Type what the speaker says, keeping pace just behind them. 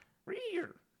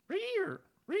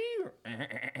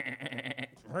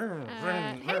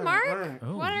Hey, Mark.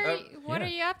 Oh. What are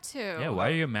you up to? Yeah, why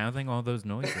are you mouthing all those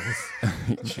noises?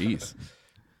 Jeez.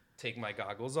 Take my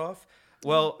goggles off.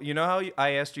 Well, you know how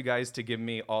I asked you guys to give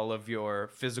me all of your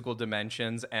physical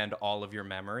dimensions and all of your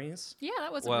memories? Yeah,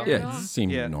 that was Well, weird. Yeah, it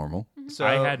seemed Yeah. normal. So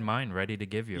I had mine ready to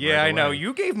give you. Yeah, right I know. away.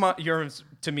 You gave yours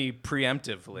to me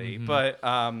preemptively. But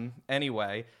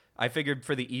anyway, I figured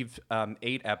for the Eve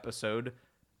 8 episode,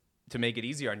 to make it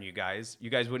easier on you guys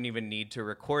wouldn't even need to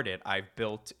record it. I've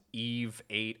built Eve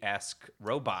 8-esque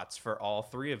robots for all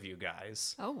three of you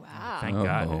guys. Oh, wow. Thank Oh.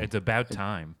 God. It's about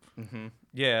time.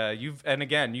 Yeah, and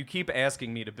again, you keep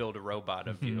asking me to build a robot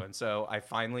of you, and so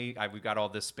we've got all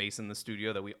this space in the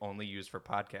studio that we only use for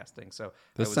podcasting. So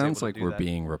This I was sounds able to like do we're that.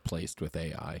 being replaced with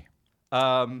AI.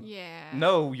 Yeah.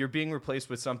 No, you're being replaced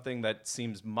with something that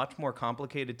seems much more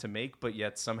complicated to make, but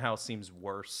yet somehow seems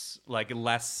worse, like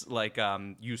less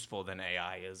useful than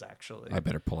AI is actually. I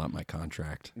better pull out my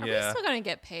contract. Are we still going to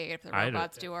get paid if the I don't-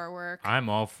 robots do our work? I'm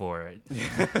all for it.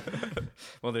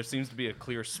 Well, there seems to be a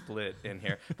clear split in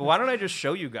here. But why don't I just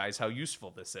show you guys how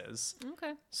useful this is?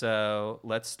 Okay. So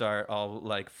let's start. I'll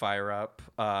fire up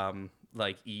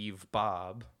Eve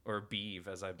Bob, or Beeve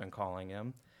as I've been calling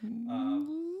him.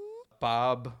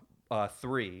 Bob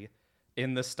 3,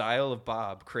 in the style of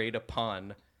Bob, create a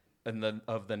pun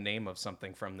of the name of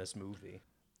something from this movie.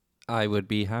 I would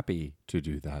be happy to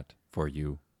do that for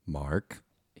you, Mark.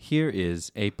 Here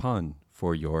is a pun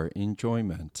for your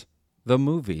enjoyment. The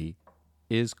movie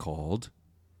is called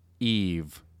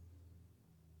Eve.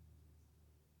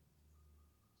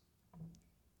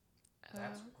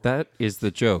 That is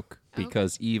the joke,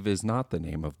 because Eve is not the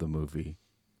name of the movie.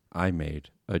 I made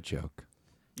a joke.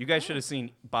 You guys should have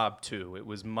seen Bob 2. It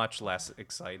was much less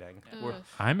exciting.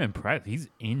 I'm impressed. He's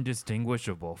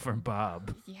indistinguishable from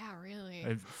Bob. Yeah,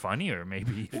 really. Funnier,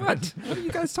 maybe. What? What are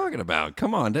you guys talking about?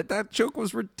 Come on, that joke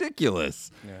was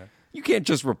ridiculous. Yeah. You can't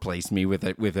just replace me with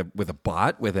a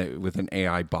bot, with an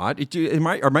AI bot.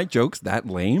 Are my jokes that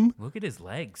lame? Look at his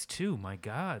legs, too. My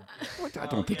God. I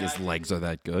don't think his legs are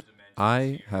that good.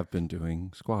 I have been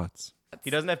doing squats. He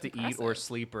doesn't have to eat or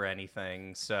sleep or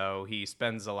anything, so he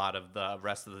spends a lot of the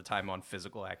rest of the time on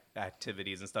physical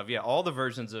activities and stuff. Yeah, all the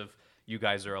versions of you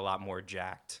guys are a lot more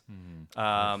jacked.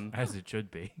 As it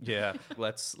should be. Yeah,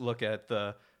 let's look at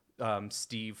the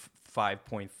Steve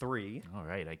 5.3. All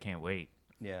right, I can't wait.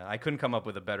 Yeah, I couldn't come up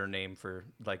with a better name for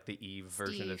the Eve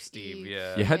version of Steve. Steve.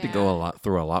 Yeah. You had to go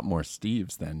through a lot more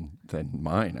Steves than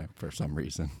mine for some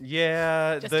reason,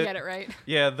 Yeah. Just to get it right.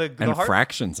 Yeah, the and hard,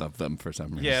 fractions of them for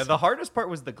some reason. yeah, the hardest part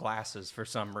was the glasses for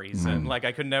some reason. Like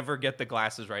I could never get the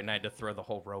glasses right, and I had to throw the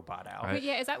whole robot out. But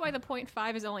yeah, is that why the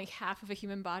 0.5 is only half of a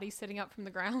human body sitting up from the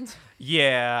ground?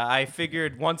 Yeah, I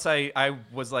figured once I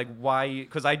was like, why?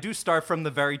 Because I do start from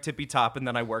the very tippy top and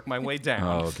then I work my way down.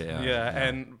 Oh, okay, yeah.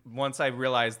 And once I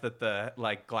realized that the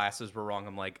glasses were wrong,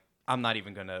 I'm like, I'm not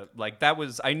even gonna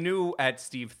I knew at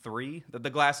Steve 3 that the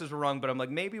glasses were wrong, but I'm like,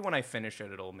 maybe when I finish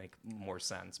it, it'll make more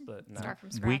sense. But no. Start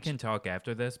from scratch. We can talk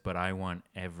after this, but I want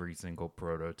every single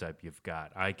prototype you've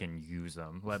got. I can use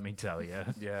them, let me tell you.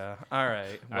 Yeah. All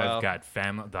right. Well, I've got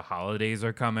the holidays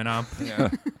are coming up. Yeah.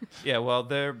 Yeah. Well,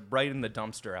 they're right in the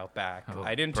dumpster out back. Oh,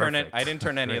 I didn't perfect.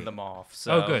 turn any of Great. them off.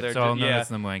 So Oh, good. they're So I'll yeah. notice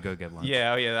them when I go get lunch.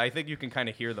 Yeah. Oh, yeah. I think you can kind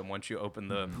of hear them once you open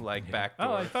the back door.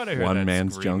 Oh, I thought I heard One that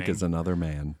man's screaming. junk is another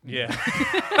man. Yeah.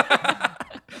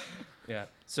 Yeah.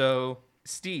 So,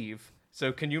 Steve,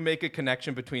 can you make a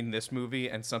connection between this movie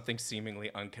and something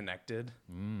seemingly unconnected?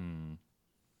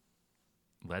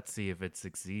 Let's see if it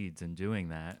succeeds in doing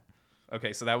that.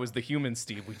 Okay, so that was the human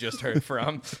Steve we just heard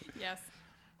from. Yes.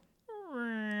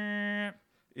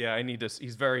 Yeah,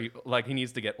 he's very, he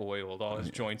needs to get oiled. All his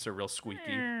joints are real squeaky.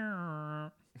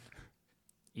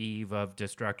 Eve of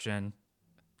Destruction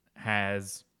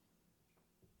has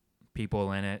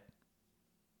people in it.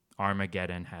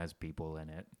 Armageddon has people in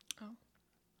it.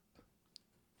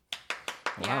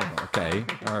 Yeah. Wow. Okay.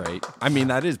 All right. I mean,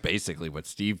 that is basically what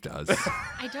Steve does.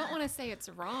 I don't want to say it's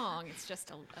wrong. It's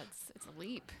just it's a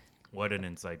leap. What an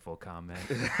insightful comment.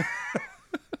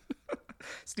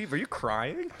 Steve, are you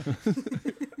crying?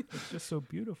 It's just so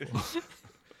beautiful.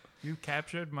 You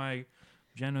captured my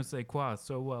je ne sais quoi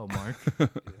so well, Mark.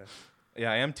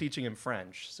 Yeah, I am teaching him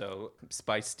French, so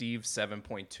by Steve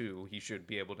 7.2, he should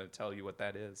be able to tell you what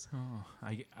that is. Oh,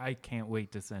 I can't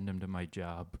wait to send him to my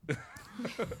job.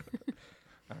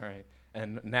 All right.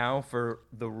 And now for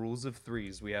the rules of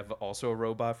threes, we have also a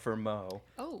robot for Mo.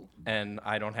 Oh. And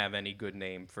I don't have any good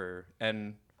name for...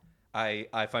 And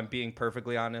If I'm being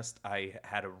perfectly honest, I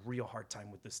had a real hard time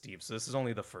with the Steve. So this is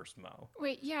only the first Mo.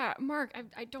 Wait, yeah, Mark,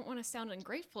 I don't want to sound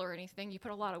ungrateful or anything. You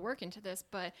put a lot of work into this,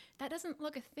 but that doesn't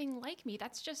look a thing like me.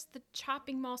 That's just the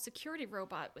chopping mall security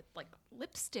robot with, like,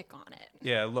 lipstick on it.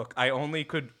 Yeah, look, I only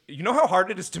could... You know how hard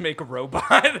it is to make a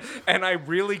robot? And I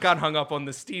really got hung up on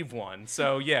the Steve one.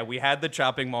 So, yeah, we had the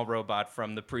chopping mall robot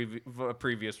from the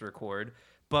previous record.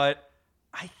 But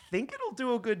I think it'll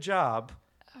do a good job.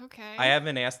 Okay. I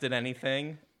haven't asked it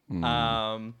anything.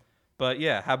 But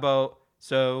yeah, how about,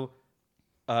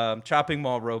 chopping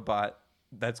mall robot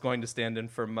that's going to stand in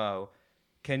for Mo.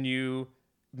 Can you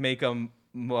make a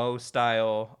Mo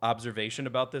style observation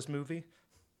about this movie?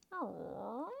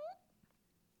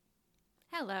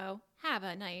 Hello, have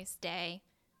a nice day.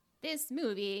 This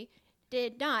movie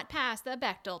did not pass the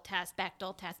Bechdel test.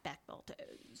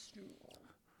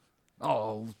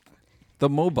 Oh, the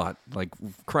Mobot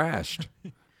crashed.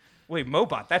 Wait,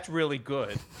 Mobot, that's really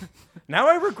good. Now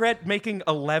I regret making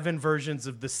 11 versions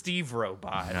of the Steve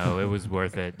robot. No, it was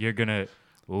worth it. You're gonna,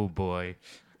 oh boy,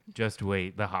 just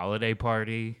wait. The holiday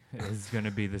party is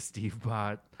gonna be the Steve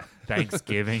bot.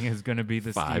 Thanksgiving is gonna be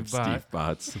the Five Steve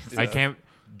bot. Steve bots. I can't.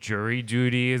 Jury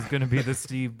duty is gonna be the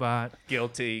Steve bot.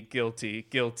 Guilty.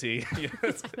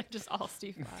 Yes. They're just all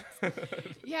Steve bots.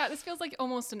 Yeah, this feels like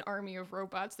almost an army of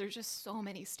robots. There's just so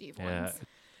many Steve ones.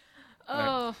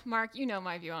 Oh, Mark, you know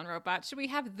my view on robots. Should we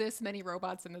have this many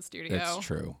robots in the studio? It's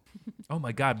true. Oh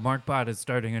my God, Mark Bot is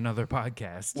starting another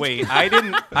podcast. Wait, I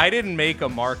didn't make a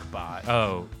Mark bot.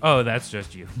 Oh, that's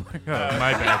just you.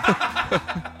 My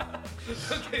bad.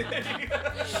 Okay, there you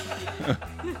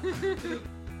go.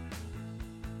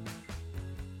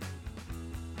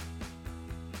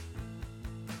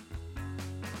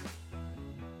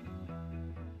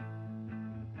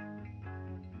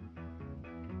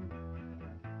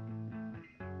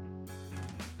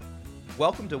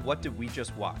 Welcome to What Did We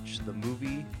Just Watch, the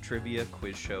movie trivia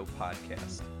quiz show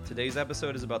podcast. Today's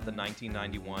episode is about the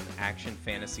 1991 action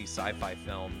fantasy sci-fi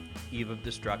film Eve of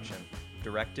Destruction,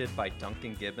 directed by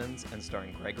Duncan Gibbons and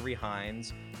starring Gregory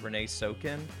Hines, Renee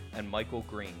Sokin, and Michael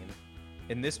Green.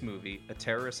 In this movie, a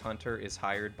terrorist hunter is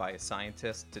hired by a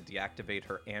scientist to deactivate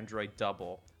her android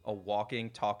double, a walking,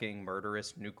 talking,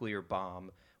 murderous nuclear bomb,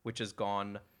 which has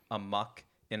gone amok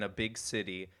in a big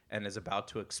city and is about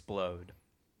to explode.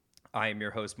 I am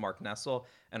your host, Mark Nessel,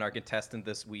 and our contestant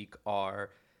this week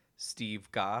are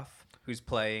Steve Goff, who's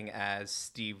playing as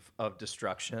Steve of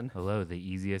Destruction. Hello, the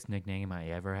easiest nickname I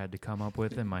ever had to come up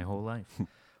with in my whole life.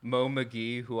 Mo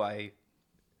McGee,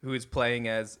 who is playing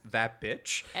as that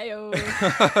bitch. Heyo.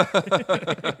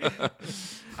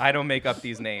 I don't make up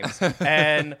these names.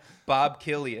 And Bob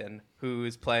Killion, who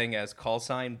is playing as call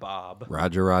sign Bob.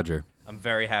 Roger. I'm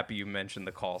very happy you mentioned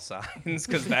the call signs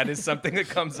because that is something that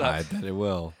comes up. I bet it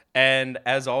will. And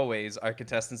as always, our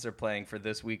contestants are playing for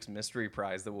this week's mystery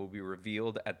prize that will be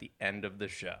revealed at the end of the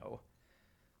show.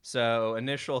 So,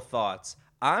 initial thoughts.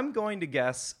 I'm going to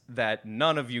guess that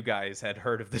none of you guys had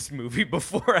heard of this movie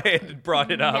before I had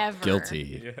brought it up. Never.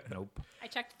 Guilty. Yeah. Nope. I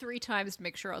checked 3 times to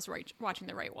make sure I was watching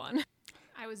the right one.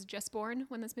 I was just born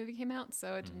when this movie came out,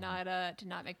 so it did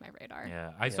not make my radar.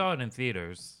 Yeah, I saw it in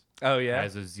theaters. Oh, yeah?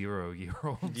 As a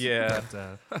 0-year-old. Yeah.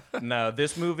 But, No,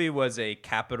 this movie was a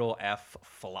capital F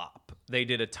flop. They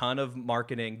did a ton of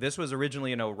marketing. This was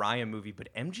originally an Orion movie, but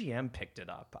MGM picked it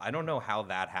up. I don't know how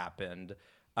that happened.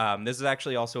 This is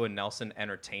actually also a Nelson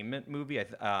Entertainment movie.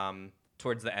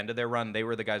 Towards the end of their run, they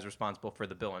were the guys responsible for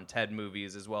the Bill and Ted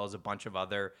movies, as well as a bunch of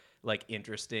other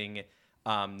interesting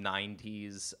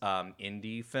 90s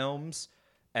indie films,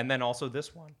 and then also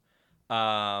this one.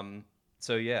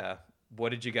 So yeah, what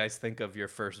did you guys think of your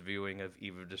first viewing of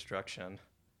Eve of Destruction?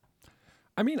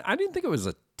 I mean, I didn't think it was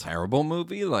a terrible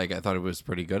movie. I thought it was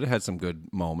pretty good. It had some good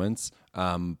moments.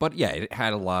 But yeah, it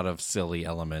had a lot of silly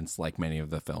elements, like many of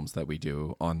the films that we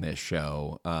do on this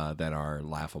show that are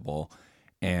laughable.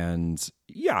 And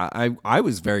yeah, I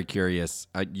was very curious.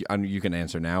 You can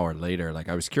answer now or later.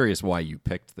 I was curious why you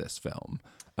picked this film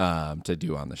to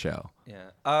do on the show. Yeah.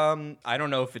 I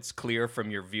don't know if it's clear from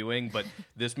your viewing, but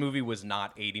this movie was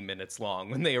not 80 minutes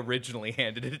long when they originally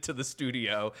handed it to the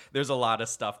studio. There's a lot of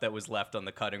stuff that was left on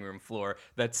the cutting room floor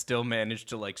that still managed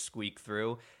to squeak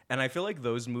through. And I feel like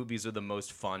those movies are the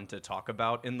most fun to talk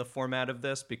about in the format of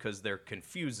this because they're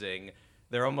confusing.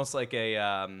 They're almost like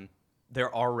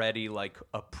they're already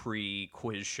a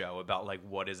pre-quiz show about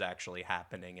what is actually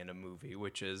happening in a movie,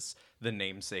 which is the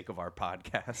namesake of our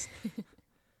podcast.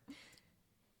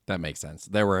 That makes sense.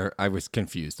 I was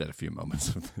confused at a few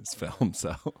moments of this film.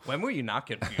 So when were you not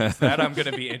confused? That I'm going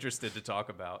to be interested to talk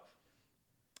about.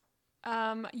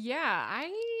 I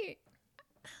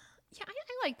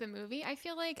like the movie. I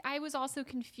feel like I was also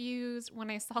confused when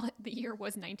I saw it. The year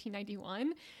was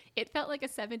 1991. It felt like a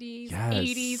 70s,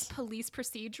 80s police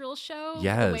procedural show.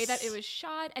 Yes. The way that it was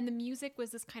shot, and the music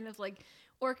was this kind of like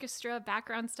orchestra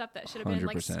background stuff that should have been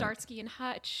like 100%. Starsky and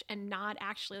Hutch and not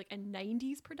actually like a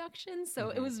 90s production. So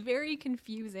it was very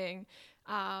confusing.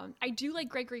 I do like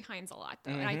Gregory Hines a lot,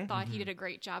 though, and I thought he did a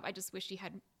great job. I just wish he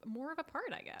had more of a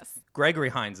part, I guess. Gregory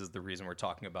Hines is the reason we're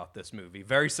talking about this movie.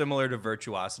 Very similar to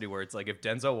Virtuosity, where it's like if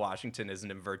Denzel Washington isn't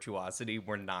in Virtuosity,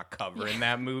 we're not covering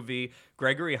that movie.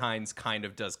 Gregory Hines kind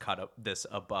of does cut up this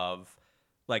above,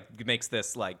 like makes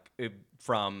this like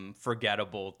from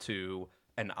forgettable to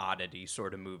an oddity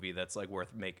sort of movie that's like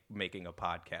worth making a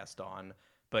podcast on.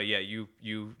 But yeah,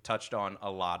 you touched on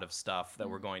a lot of stuff that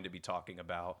we're going to be talking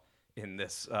about in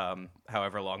this,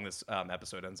 however long this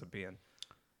episode ends up being.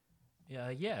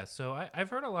 Yeah. So I've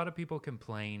heard a lot of people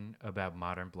complain about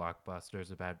modern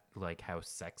blockbusters about like how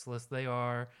sexless they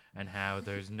are and how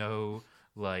there's no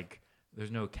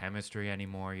chemistry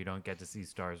anymore. You don't get to see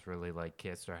stars really like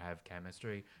kiss or have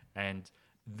chemistry. And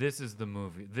this is the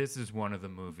movie. This is one of the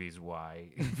movies why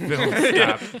film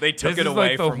stopped. They took this it is away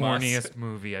like the from us. horniest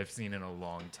movie I've seen in a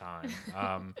long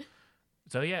time.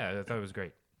 So yeah, I thought it was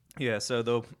great. Yeah, so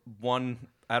the one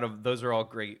out of those are all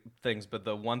great things, but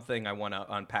the one thing I want to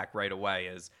unpack right away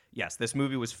is, yes, this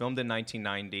movie was filmed in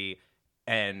 1990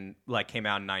 and like came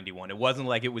out in 91. It wasn't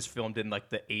like it was filmed in like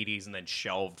the 80s and then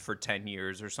shelved for 10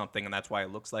 years or something, and that's why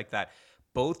it looks like that.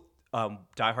 Both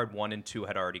Die Hard 1 and 2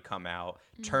 had already come out.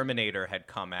 Terminator had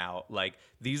come out. Like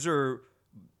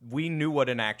we knew what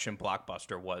an action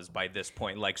blockbuster was by this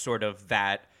point, like sort of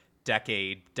that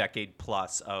decade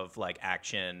plus of like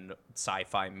action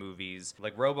sci-fi movies.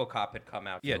 Like RoboCop had come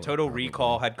out. Yeah, Total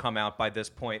Recall had come out by this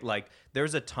point. Like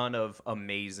there's a ton of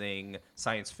amazing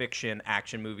science fiction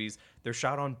action movies. They're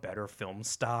shot on better film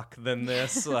stock than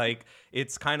this. Like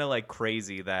it's kind of like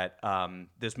crazy that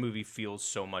this movie feels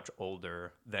so much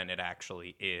older than it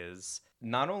actually is.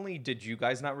 Not only did you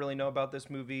guys not really know about this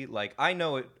movie, like I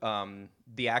know it,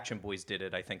 the Action Boys did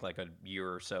it, I think like a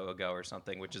year or so ago or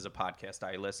something, which is a podcast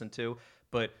I listen to.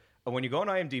 But when you go on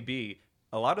IMDb,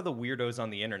 a lot of the weirdos on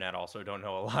the internet also don't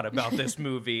know a lot about this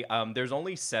movie. There's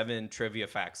only 7 trivia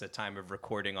facts at time of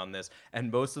recording on this,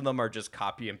 and most of them are just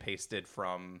copy and pasted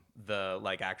from the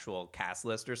like actual cast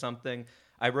list or something.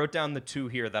 I wrote down the 2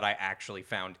 here that I actually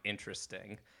found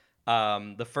interesting.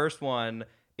 The first one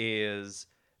is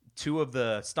 2 of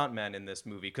the stuntmen in this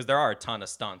movie, because there are a ton of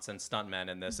stunts and stuntmen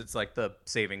in this. It's like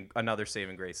another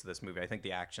saving grace of this movie. I think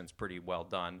the action's pretty well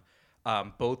done.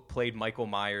 Both played Michael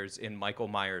Myers in Michael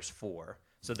Myers 4.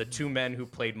 So the 2 men who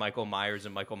played Michael Myers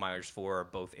in Michael Myers 4 are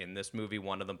both in this movie.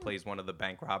 One of them plays one of the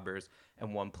bank robbers,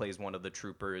 and one plays one of the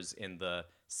troopers in the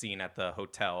scene at the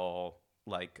hotel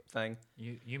like thing.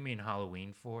 You mean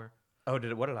Halloween 4? Oh,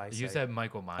 what did I say? You said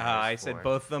Michael Myers. I said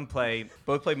both played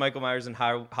Michael Myers in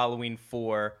Halloween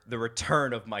 4. The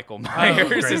Return of Michael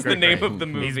Myers is the name of the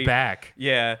movie. He's back.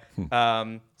 Yeah.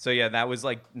 So yeah, that was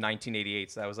like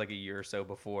 1988. So that was like a year or so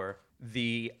before.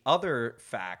 The other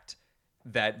fact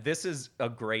that this is a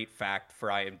great fact for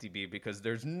IMDb, because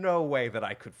there's no way that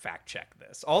I could fact check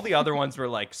this. All the other ones were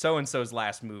like so-and-so's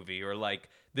last movie, or like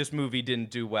this movie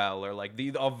didn't do well, or like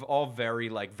all very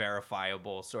like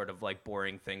verifiable sort of like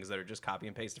boring things that are just copy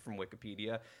and pasted from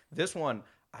Wikipedia. This one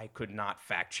I could not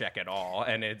fact check at all,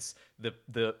 and it's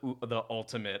the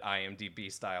ultimate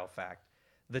IMDb style fact.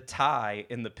 The tie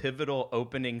in the pivotal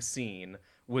opening scene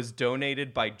was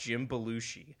donated by Jim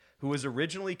Belushi, who was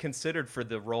originally considered for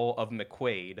the role of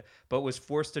McQuaid, but was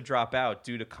forced to drop out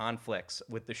due to conflicts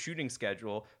with the shooting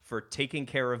schedule for Taking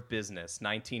Care of Business,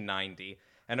 1990.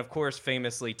 And of course,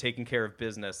 famously, Taking Care of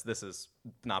Business, this is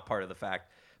not part of the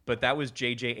fact, but that was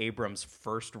J.J. Abrams'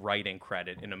 first writing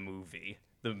credit in a movie.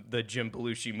 The Jim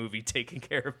Belushi movie, Taking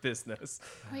Care of Business.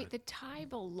 Wait, the tie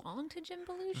belonged to Jim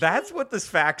Belushi? That's what this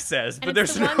fact says, and but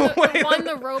there's the no way. The one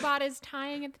the robot is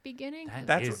tying at the beginning?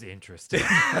 That is interesting.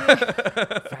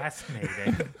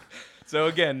 Fascinating. So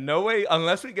again, no way,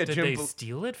 unless we get Did Jim. they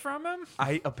steal it from him?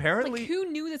 Apparently. Like, who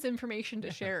knew this information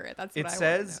to share it? That's what It I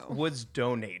says want to know. was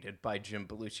donated by Jim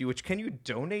Belushi, which can you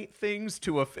donate things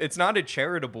to it's not a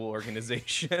charitable He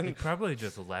organization. probably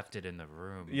just left it in the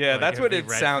room. Yeah, that's if what he it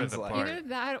read for sounds the like. part. Either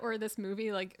that or this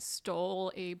movie like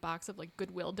stole a box of like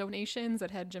Goodwill donations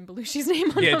that had Jim Belushi's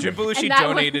name on Yeah, them. Jim Belushi And that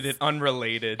donated was- it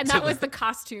unrelated. And to that was the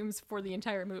costumes for the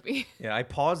entire movie. Yeah, I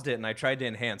paused it and I tried to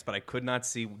enhance, but I could not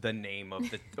see the name of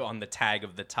the on the tag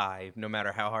of the tie, no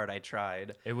matter how hard I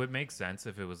tried. It would make sense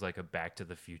if it was like a Back to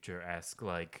the Future-esque,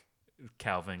 like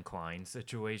Calvin Klein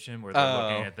situation where they're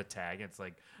looking at the tag. It's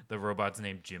like the robot's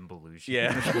named Jim Belushi.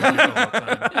 Yeah. The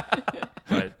whole time.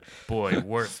 But Boy,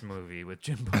 worst movie with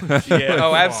Jim Belushi. Yeah.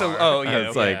 Oh, absolutely. Oh, yeah.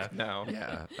 It's okay. like- no.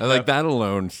 Yeah. Like that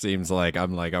alone seems like I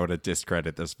want to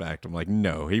discredit this fact. I'm like,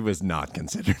 no, he was not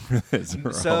considered for this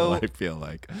role, So- I feel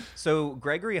like. So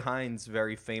Gregory Hines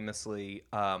very famously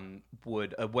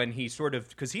would when he sort of,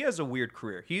 because he has a weird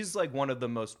career. He's like one of the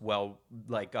most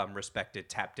respected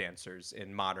tap dancers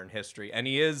in modern history, and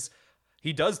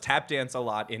he does tap dance a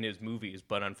lot in his movies,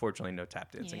 but unfortunately no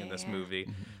tap dancing in this Yeah. movie.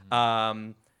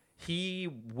 He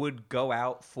would go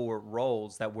out for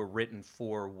roles that were written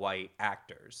for white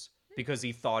actors because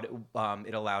he thought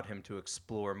it allowed him to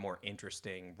explore more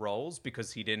interesting roles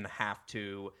because he didn't have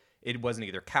to. It wasn't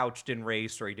either couched in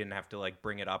race or he didn't have to like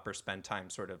bring it up or spend time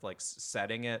sort of like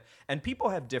setting it. And people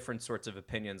have different sorts of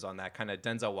opinions on that. Kind of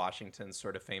Denzel Washington's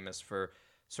sort of famous for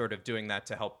sort of doing that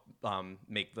to help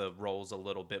make the roles a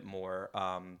little bit more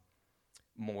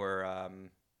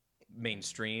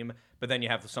mainstream. But then you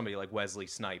have somebody like Wesley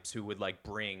Snipes who would like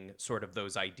bring sort of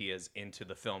those ideas into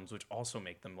the films, which also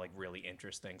make them like really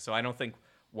interesting. So I don't think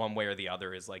one way or the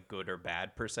other is like good or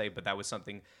bad per se, but that was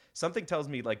something tells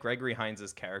me like Gregory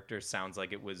Hines' character sounds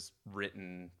like it was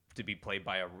written to be played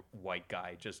by a white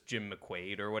guy, just Jim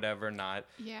McQuaid or whatever.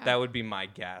 That would be my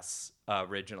guess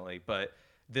originally. But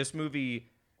this movie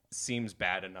seems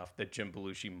bad enough that Jim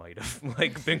Belushi might have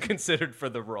like been considered for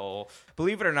the role.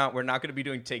 Believe it or not, we're not going to be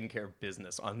doing Taking Care of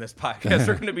Business on this podcast.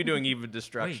 We're going to be doing Eve of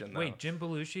Destruction. Wait, Jim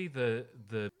Belushi,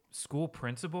 the school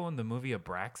principal in the movie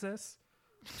Abraxas?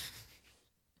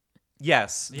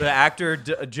 Yes, the actor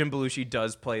Jim Belushi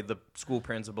does play the school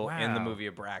principal in the Wow. movie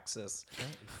Abraxas.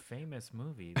 Famous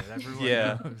movie that everyone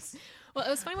Yeah. knows. Well, it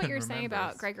was funny what you were saying about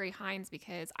remembers. Gregory Hines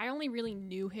because I only really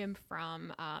knew him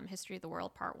from History of the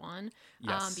World Part 1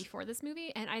 Yes. before this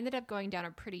movie. And I ended up going down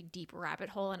a pretty deep rabbit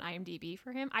hole in IMDb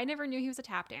for him. I never knew he was a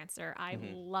tap dancer. I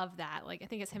love that. Like, I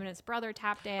think it's him and his brother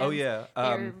tap dance. Oh, yeah.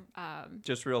 They're,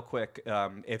 Just real quick,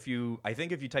 if you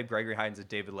type Gregory Hines and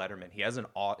David Letterman, he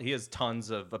has tons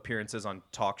of appearances on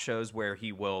talk shows where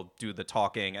he will do the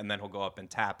talking and then he'll go up and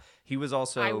tap. He was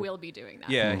also I will be doing that.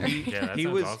 Yeah, Yeah, that he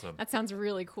sounds was awesome. That sounds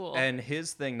really cool. And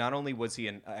his thing, not only was he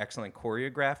an excellent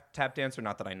choreographed tap dancer,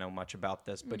 not that I know much about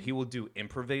this, but he will do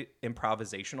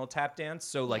improvisational tap dance.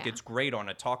 So like Yeah. it's great on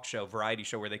a talk show, variety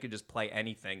show where they could just play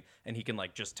anything and he can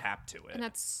like just tap to it. And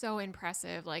that's so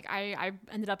impressive. Like I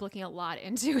ended up looking a lot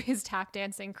into his tap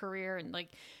dancing career, and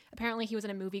like apparently he was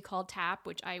in a movie called Tap,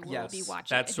 which I will be Yes,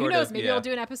 watching. that's Who sort knows? of- Maybe yeah. I'll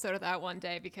do an episode of that one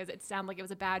day because it sounded like it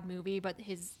was a bad movie, but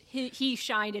he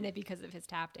shined in it because of his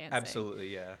tap dancing.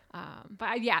 Absolutely, yeah.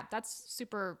 Yeah, that's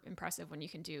super impressive when you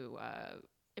can do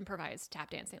improvised tap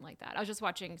dancing like that. I was just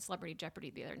watching Celebrity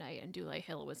Jeopardy the other night, and Dule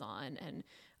Hill was on, and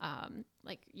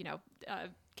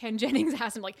Ken Jennings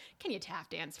asked him like, "Can you tap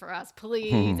dance for us,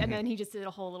 please?" And then he just did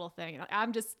a whole little thing. And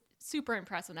I'm just super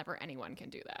impressed whenever anyone can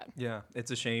do that. Yeah,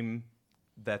 it's a shame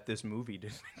that this movie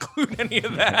didn't include any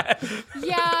of that.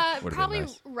 Yeah, Would've been probably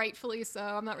nice. rightfully so.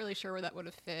 I'm not really sure where that would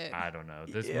have fit. I don't know.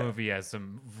 This Yeah. movie has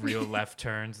some real left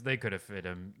turns. They could have fit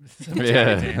him. some Yeah.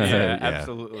 tap dancing. Yeah, Yeah.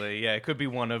 absolutely. Yeah, it could be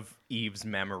one of Eve's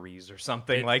memories or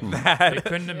something like They that.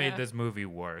 couldn't have Yeah. made this movie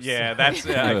worse. Yeah, I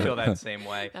feel that same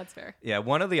way. That's fair. Yeah,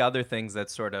 one of the other things that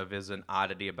sort of is an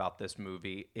oddity about this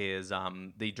movie is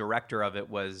the director of it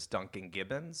was Duncan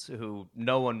Gibbons, who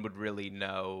no one would really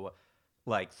know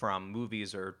like from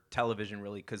movies or television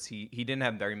really because he didn't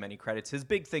have very many credits. His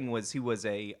big thing was he was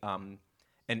an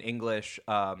English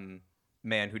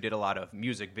man who did a lot of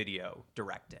music video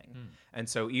directing. And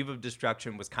so Eve of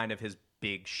Destruction was kind of his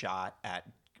big shot at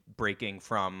breaking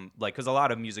from like because a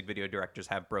lot of music video directors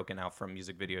have broken out from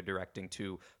music video directing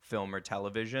to film or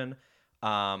television.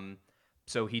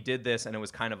 So he did this and it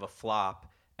was kind of a flop.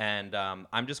 And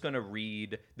I'm just going to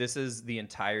read, this is the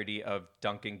entirety of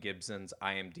Duncan Gibbons'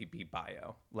 IMDb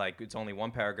bio. Like, it's only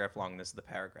one paragraph long. This is the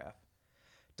paragraph.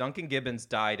 Duncan Gibbons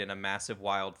died in a massive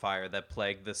wildfire that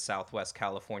plagued the Southwest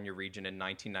California region in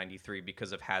 1993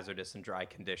 because of hazardous and dry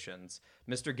conditions.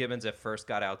 Mr. Gibbons at first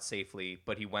got out safely,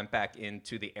 but he went back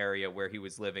into the area where he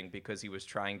was living because he was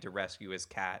trying to rescue his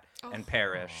cat and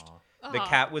perished. The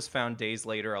cat was found days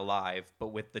later alive, but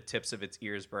with the tips of its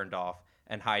ears burned off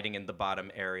and hiding in the bottom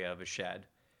area of a shed.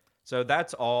 So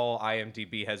that's all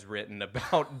IMDb has written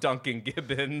about Duncan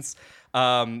Gibbons.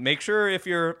 Make sure if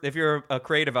you're a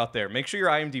creative out there, make sure your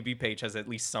IMDb page has at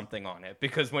least something on it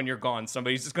because when you're gone,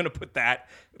 somebody's just gonna put that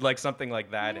like something like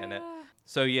that in it.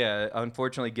 So yeah,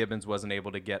 unfortunately, Gibbons wasn't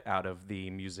able to get out of the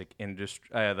music industry,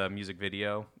 the music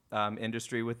video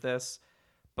industry with this.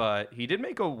 But he did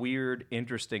make a weird,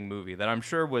 interesting movie that I'm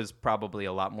sure was probably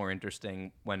a lot more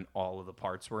interesting when all of the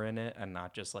parts were in it and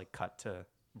not just like cut to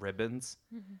ribbons.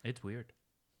 It's weird.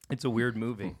 It's a weird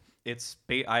movie.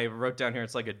 I wrote down here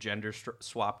it's like a gender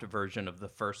swapped version of the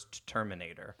first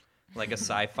Terminator, like a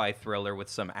sci-fi thriller with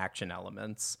some action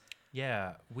elements.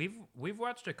 Yeah, we've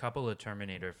watched a couple of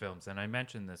Terminator films, and I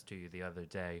mentioned this to you the other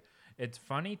day. It's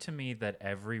funny to me that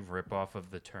every ripoff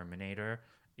of the Terminator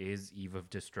is Eve of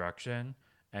Destruction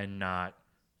and not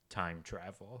time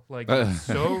travel. Like,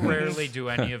 so rarely do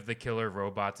any of the killer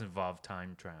robots involve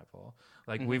time travel.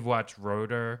 Like, we've watched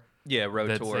Rotor. Yeah,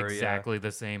 Rotor. That's exactly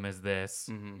the same as this.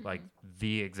 Like,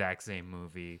 the exact same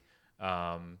movie.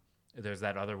 There's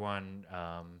that other one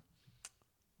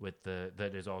with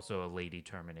that is also a lady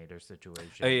Terminator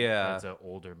situation. Yeah. It's an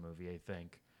older movie, I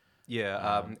think.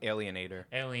 Yeah, Alienator.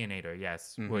 Alienator,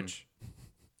 yes. Which,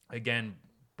 again,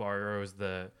 borrows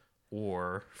the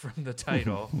 "or" from the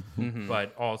title,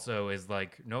 but also is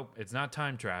like, nope, it's not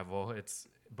time travel.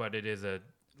 But it is a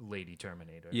lady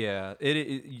Terminator. Yeah,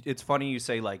 it's funny you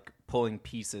say like pulling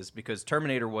pieces because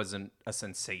Terminator wasn't a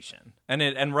sensation,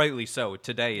 and rightly so.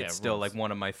 Today, it's still like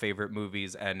one of my favorite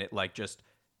movies, and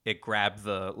it grabbed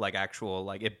the like actual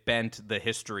like it bent the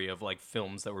history of like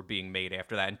films that were being made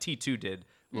after that, and T2 did.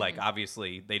 Like,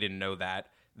 obviously, they didn't know that.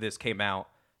 This came out,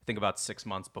 I think, about 6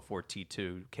 months before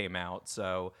T2 came out,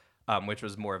 so which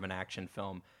was more of an action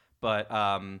film. But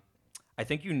I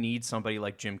think you need somebody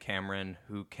like Jim Cameron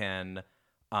who can,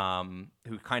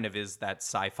 who kind of is that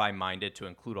sci-fi minded to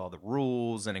include all the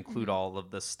rules and include all of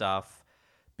the stuff.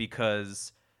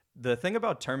 Because the thing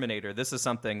about Terminator, this is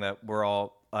something that we're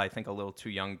all, I think, a little too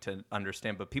young to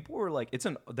understand. But people were like,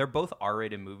 they're both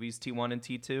R-rated movies, T1 and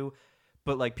T2.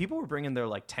 But, like, people were bringing their,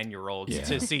 like, 10-year-olds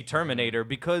to see Terminator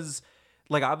because,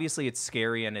 like, obviously it's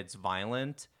scary and it's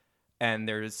violent and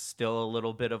there's still a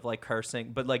little bit of, like,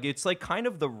 cursing. But, like, it's, like, kind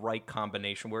of the right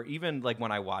combination where even, like,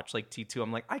 when I watch, like, T2,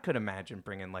 I'm like, I could imagine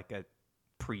bringing, like, a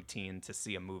preteen to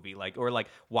see a movie, like, or, like,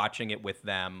 watching it with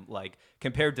them, like,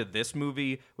 compared to this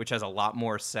movie, which has a lot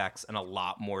more sex and a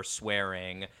lot more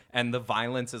swearing and the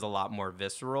violence is a lot more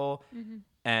visceral.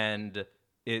 And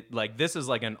it, like, this is,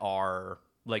 like, an R.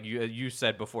 Like you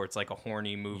said before, it's like a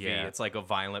horny movie. Yeah. It's like a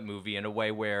violent movie in a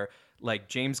way where like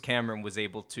James Cameron was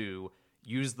able to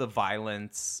use the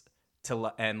violence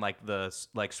and like the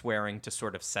like swearing to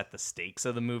sort of set the stakes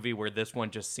of the movie, where this one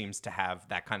just seems to have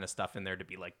that kind of stuff in there to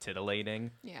be like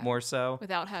titillating more so.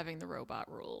 Without having the robot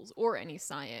rules or any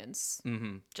science,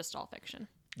 just all fiction.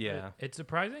 Yeah. It's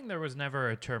surprising there was never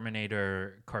a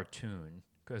Terminator cartoon.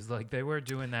 Because, like, they were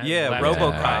doing that. Yeah,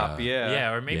 RoboCop,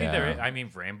 Yeah, or maybe I mean,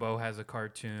 Rambo has a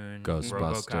cartoon.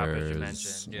 Ghostbusters. RoboCop, as you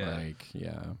mentioned.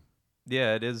 Yeah.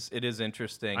 Yeah, it is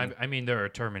interesting. I mean, there are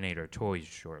Terminator toys,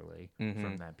 surely,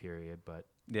 from that period, but...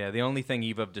 Yeah, the only thing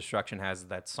Eve of Destruction has is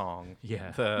that song.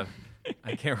 Yeah.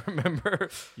 I can't remember.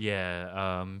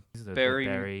 Yeah.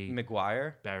 Barry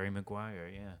Maguire? Barry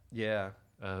Maguire, yeah.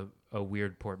 Yeah. A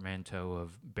weird portmanteau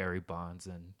of Barry Bonds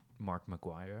and Mark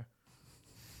Maguire.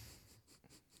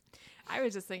 I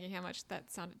was just thinking how much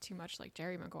that sounded too much like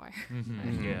Jerry Maguire.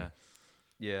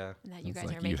 Yeah. And that you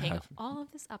guys are making all of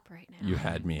this up right now. You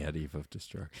had me at Eve of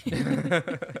Destruction.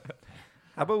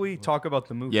 How about we talk about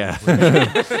the movie? Yeah.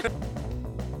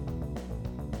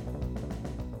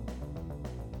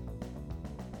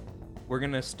 We're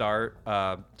going to start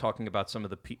talking about some of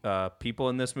the people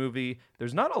in this movie.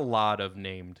 There's not a lot of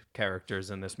named characters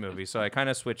in this movie, so I kind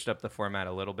of switched up the format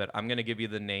a little bit. I'm going to give you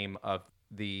the name of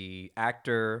the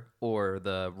actor or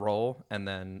the role, and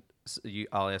then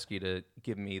I'll ask you to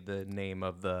give me the name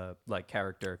of the like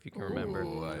character if you can remember.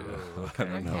 I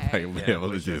don't know if I'm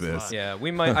able to do this. Yeah,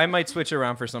 I might switch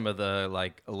around for some of the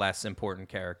like less important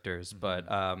characters, but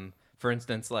for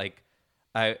instance, like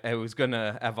I was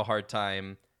gonna have a hard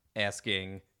time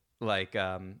asking like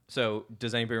so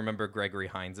does anybody remember Gregory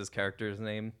Hines' character's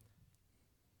name?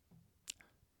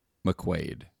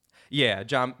 McQuaid. Yeah,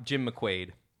 Jim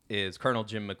McQuaid. Colonel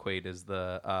Jim McQuaid is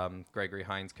the Gregory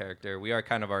Hines character. We are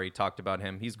kind of already talked about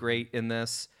him. He's great in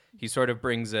this. He sort of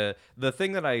brings the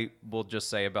thing that I will just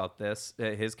say about this,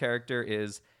 his character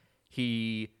is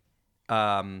he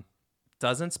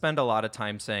doesn't spend a lot of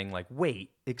time saying like, wait,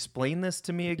 explain this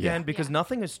to me again, because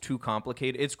nothing is too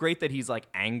complicated. It's great that he's like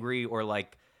angry or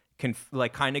like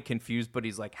kind of confused, but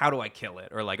he's like, how do I kill it?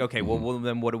 Or like, okay, well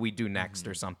then what do we do next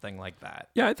or something like that.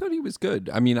 Yeah, I thought he was good.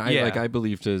 I mean, I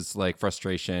believed his like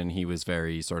frustration. He was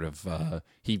very sort of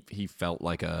he felt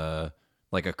like a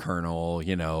colonel,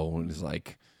 you know, was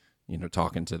like, you know,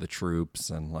 talking to the troops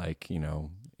and like, you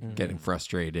know, getting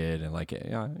frustrated and like,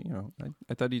 yeah, you know,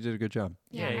 I thought he did a good job.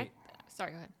 Yeah.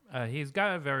 Sorry, go ahead. He's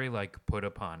got a very like put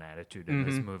upon attitude in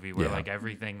this movie where like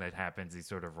everything that happens, he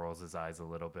sort of rolls his eyes a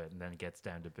little bit and then gets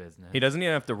down to business. He doesn't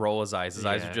even have to roll his eyes. His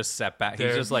eyes are just set back. He's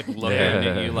They're- just like looking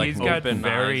at you like He's got open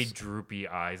very eyes. droopy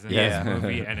eyes in this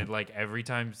movie, and it like every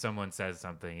time someone says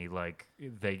something, he like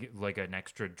they like an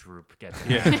extra droop gets.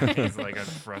 He's like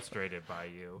frustrated by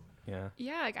you.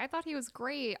 Yeah, like I thought he was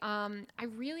great. I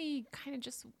really kind of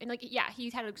just and like he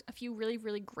had a few really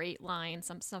really great lines.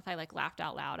 Some stuff I like laughed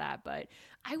out loud at, but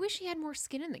I wish he had more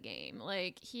skin in the game.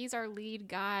 Like he's our lead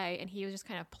guy, and he was just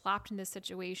kind of plopped in this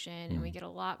situation, and we get a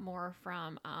lot more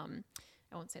from.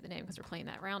 I won't say the name because we're playing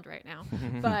that round right now,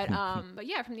 but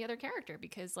yeah, from the other character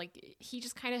because like he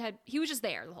just kind of he was just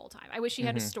there the whole time. I wish he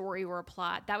had a story or a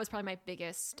plot. That was probably my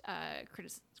biggest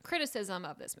criticism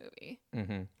of this movie.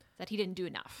 That he didn't do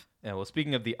enough. Yeah, well,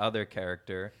 speaking of the other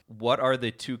character, what are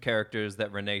the two characters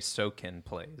that Renee Sokin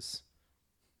plays?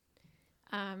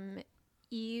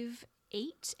 Eve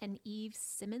 8 and Eve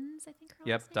Simmons, I think.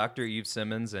 Yep, Dr. Eve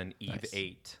Simmons and Eve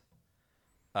 8.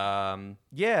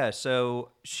 Yeah,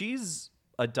 so she's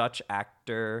a Dutch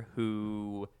actor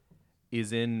who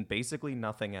is in basically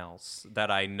nothing else that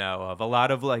I know of. A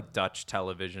lot of like Dutch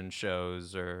television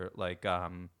shows or like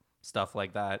stuff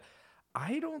like that.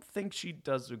 I don't think she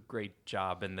does a great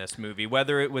job in this movie,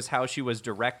 whether it was how she was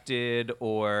directed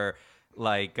or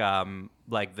like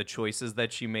the choices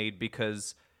that she made,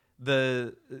 because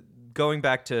going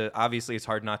back to, obviously it's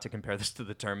hard not to compare this to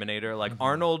the Terminator. Like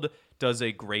Arnold does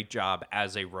a great job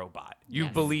as a robot. You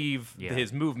believe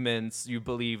his movements, you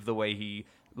believe the way he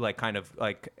like kind of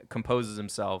like composes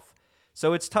himself.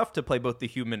 So it's tough to play both the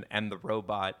human and the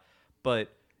robot,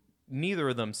 but neither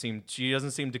of them she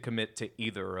doesn't seem to commit to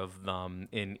either of them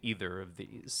in either of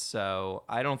these. So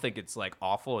I don't think it's like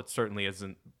awful. It certainly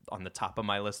isn't on the top of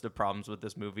my list of problems with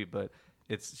this movie, but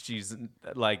she's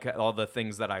like all the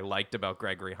things that I liked about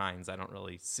Gregory Hines, I don't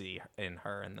really see in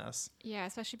her in this. Yeah,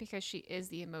 especially because she is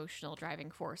the emotional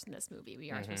driving force in this movie. We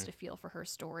are supposed to feel for her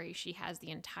story. She has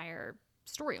the entire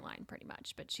storyline pretty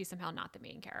much, but she's somehow not the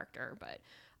main character. But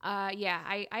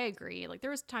I agree. Like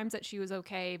there was times that she was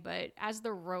okay, but as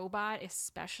the robot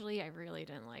especially, I really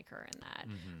didn't like her in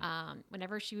that.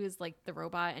 Whenever she was like the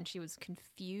robot and she was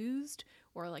confused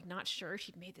or like not sure,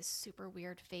 she'd made this super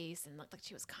weird face and looked like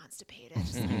she was constipated.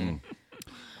 Just,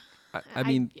 I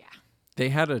mean,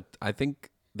 I think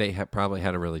they probably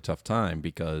had a really tough time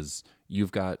because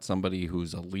you've got somebody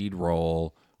who's a lead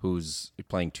role who's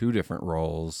playing two different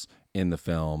roles in the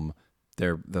film.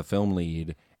 They're the film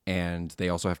lead, and they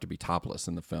also have to be topless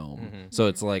in the film. So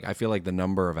it's like, I feel like the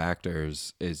number of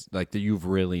actors is like you've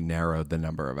really narrowed the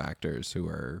number of actors who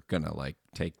are gonna like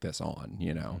take this on,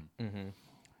 you know?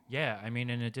 Yeah, I mean,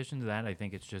 in addition to that, I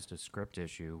think it's just a script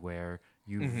issue where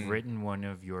you've written one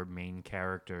of your main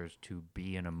characters to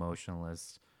be an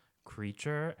emotionless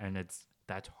creature, and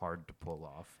that's hard to pull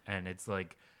off. And it's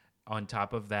like, on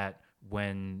top of that,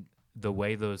 when the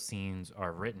way those scenes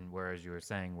are written, whereas you were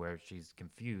saying where she's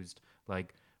confused,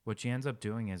 like what she ends up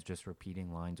doing is just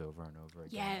repeating lines over and over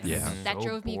again. yes, Yeah. that So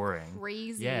drove boring. me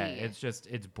crazy. Yeah,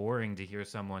 it's boring to hear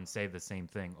someone say the same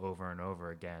thing over and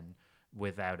over again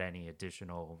without any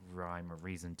additional rhyme or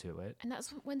reason to it. And that's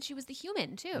when she was the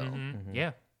human too.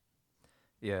 Yeah.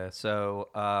 Yeah, so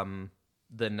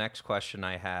the next question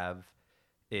I have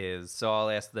is, so I'll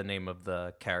ask the name of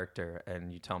the character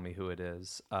and you tell me who it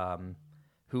is.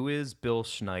 Who is Bill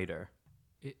Schneider?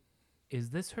 Is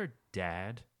this her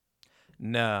dad?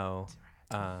 No.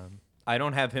 I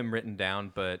don't have him written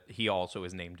down, but he also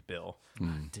is named Bill.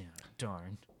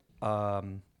 Darn.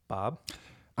 Bob?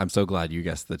 I'm so glad you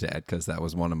guessed the dad because that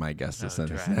was one of my guesses Oh,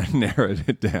 and narrowed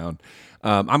it down.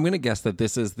 I'm going to guess that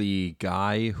this is the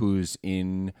guy who's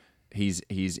in. He's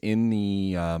in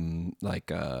the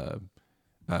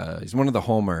he's one of the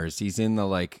homers. He's in the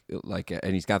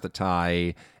and he's got the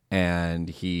tie, and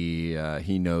he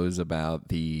knows about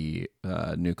the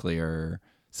nuclear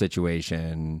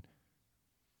situation.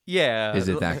 Yeah. Is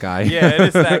it that guy? Yeah, it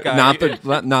is that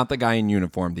guy. not the guy in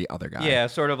uniform, the other guy. Yeah,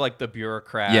 sort of like the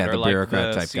bureaucrat. Yeah, or the like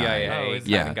bureaucrat the type guy. CIA Oh, kind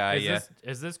yeah. of guy.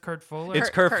 Is this Kurt Fuller? It's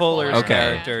Kurt Kurt Fuller's Fuller.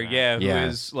 character, Yeah. who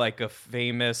is like a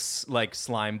famous like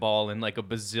slime ball in like a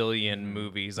bazillion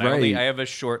movies. Right. I have a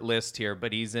short list here,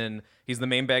 but he's the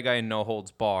main bad guy in No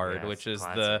Holds Barred, Yes, which is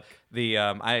classic.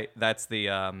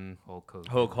 the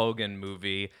Hulk Hogan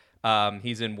movie.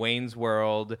 He's in Wayne's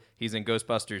World. He's in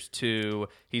Ghostbusters 2.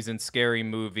 He's in Scary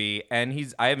Movie,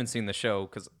 and I haven't seen the show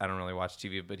because I don't really watch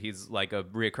TV, but he's like a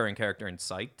reoccurring character in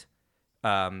Psyched.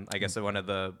 I guess one of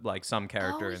the like some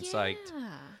character in Psyched.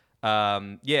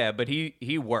 Yeah, but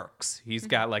he works. He's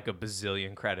got like a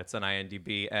bazillion credits on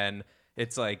IMDb, and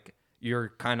it's like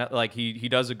you're kind of like he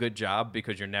does a good job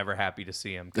because you're never happy to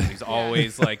see him because he's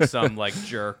always like some like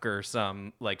jerk or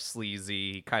some like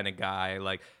sleazy kind of guy,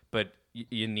 like, but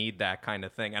you need that kind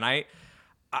of thing. And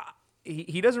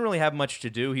he doesn't really have much to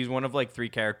do. He's one of like 3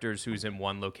 characters who's in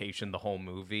one location the whole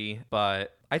movie,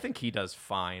 but I think he does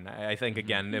fine. I think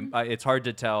again, it's hard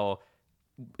to tell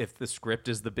if the script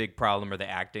is the big problem or the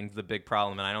acting's the big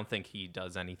problem, and I don't think he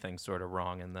does anything sort of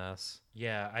wrong in this.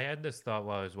 Yeah, I had this thought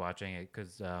while I was watching it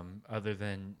because other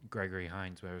than Gregory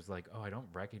Hines, where I was like, oh, I don't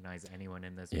recognize anyone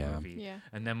in this movie. Yeah.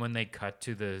 And then when they cut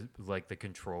to the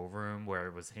control room where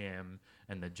it was him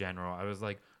and the general, I was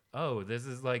like, oh, this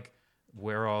is like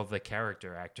where all the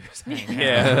character actors hang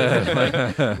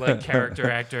out. like character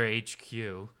actor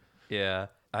HQ. Yeah,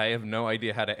 I have no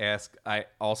idea how to ask. I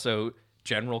also...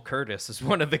 General Curtis is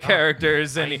one of the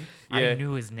characters, and I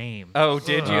knew his name. Oh,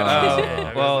 did you?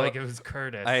 I well, was like, it was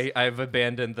Curtis. I've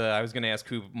abandoned I was going to ask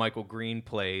who Michael Green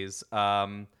plays.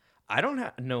 I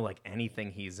don't know like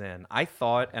anything he's in. I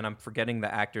thought, and I'm forgetting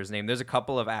the actor's name. There's a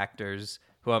couple of actors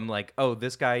who I'm like, oh,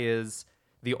 this guy is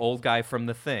the old guy from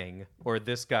The Thing, or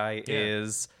this guy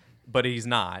is. But he's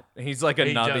not. He's like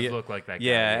another. He does look like that guy.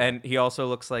 Yeah, and he also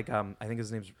looks like I think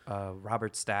his name's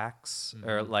Robert Stacks,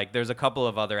 or like there's a couple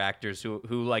of other actors who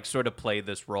like sort of play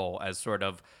this role as sort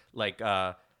of like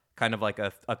kind of like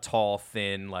a tall,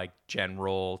 thin, like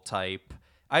general type.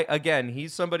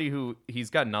 He's somebody who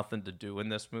he's got nothing to do in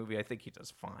this movie. I think he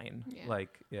does fine. Yeah.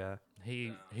 Like, yeah.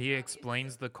 He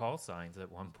explains the call signs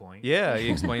at one point. Yeah, he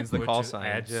explains the which call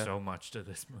signs. Adds so much to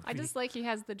this movie. I just like he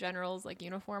has the general's like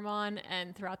uniform on,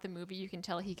 and throughout the movie you can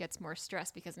tell he gets more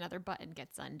stressed because another button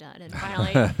gets undone, and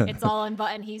finally it's all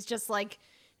unbuttoned. He's just like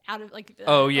out of like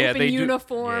open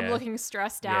uniform, looking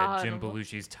stressed out. Jim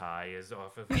Belushi's tie is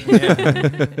off of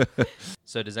him.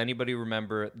 So does anybody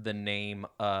remember the name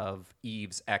of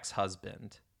Eve's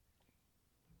ex-husband?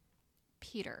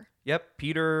 Peter. Yep,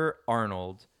 Peter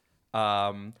Arnold.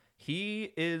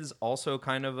 He is also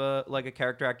kind of a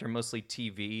character actor, mostly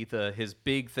TV. His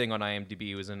big thing on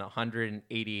IMDb was in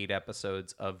 188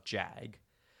 episodes of Jag,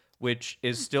 which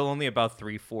is still only about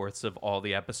 3/4 of all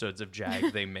the episodes of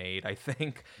Jag they made, I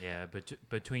think. Yeah, but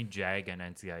between Jag and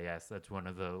NCIS, that's one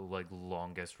of the like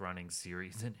longest running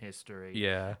series in history.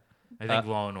 Yeah, I think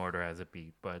Law and Order has a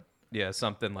beat, but yeah,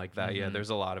 something like that. Yeah, there's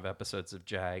a lot of episodes of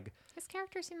Jag. His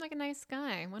character seemed like a nice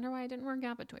guy. I wonder why it didn't work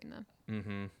out between them.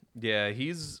 Mm-hmm. Yeah,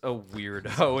 he's a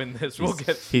weirdo in this.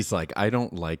 He's like, I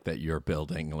don't like that you're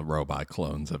building robot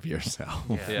clones of yourself.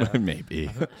 Yeah. Maybe.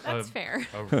 That's fair.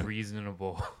 A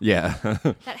reasonable. Yeah.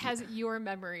 That has your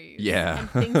memories. Yeah. And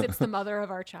thinks it's the mother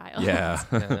of our child. Yeah.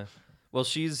 Yeah. Well,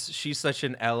 she's such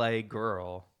an LA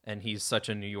girl, and he's such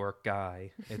a New York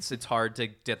guy. It's hard to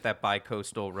get that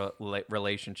bi-coastal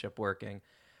relationship working.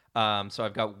 So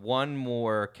I've got one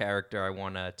more character I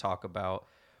want to talk about.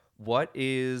 What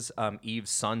is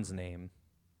Eve's son's name?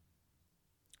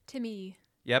 Timmy.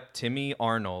 Yep, Timmy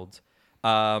Arnold.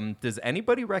 Does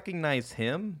anybody recognize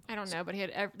him? I don't know, but he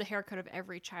had the haircut of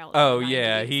every child. Oh,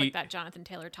 yeah, He's like that Jonathan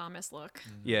Taylor Thomas look.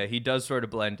 Yeah, he does sort of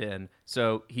blend in.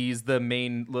 So he's the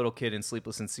main little kid in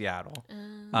Sleepless in Seattle.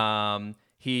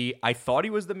 I thought he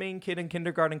was the main kid in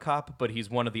Kindergarten Cop, but he's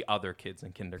one of the other kids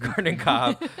in Kindergarten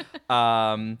Cop.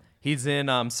 He's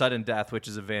in Sudden Death, which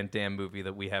is a Van Damme movie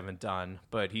that we haven't done,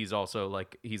 but he's also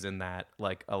he's in that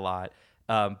a lot.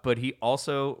 But he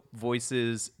also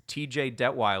voices T.J.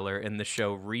 Detweiler in the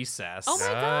show Recess. Oh my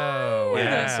god!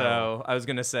 Yeah, wow. So I was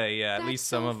gonna say, at That's least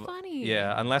some so of funny.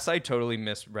 Yeah, unless I totally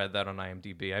misread that on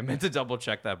IMDb. I meant to double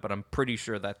check that, but I'm pretty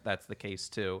sure that that's the case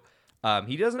too.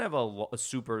 He doesn't have a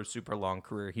super long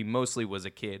career. He mostly was a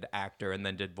kid actor and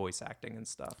then did voice acting and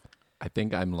stuff. I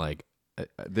think I'm like,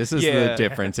 this is the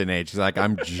difference in age. It's like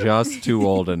I'm just too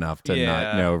old enough to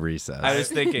not know Recess. I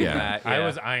was thinking that. Yeah. I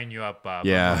was eyeing you up, Bob.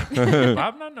 Yeah. Like,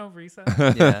 Bob not know Recess.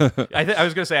 Yeah. I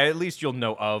was gonna say at least you'll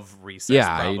know of Recess. Yeah,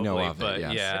 probably, I know of it, but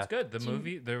yes. yeah. It's good. The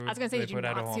movie. I was gonna say, did you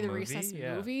not see the Recess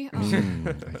movie? Oh.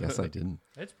 I guess I didn't.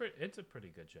 It's a pretty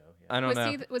good show. Yeah. I don't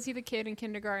know. Was he the kid in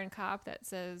Kindergarten Cop that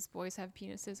says boys have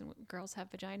penises and girls have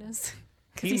vaginas?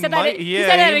 Because He he said might- that. yeah, he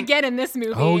said that he- again in this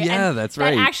movie. Oh, yeah, and that's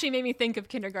that right. actually made me think of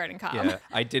Kindergarten Cop. Yeah,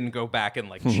 I didn't go back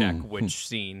and check which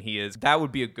scene he is. That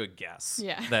would be a good guess.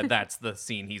 Yeah. That's the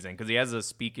scene he's in because he has a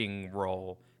speaking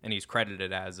role and he's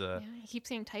credited as a. Yeah, he keeps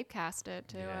saying typecasted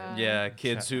to. Yeah,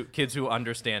 kids who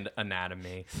understand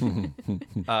anatomy.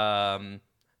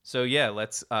 So yeah,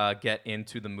 let's get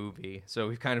into the movie. So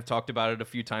we've kind of talked about it a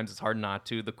few times. It's hard not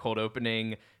to. The cold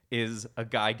opening is a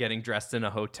guy getting dressed in a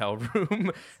hotel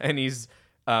room, and he's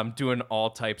doing all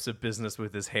types of business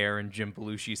with his hair and Jim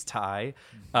Belushi's tie.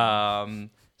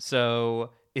 So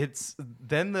it's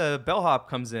then the bellhop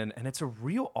comes in and it's a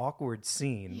real awkward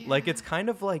scene. Yeah. Like, it's kind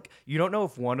of like you don't know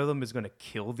if one of them is going to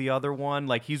kill the other one.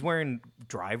 Like, he's wearing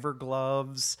driver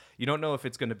gloves. You don't know if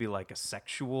it's going to be like a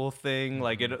sexual thing.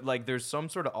 Like there's some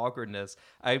sort of awkwardness.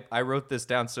 I wrote this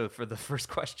down. So for the first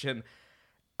question,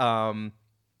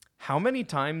 how many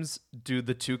times do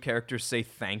the two characters say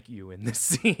thank you in this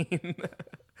scene?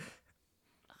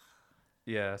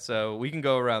 Yeah, so we can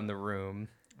go around the room.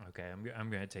 Okay,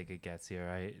 I'm gonna take a guess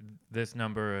here. This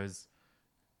number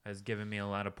has given me a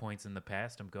lot of points in the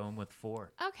past. I'm going with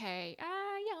 4. Okay. Yeah.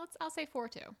 I'll say 4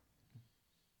 too.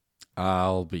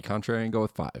 I'll be contrary and go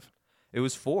with 5. It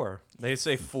was 4. They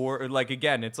say 4. Like,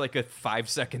 again, it's like a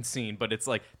 5-second scene, but it's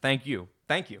like, thank you,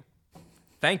 thank you,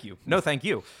 thank you, no, thank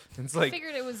you. It's I like,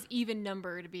 figured it was even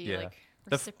number to be Yeah. like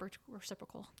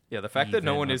reciprocal. yeah, the fact that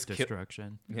no Even one of is killed.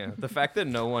 destruction. Yeah, the fact that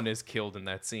no one is killed in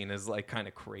that scene is like kind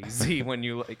of crazy when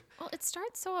you like. Well, it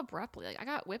starts so abruptly. Like I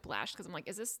got whiplash because I'm like,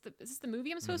 is this the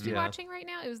movie I'm supposed to be Yeah. watching right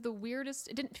now? It was the weirdest.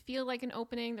 It didn't feel like an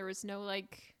opening. There was no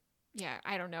like, yeah,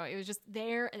 I don't know. It was just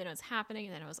there, and then it was happening,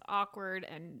 and then it was awkward,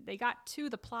 and they got to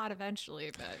the plot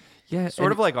eventually. But Yeah,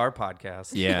 Sort of like our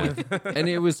podcast. Yeah. And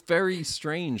it was very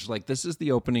strange. Like, this is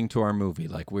the opening to our movie.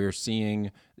 Like, we're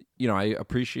seeing, I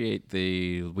appreciate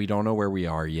we don't know where we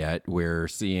are yet. We're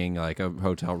seeing like a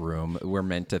hotel room. We're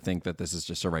meant to think that this is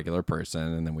just a regular person.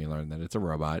 And then we learn that it's a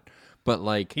robot. But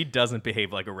like, He doesn't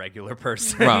behave like a regular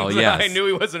person. Well, yes. I knew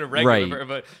he wasn't a regular, Right.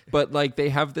 but but like they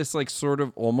have this like sort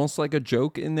of almost like a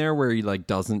joke in there where he like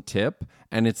doesn't tip.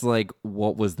 And it's like,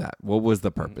 what was that? What was the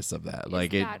purpose of that?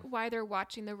 Like is that why they're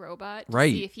watching the robot? To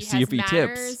Right. See if he See has if he tips.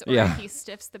 manners, or Yeah. if he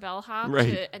stiffs the bellhop,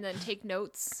 Right. and then take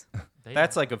notes.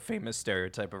 that's like a famous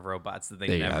stereotype of robots that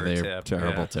they never they're tip.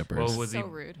 terrible Yeah. tippers. Well, was So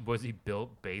rude. he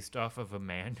built based off of a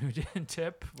man who didn't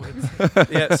tip?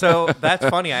 Yeah, so that's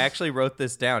funny. I actually wrote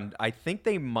this down. I think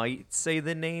they might say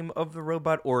the name of the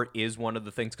robot, or it is one of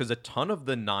the things, because a ton of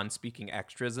the non-speaking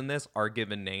extras in this are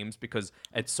given names because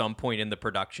at some point in the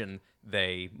production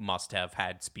they must have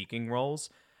had speaking roles.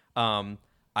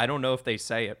 I don't know if they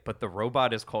say it, but the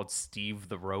robot is called Steve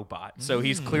the Robot. So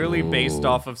he's clearly based Ooh.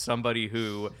 off of somebody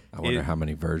who... I wonder how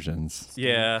many versions.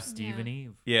 Yeah. Steve and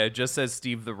Eve. Yeah, it just says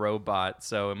Steve the Robot,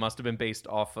 so it must have been based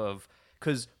off of...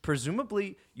 Because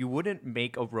presumably you wouldn't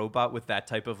make a robot with that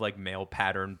type of like male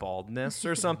pattern baldness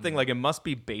or something. Like, it must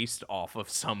be based off of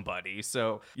somebody.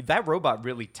 So that robot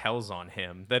really tells on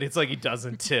him that it's like he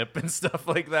doesn't tip and stuff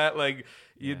like that. Like,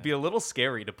 you'd be a little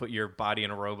scary to put your body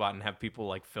in a robot and have people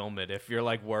like film it if you're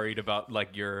like worried about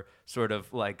like your sort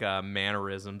of like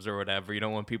mannerisms or whatever. You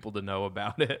don't want people to know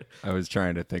about it. I was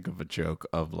trying to think of a joke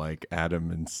of like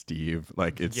Adam and Steve,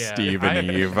 like it's Yeah, Steve and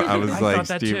Eve. I was I like thought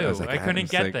that Steve. I too. was like, I couldn't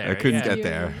Adam's get like- there, I couldn't yeah. get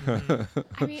there.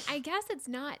 I mean, I guess it's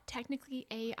not technically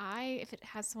AI if it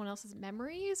has someone else's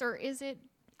memories, or is it?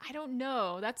 I don't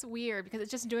know. That's weird because it's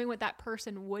just doing what that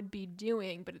person would be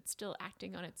doing, but it's still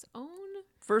acting on its own.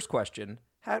 First question,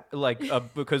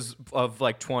 because of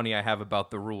like 20 I have about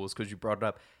the rules because you brought it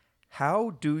up. How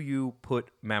do you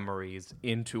put memories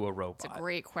into a robot? It's a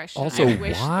great question. Also, I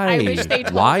wish they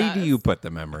told why us. do you put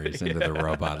the memories into the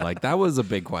robot? Like, that was a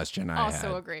big question I had.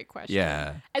 Also a great question.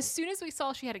 Yeah. As soon as we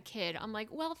saw she had a kid, I'm like,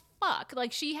 well, fuck.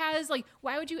 Like, she has, like,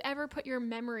 why would you ever put your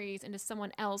memories into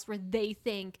someone else where they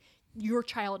think your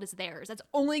child is theirs? That's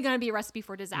only going to be a recipe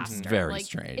for disaster. Very Like,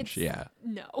 strange, it's- yeah.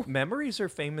 No. Memories are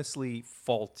famously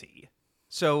faulty.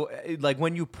 So, like,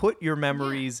 when you put your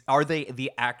memories, are they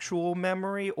the actual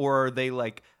memory, or are they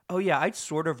like, oh, yeah, I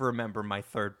sort of remember my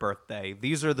third birthday.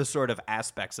 These are the sort of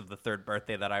aspects of the third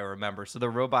birthday that I remember. So the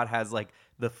robot has, like,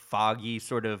 the foggy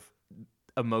sort of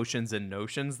emotions and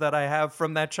notions that I have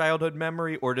from that childhood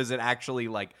memory, or does it actually,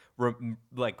 like,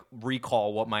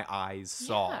 recall what my eyes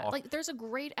saw? Yeah, like there's a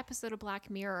great episode of Black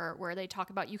Mirror where they talk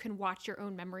about you can watch your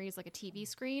own memories like a TV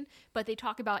screen, but they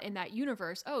talk about in that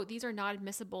universe, oh, these are not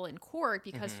admissible in court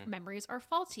because memories are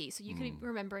faulty. So you could be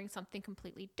remembering something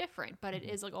completely different, but it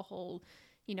is like a whole,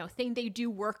 thing they do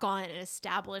work on and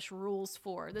establish rules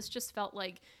for. This just felt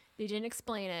like they didn't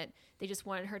explain it. They just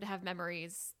wanted her to have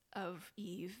memories of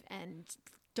Eve and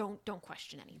don't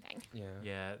question anything.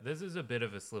 Yeah, this is a bit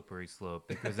of a slippery slope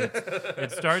because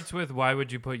it starts with why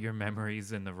would you put your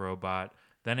memories in the robot?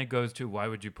 Then it goes to why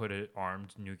would you put an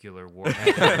armed nuclear warhead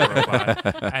in the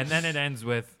robot? And then it ends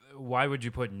with why would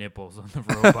you put nipples on the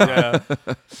robot?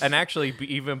 Yeah. And actually,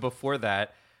 even before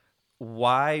that,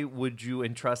 why would you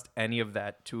entrust any of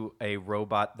that to a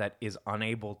robot that is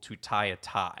unable to tie a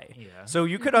tie? Yeah. So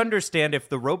you could understand if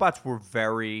the robots were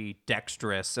very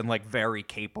dexterous and like very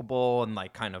capable and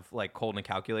like kind of like cold and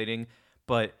calculating,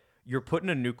 but you're putting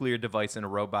a nuclear device in a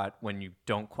robot when you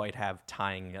don't quite have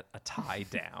tying a tie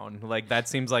down. Like that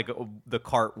seems like the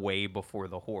cart way before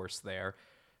the horse there.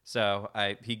 So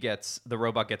the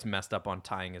robot gets messed up on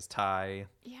tying his tie.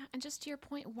 Yeah, and just to your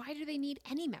point, why do they need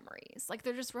any memories? Like,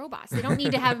 they're just robots. They don't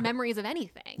need to have memories of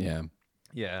anything. Yeah.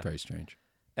 Yeah. Very strange.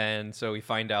 And so we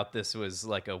find out this was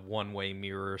like a one-way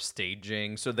mirror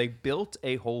staging. So they built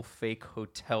a whole fake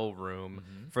hotel room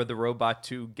for the robot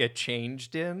to get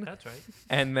changed in. That's right.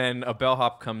 And then a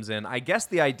bellhop comes in. I guess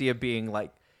the idea being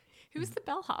like, Who's the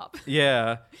bellhop?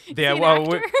 yeah. an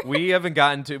Well, actor? we haven't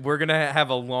gotten to. We're gonna have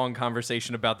a long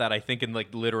conversation about that. I think in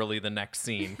like literally the next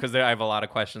scene because I have a lot of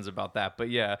questions about that. But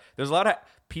yeah, there's a lot of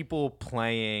people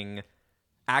playing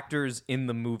actors in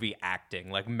the movie acting,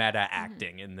 like meta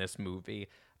acting in this movie.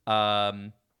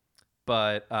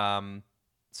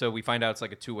 So we find out it's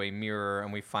like a two-way mirror,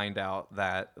 and we find out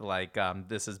that like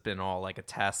this has been all like a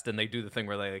test, and they do the thing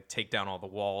where they like take down all the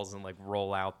walls and like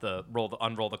unroll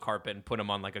the carpet and put him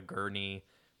on like a gurney,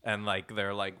 and like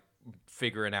they're like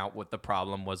figuring out what the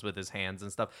problem was with his hands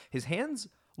and stuff. His hands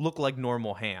look like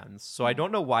normal hands, so I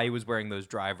don't know why he was wearing those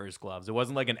driver's gloves. It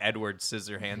wasn't like an Edward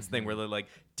Scissorhands thing where they like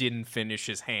didn't finish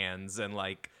his hands, and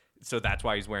like so that's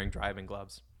why he's wearing driving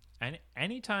gloves. And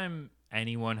anytime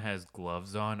anyone has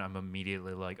gloves on, I'm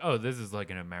immediately like, oh, this is like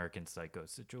an American Psycho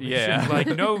situation. Yeah. Like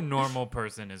no normal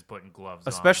person is putting gloves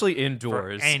on. Especially For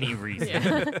indoors. any reason.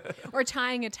 Yeah. Or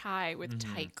tying a tie with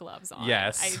tight gloves on.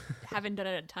 Yes. I haven't done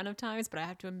it a ton of times, but I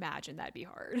have to imagine that'd be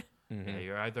hard. Yeah,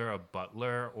 you're either a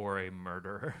butler or a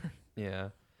murderer. Yeah.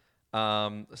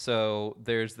 So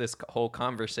there's this whole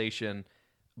conversation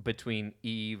between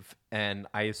Eve and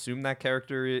I assume that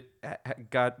character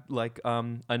got like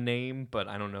a name, but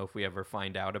I don't know if we ever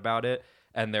find out about it.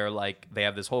 And they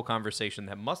have this whole conversation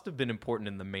that must have been important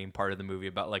in the main part of the movie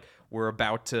about like we're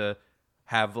about to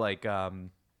have like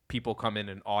people come in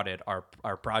and audit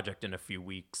our project in a few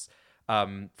weeks.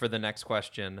 For the next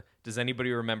question, does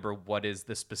anybody remember what is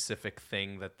the specific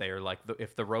thing that they're like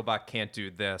if the robot can't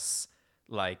do this,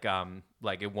 like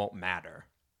it won't matter?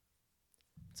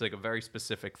 It's like a very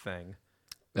specific thing.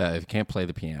 If you can't play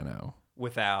the piano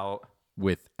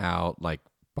Without like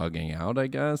bugging out, I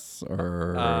guess,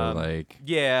 or like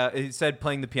yeah, it said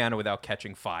playing the piano without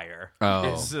catching fire.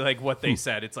 Oh. It's like what they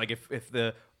said. It's like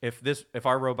if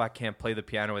our robot can't play the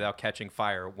piano without catching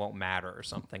fire, it won't matter or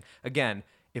something. Again,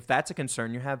 if that's a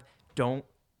concern you have, don't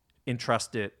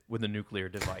entrust it with a nuclear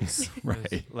device.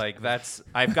 right. Like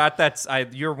I've got that.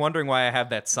 You're wondering why I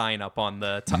have that sign up on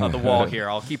the top of the wall here.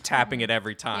 I'll keep tapping it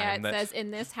every time. Yeah, it says,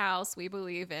 in this house, we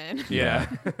believe in Yeah.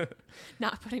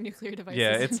 not putting nuclear devices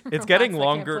Yeah, in it's robots getting that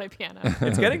longer. can't play piano.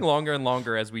 It's getting longer and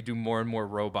longer as we do more and more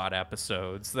robot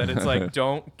episodes. That it's like,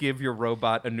 don't give your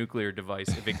robot a nuclear device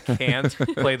if it can't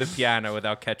play the piano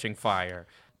without catching fire.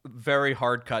 Very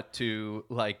hard cut to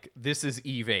like, this is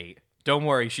Eve 8. Don't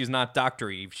worry, she's not Dr.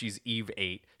 Eve. She's Eve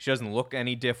 8. She doesn't look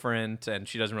any different, and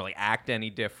she doesn't really act any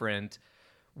different.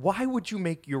 Why would you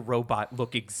make your robot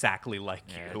look exactly like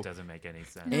Yeah, you? it doesn't make any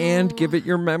sense. And give it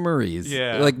your memories.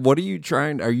 Yeah. Like, what are you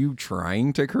trying? Are you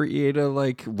trying to create a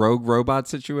like rogue robot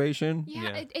situation?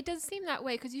 Yeah, it does seem that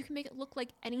way because you can make it look like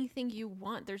anything you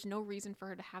want. There's no reason for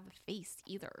her to have a face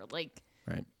either. Like,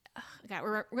 Right. God,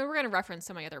 we're going to reference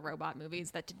so many other robot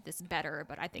movies that did this better,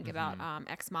 but I think about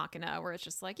Ex Machina, where it's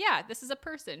just like, yeah, this is a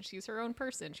person. She's her own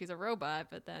person. She's a robot,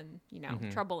 but then,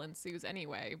 trouble ensues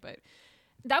anyway. But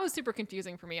that was super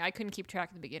confusing for me. I couldn't keep track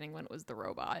at the beginning when it was the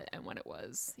robot and when it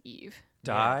was Eve.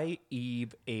 Dye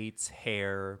Eve 8's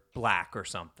hair black or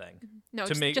something. No,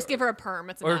 To make- just give her a perm.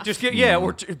 It's Or enough. just give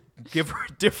give her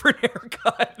a different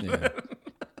haircut. Yeah.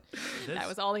 That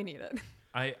was all he needed.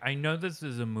 I know this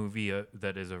is a movie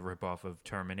that is a ripoff of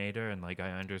Terminator, and like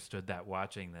I understood that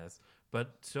watching this,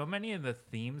 but so many of the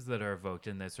themes that are evoked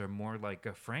in this are more like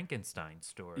a Frankenstein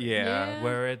story. Yeah.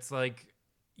 Where it's like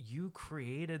you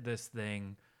created this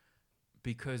thing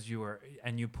because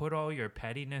you put all your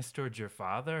pettiness towards your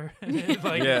father. It's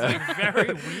like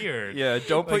very weird. Yeah,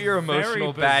 don't put Like, your very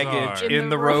emotional bizarre. baggage In in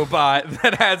the the robot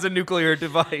that has a nuclear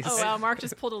device. Oh, wow. Mark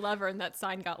just pulled a lever and that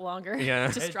sign got longer.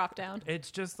 Yeah. Just dropped down. It's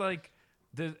just like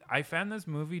I found this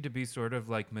movie to be sort of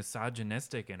like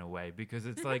misogynistic in a way because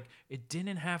it's like it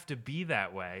didn't have to be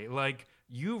that way. Like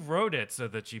you wrote it so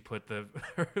that she put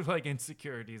her like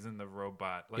insecurities in the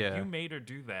robot. Like Yeah. you made her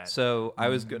do that. So I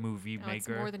was good. movie No, it's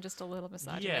maker. more than just a little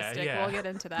misogynistic. yeah. We'll get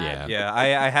into that. Yeah. Yeah,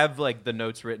 I have like the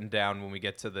notes written down when we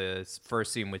get to the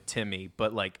first scene with Timmy,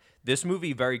 but like this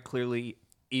movie very clearly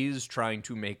is trying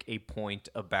to make a point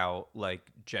about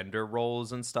like gender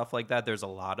roles and stuff like that. There's a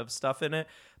lot of stuff in it,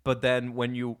 but then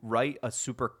when you write a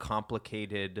super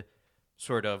complicated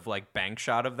sort of like bank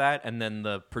shot of that, and then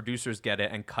the producers get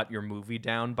it and cut your movie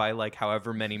down by like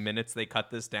however many minutes they cut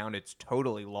this down, it's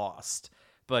totally lost.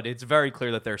 But it's very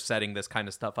clear that they're setting this kind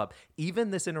of stuff up.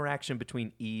 Even this interaction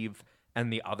between Eve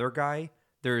and the other guy,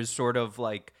 there is sort of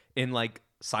like in like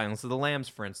Silence of the Lambs,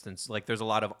 for instance, like there's a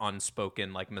lot of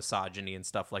unspoken like misogyny and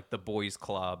stuff, like the boys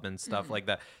club and stuff like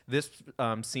that. This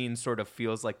scene sort of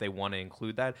feels like they want to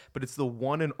include that, but it's the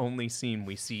one and only scene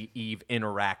we see Eve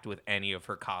interact with any of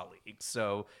her colleagues.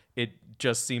 So it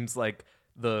just seems like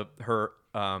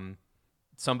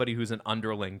somebody who's an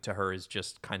underling to her is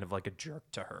just kind of like a jerk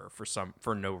to her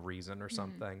for no reason or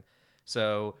something.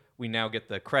 So we now get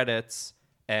the credits,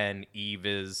 and Eve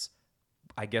is,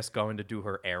 I guess, going to do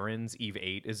her errands. Eve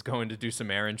 8 is going to do some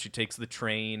errands. She takes the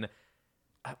train.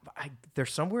 They're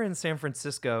somewhere in San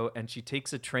Francisco, and she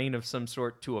takes a train of some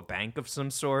sort to a bank of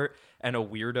some sort, and a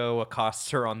weirdo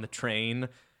accosts her on the train.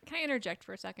 Can I interject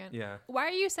for a second? Yeah. Why are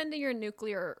you sending your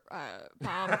nuclear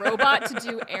bomb robot to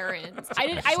do errands?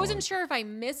 I wasn't sure if I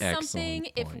missed something,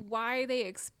 why they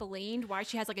explained why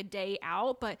she has like a day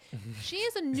out, but she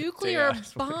is a nuclear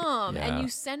bomb, and you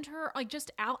send her like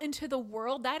just out into the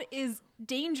world. That is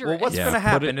dangerous. Well, what's going to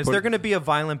happen? Is there going to be a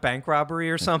violent bank robbery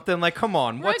or something? Like, come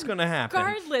on, what's going to happen?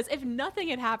 Regardless, if nothing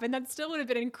had happened, that still would have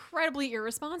been incredibly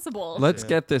irresponsible. Let's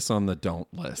get this on the don't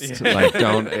list. Like,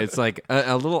 don't. It's like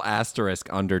a little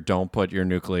asterisk under don't put your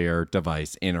nuclear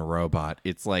device in a robot.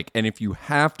 It's like, and if you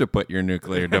have to put your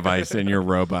nuclear device in your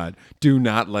robot, do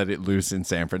not let it loose in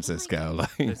San Francisco. I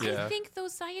think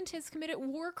those scientists committed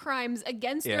war crimes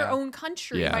against their own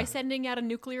country by sending out a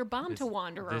nuclear bomb to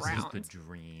wander around. This is the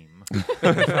dream.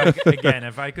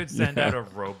 If I could send out a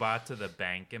robot to the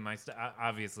bank in my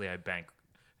obviously I bank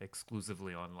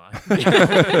exclusively online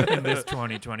in this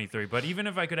 2023. But even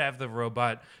if I could have the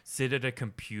robot sit at a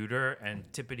computer and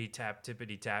tippity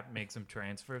tap, make some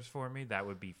transfers for me, that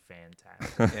would be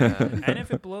fantastic. Yeah. And if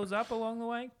it blows up along the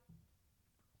way,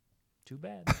 too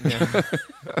bad.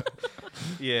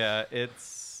 Yeah,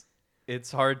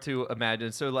 it's hard to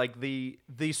imagine. So like the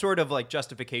sort of like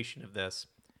justification of this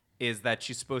is that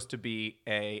she's supposed to be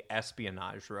a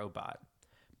espionage robot.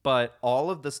 But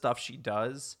all of the stuff she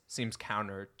does seems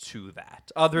counter to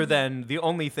that. Other than the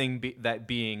only thing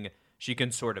being she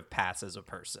can sort of pass as a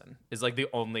person is like the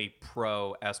only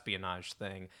pro espionage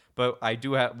thing. But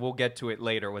we'll get to it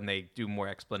later when they do more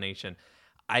explanation.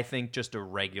 I think just a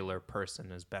regular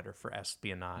person is better for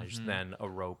espionage than a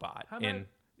robot. How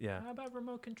about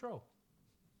remote control?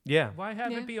 Yeah. Why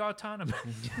have it be autonomous?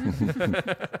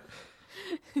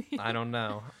 I don't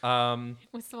know.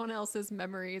 With someone else's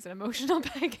memories and emotional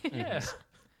baggage.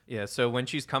 Yeah, so when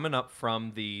she's coming up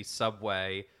from the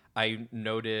subway, I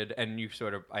noted, and you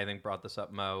sort of, I think, brought this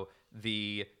up, Mo,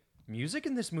 the music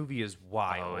in this movie is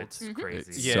wild. Oh, it's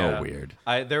crazy. It's so weird.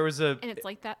 And it's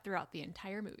like that throughout the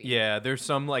entire movie. Yeah, there's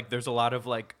a lot of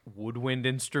like woodwind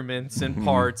instruments and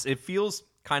parts. It feels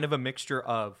kind of a mixture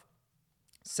of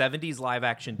 70s live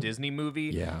action Disney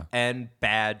movie and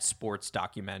bad sports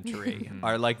documentary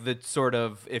are like the sort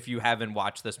of, if you haven't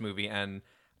watched this movie, and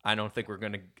I don't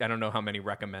know how many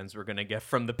recommends we're gonna get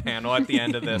from the panel at the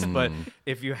end of this, but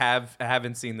if you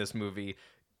haven't seen this movie,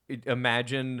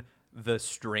 imagine the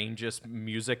strangest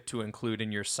music to include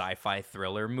in your sci-fi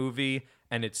thriller movie,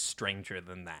 and it's stranger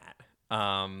than that.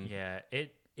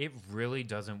 It really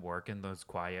doesn't work in those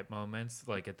quiet moments,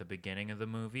 like at the beginning of the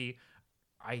movie.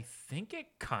 I think it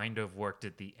kind of worked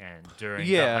at the end during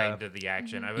the height of the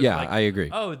action. I was I agree.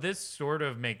 Oh, this sort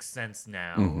of makes sense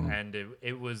now, and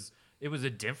it was a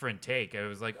different take. I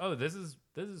was like, oh, this is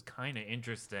kind of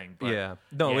interesting. But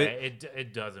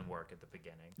it doesn't work at the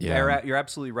beginning. Yeah, you're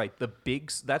absolutely right.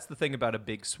 That's the thing about a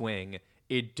big swing.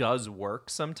 It does work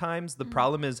sometimes. The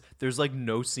problem is there's like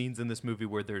no scenes in this movie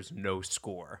where there's no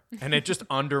score. And it just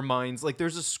undermines, like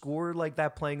there's a score like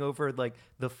that playing over like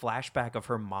the flashback of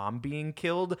her mom being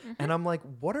killed. And I'm like,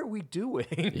 what are we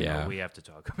doing? Yeah. We have to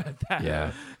talk about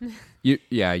that.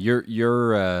 Yeah.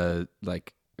 You're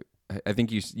like, I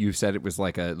think you said it was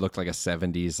like looked like a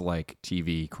 70s like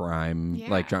TV crime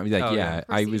like drama. Like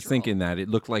I was thinking that it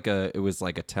looked like it was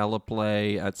like a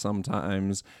teleplay at some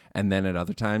times, and then at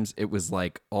other times it was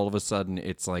like all of a sudden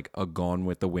it's like a Gone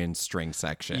with the Wind string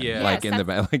section. Like in the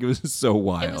back, like it was so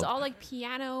wild. It was all like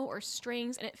piano or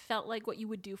strings, and it felt like what you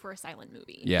would do for a silent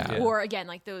movie. Or again,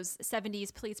 like those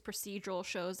 70s police procedural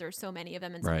shows. There's so many of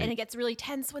them, and it gets really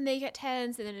tense when they get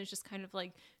tense, and then it's just kind of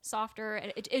like softer,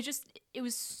 and it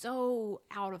was so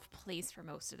out of place for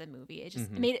most of the movie. It just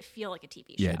made it feel like a TV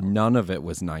show. Yeah, none of it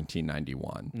was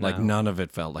 1991. No. Like none of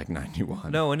it felt like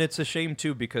 91. No, and it's a shame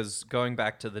too, because going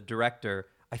back to the director,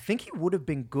 I think he would have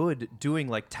been good doing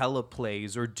like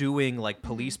teleplays or doing like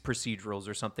police procedurals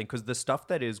or something, because the stuff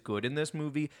that is good in this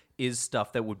movie is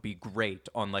stuff that would be great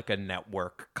on like a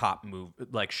network cop move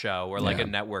like show or like a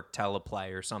network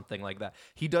teleplay or something like that.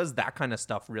 He does that kind of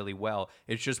stuff really well.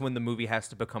 It's just when the movie has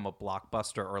to become a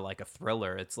blockbuster or like a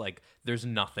thriller, it's like there's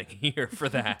nothing here for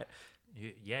that.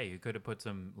 You could have put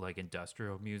some like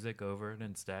industrial music over it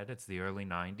instead. It's the early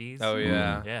 90s. Oh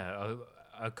yeah. Yeah.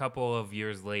 A couple of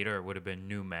years later, it would have been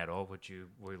new metal, which you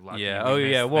were lucky. Yeah. we Oh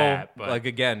yeah. missed Well, that, but like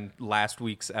again, last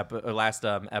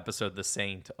episode, The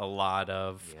Saint, a lot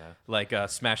of like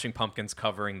Smashing Pumpkins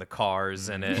covering the Cars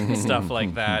and it and stuff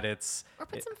like that. Or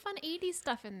put some fun 80s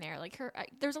stuff in there. Like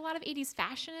there's a lot of 80s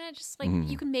fashion in it. Just like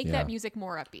you can make that music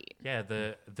more upbeat. yeah,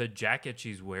 the jacket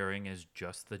she's wearing is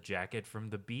just the jacket from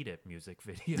the Beat It music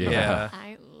video. Yeah.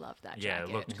 I love that Yeah, jacket.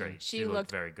 it looked great. She She looked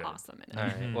looked very good. awesome in it. All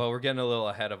right. Well, we're getting a little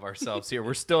ahead of ourselves here.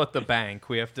 We're still at the bank.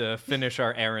 We have to finish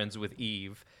our errands with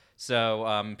Eve.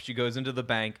 So she goes into the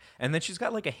bank, and then she's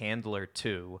got like a handler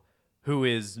too, who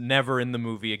is never in the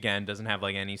movie again, doesn't have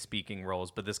like any speaking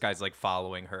roles, but this guy's like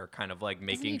following her, kind of like Doesn't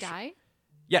making he die?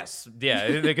 Yes,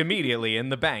 yeah, like immediately in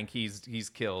the bank, he's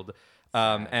killed.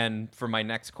 And for my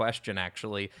next question,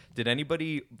 actually, did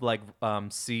anybody like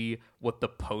see what the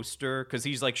poster? Because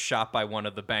he's like shot by one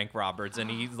of the bank robbers, and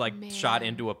he's like shot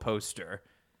into a poster.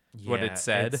 What it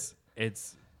said?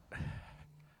 It's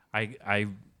I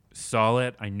saw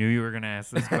it. I knew you were gonna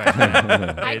ask this question.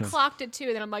 I clocked it too,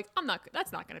 and then I'm like,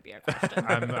 that's not gonna be a question.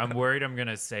 I'm worried I'm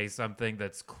gonna say something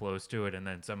that's close to it, and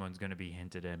then someone's gonna be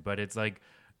hinted in. But it's like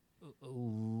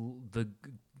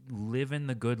living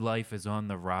the good life is on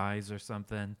the rise or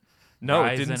something. No,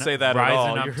 it didn't say that at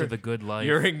all. Rising up to the good life.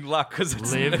 You're in luck because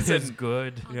it's Live is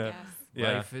good. Yes.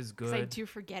 Yeah. Life is Because I good. do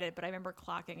forget it, but I remember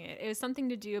clocking it. It was something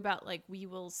to do about like we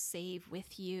will save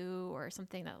with you or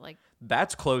something that like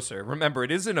That's closer. Remember, it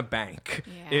is in a bank.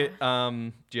 Yeah. It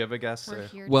do you have a guess? we're or-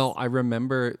 here. Well, I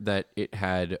remember that it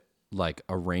had like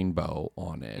a rainbow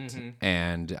on it,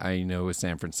 and I know it was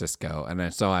San Francisco,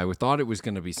 and so I thought it was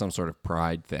going to be some sort of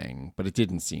pride thing, but it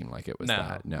didn't seem like it was No.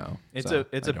 that. No, It's So,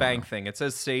 a I don't bank know. thing. It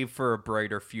says "Save for a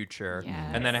brighter future,"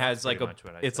 and then it has like pretty much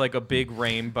what I it's said. like a big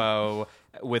rainbow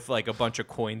with like a bunch of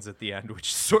coins at the end, which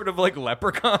is sort of like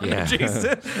Leprechaun Yeah.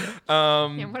 adjacent.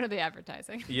 Yeah, what are they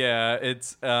advertising? Yeah,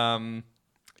 it's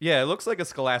yeah, it looks like a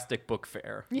Scholastic book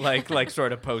fair, like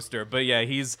sort of poster. But yeah,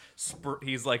 he's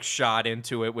like shot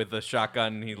into it with a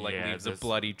shotgun. And he like Yeah, leaves a this-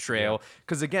 bloody trail.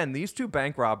 Because again, these two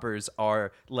bank robbers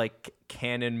are like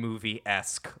canon movie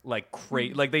esque, like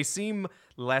like they seem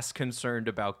less concerned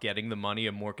about getting the money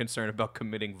and more concerned about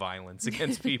committing violence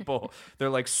against people. They're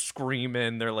like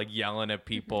screaming, they're like yelling at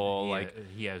people, like.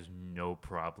 He has no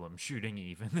problem shooting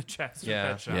Eve in the chest. Yeah.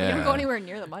 With that shot. You Yeah. don't go anywhere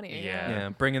near the money. Yeah. Yeah,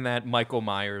 bringing that Michael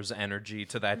Myers energy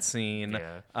to that scene.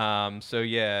 So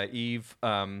yeah, Eve,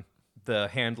 the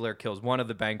handler kills one of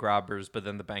the bank robbers, but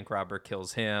then the bank robber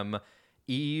kills him.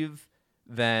 Eve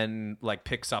then like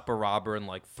picks up a robber and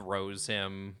like throws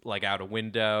him like out a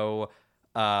window.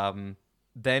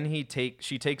 Then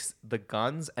she takes the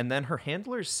guns and then her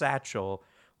handler's satchel,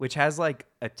 which has like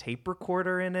a tape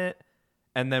recorder in it.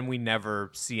 And then we never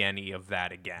see any of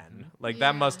that again. Like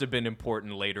that Yeah. must have been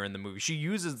important later in the movie. She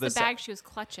uses The this bag she was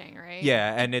clutching, right?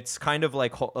 yeah, and it's kind of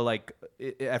like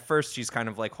at first she's kind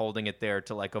of like holding it there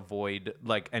to like avoid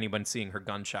like anyone seeing her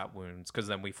gunshot wounds, because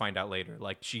then we find out later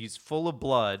like she's full of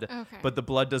blood, Okay. but the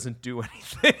blood doesn't do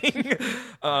anything.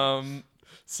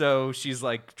 So she's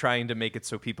like trying to make it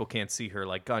so people can't see her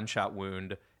like gunshot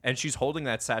wound. And she's holding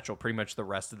that satchel pretty much the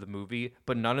rest of the movie,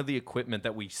 but none of the equipment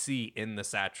that we see in the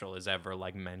satchel is ever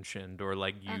like mentioned or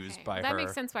like used Okay. by that her.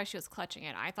 makes sense why she was clutching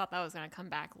it. I thought that was going to come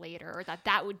back later, or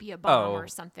that would be a bomb Oh. or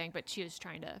something, but she was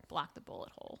trying to block the bullet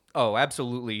hole. Oh,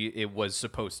 absolutely. It was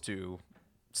supposed to.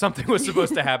 Something was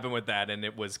supposed to happen with that, and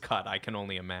it was cut. I can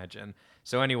only imagine.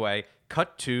 So, anyway,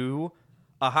 cut to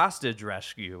a hostage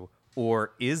rescue.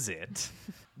 Or is it?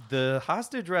 The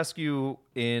hostage rescue,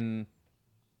 in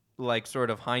like sort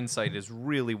of hindsight, is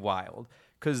really wild.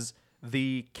 Because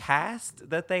the cast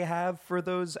that they have for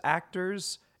those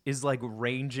actors is like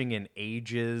ranging in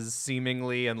ages,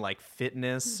 seemingly, and like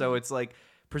fitness. So, it's like.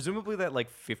 Presumably that like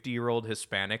 50-year-old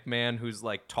Hispanic man who's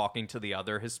like talking to the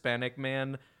other Hispanic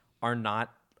man are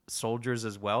not soldiers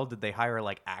as well. Did they hire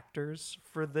like actors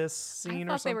for this scene I or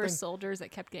thought they something? were soldiers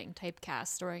that kept getting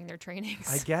typecast during their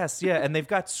trainings. I guess, yeah. And they've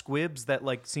got squibs that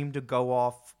like seem to go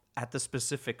off at the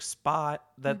specific spot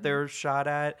that they're shot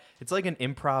at. It's like an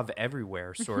improv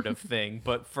everywhere sort of thing,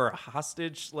 but for a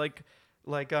hostage thing.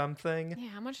 Yeah,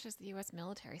 how much does the U.S.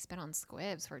 military spend on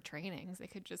squibs for trainings? They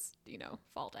could just,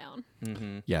 fall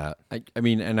down. Yeah, I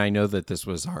mean, and I know that this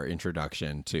was our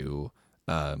introduction to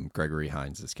Gregory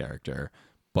Hines' character.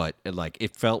 But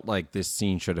it felt like this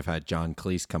scene should have had John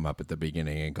Cleese come up at the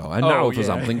beginning and go, and now for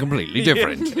something completely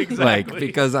different. Exactly.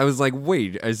 Because I was like,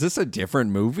 wait, is this a different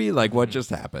movie? Like, what just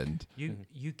happened?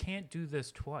 You can't do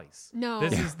this twice. No.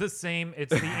 This is the same.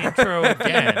 It's the intro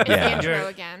again. It's the intro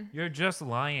again. You're just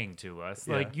lying to us.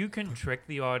 Yeah. Like, you can trick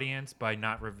the audience by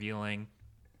not revealing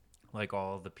like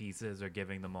all the pieces or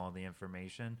giving them all the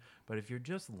information, but if you're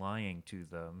just lying to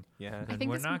them, then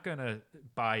we're not gonna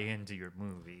buy into your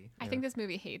movie. I think this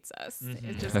movie hates us.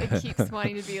 It keeps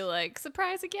wanting to be like,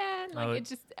 surprise again. Like, it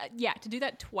just to do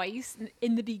that twice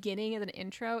in the beginning as an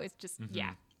intro, it's just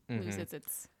loses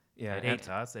its. Yeah, It hates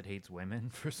us. It hates women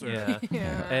for sure.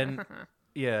 Yeah. And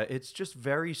it's just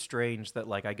very strange that,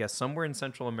 like, I guess somewhere in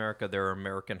Central America there are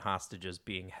American hostages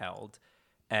being held,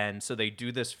 and so they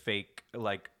do this fake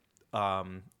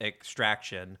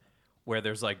extraction where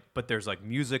there's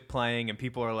music playing and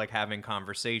people are like having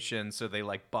conversations. So they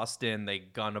like bust in, they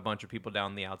gun a bunch of people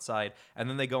down the outside, and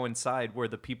then they go inside where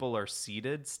the people are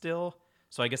seated still.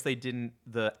 So I guess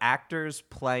the actors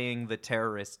playing the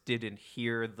terrorists didn't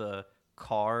hear the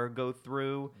car go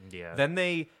through. Yeah. Then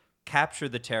they capture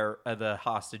the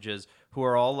hostages, who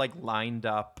are all like lined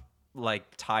up,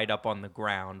 like tied up on the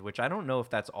ground, which I don't know if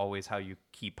that's always how you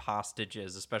keep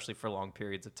hostages, especially for long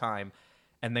periods of time.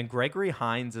 And then Gregory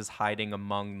Hines is hiding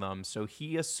among them. So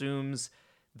he assumes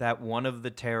that one of the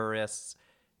terrorists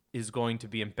is going to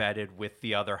be embedded with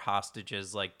the other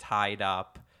hostages, like tied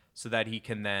up, so that they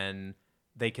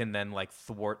can then like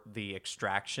thwart the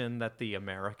extraction that the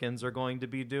Americans are going to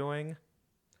be doing.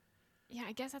 Yeah,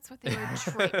 I guess that's what they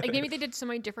were like. Maybe they did so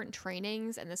many different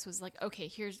trainings, and this was like, okay,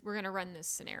 we're gonna run this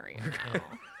scenario now.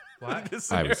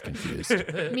 What? I was confused.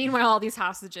 Meanwhile, all these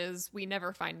hostages, we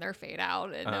never find their fate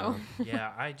out. And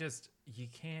Yeah,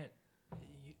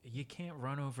 you can't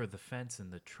run over the fence in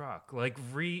the truck. Like,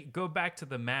 go back to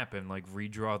the map and like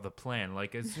redraw the plan.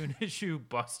 Like, as soon as you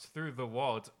bust through the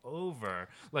wall, it's over.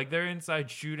 Like, they're inside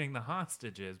shooting the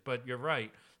hostages. But you're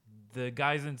right. The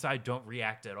guys inside don't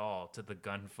react at all to the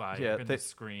gunfire and the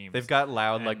screams. They've got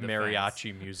loud like the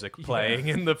mariachi music playing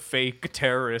in the fake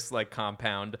terrorist like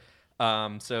compound.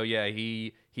 So yeah,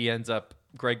 he ends up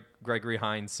Gregory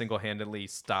Hines single-handedly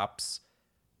stops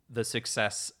the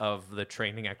success of the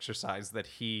training exercise that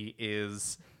he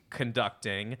is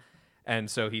conducting.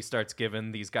 And so he starts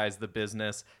giving these guys the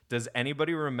business. Does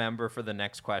anybody remember, for the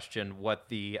next question, what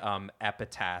the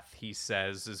epitaph he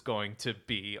says is going to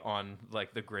be on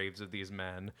like the graves of these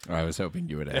men? I was hoping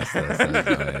you would ask this. That's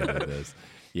why I did this.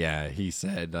 Yeah, he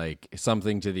said like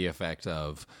something to the effect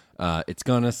of, it's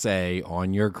gonna say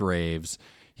on your graves,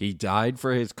 he died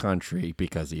for his country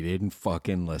because he didn't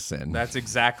fucking listen. That's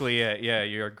exactly it. Yeah,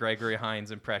 your Gregory Hines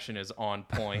impression is on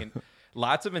point.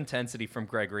 Lots of intensity from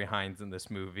Gregory Hines in this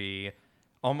movie.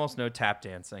 Almost no tap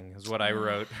dancing is what I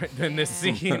wrote in this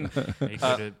scene.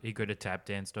 He could have tap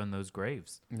danced on those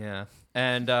graves. Yeah.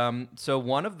 And so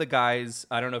one of the guys,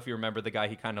 I don't know if you remember the guy,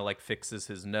 he kind of like fixes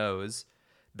his nose.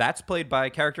 That's played by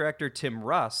character actor Tim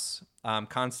Russ.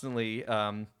 Constantly,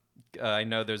 I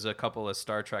know there's a couple of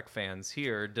Star Trek fans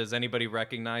here. Does anybody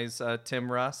recognize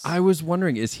Tim Russ? I was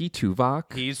wondering, is he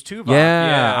Tuvok? He's Tuvok.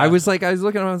 Yeah. I was looking at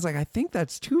him, I was like, I think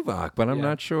that's Tuvok, but I'm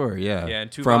not sure. Yeah. Yeah, and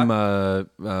Tuvok,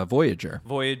 from Voyager.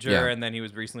 Voyager, and then he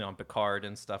was recently on Picard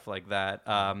and stuff like that.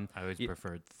 I always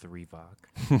preferred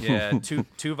 3Vok. Yeah,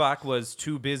 Tuvok was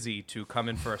too busy to come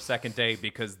in for a second day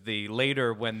because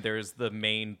later when there's the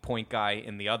main point guy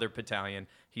in the other battalion,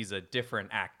 he's a different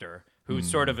actor who's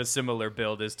sort of a similar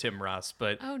build as Tim Russ,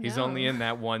 but he's only in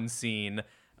that one scene.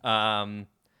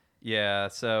 Yeah,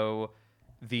 so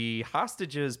the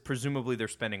hostages, presumably they're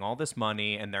spending all this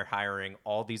money and they're hiring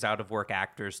all these out-of-work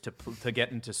actors to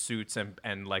get into suits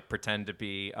and like pretend to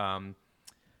be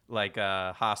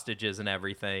hostages and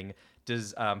everything.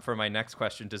 For my next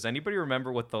question, does anybody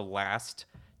remember what the last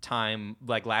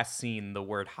scene the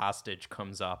word hostage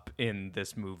comes up in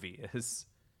this movie is?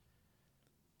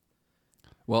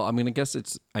 Well, I mean, I guess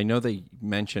I know they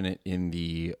mention it in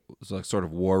the sort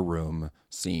of war room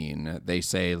scene. They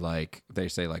say like,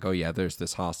 oh yeah, there's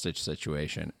this hostage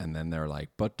situation. And then they're like,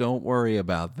 but don't worry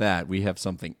about that. We have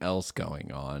something else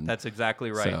going on. That's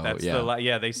exactly right. So,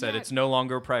 they said it's no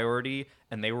longer a priority.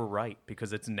 And they were right,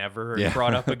 because it's never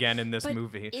brought up again in this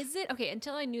movie. Is it? Okay,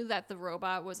 until I knew that the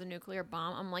robot was a nuclear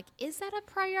bomb, I'm like, is that a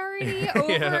priority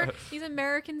over these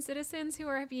American citizens who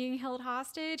are being held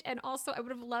hostage? And also, I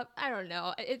would have loved, I don't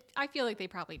know. I feel like they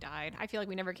probably died. I feel like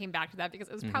we never came back to that because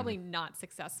it was probably not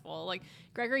successful. Like,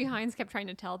 Gregory Hines kept trying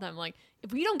to tell them, like,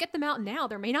 if we don't get them out now,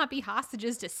 there may not be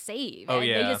hostages to save. Oh, and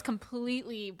yeah. they just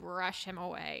completely brush him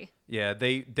away. Yeah,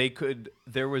 they could,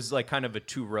 there was like kind of a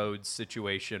two roads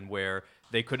situation where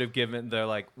they could have given. They're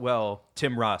like, well,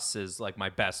 Tim Russ is like my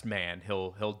best man.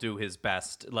 He'll do his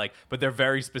best. Like, but they're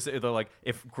very specific. They're like,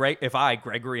 if I,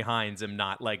 Gregory Hines, am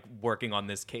not like working on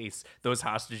this case, those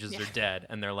hostages are dead.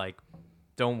 And they're like,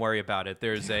 don't worry about it.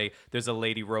 There's a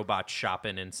lady robot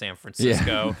shopping in San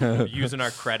Francisco using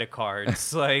our credit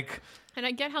cards. Like, and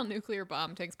I get how nuclear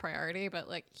bomb takes priority, but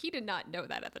like he did not know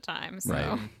that at the time. So.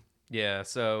 Right. Yeah,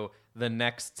 so the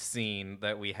next scene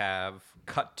that we have,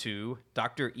 cut to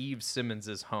Dr. Eve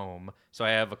Simmons' home. So I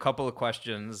have a couple of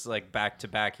questions like back to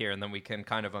back here, and then we can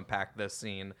kind of unpack this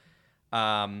scene.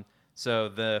 So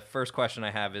the first question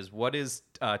I have is, what is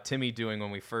Timmy doing when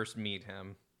we first meet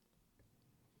him?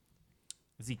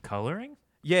 Is he coloring?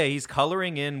 Yeah, he's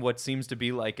coloring in what seems to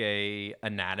be like a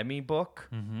anatomy book,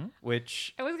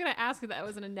 which I was gonna ask if that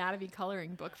was an anatomy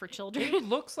coloring book for children. It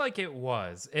looks like it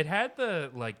was. It had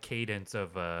the like cadence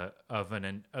of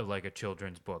like a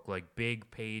children's book, like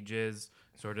big pages,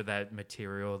 sort of that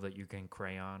material that you can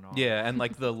crayon on. yeah, and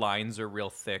like the lines are real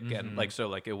thick and like so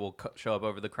like it will show up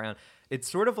over the crayon. It's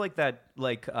sort of like that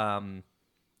like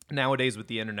nowadays with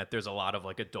the internet, there's a lot of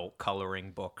like adult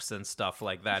coloring books and stuff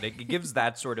like that. It gives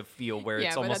that sort of feel where yeah,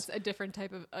 it's but almost that's a different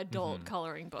type of adult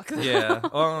coloring book. yeah.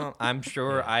 Well, I'm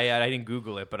sure I didn't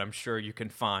Google it, but I'm sure you can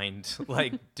find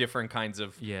like different kinds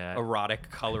of erotic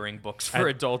coloring books for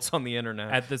adults on the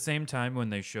internet. At the same time, when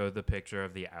they show the picture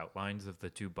of the outlines of the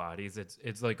two bodies,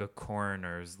 it's like a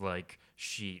coroner's like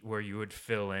sheet where you would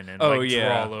fill in and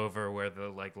draw all over where the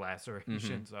like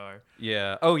lacerations are.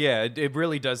 Yeah. Oh yeah. It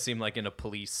really does seem like in a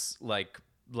police like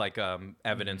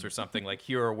evidence or something, like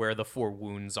here are where the 4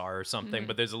 wounds are or something,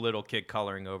 but there's a little kid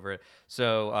coloring over it.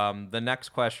 So the next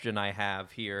question I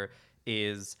have here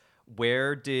is,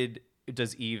 where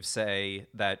does Eve say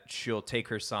that she'll take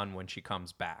her son when she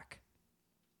comes back?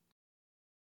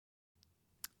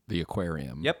 The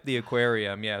aquarium. Yep, the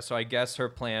aquarium. Yeah. So I guess her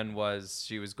plan was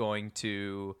she was going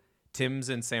to Tim's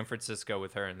in San Francisco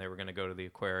with her, and they were going to go to the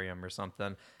aquarium or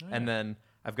something. Oh, yeah. And then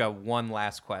I've got one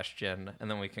last question,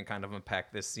 and then we can kind of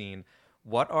unpack this scene.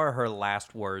 What are her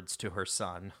last words to her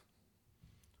son?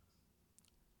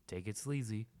 Take it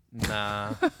sleazy.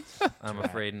 Nah, I'm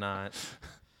afraid not.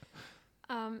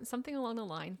 Something along the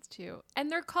lines too,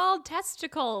 and they're called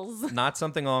testicles. Not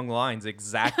something along the lines.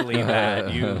 Exactly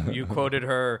that. You quoted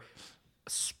her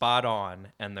spot on,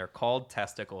 and they're called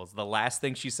testicles. The last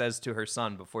thing she says to her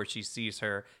son before she sees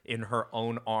her in her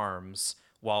own arms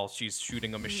while she's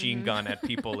shooting a machine gun at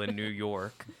people in New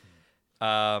York.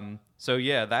 So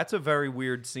yeah, that's a very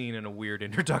weird scene and a weird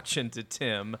introduction to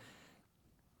Tim.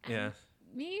 Yeah.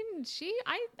 I mean,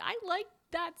 I like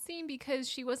that scene because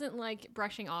she wasn't like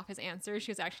brushing off his answers.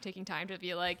 She was actually taking time to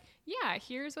be like, yeah,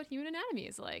 here's what human anatomy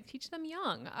is like. Teach them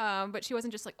young. But she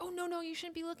wasn't just like, oh, no, you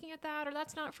shouldn't be looking at that, or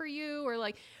that's not for you, or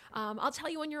like, I'll tell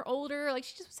you when you're older. Like,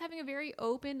 she just was having a very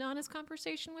open, honest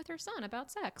conversation with her son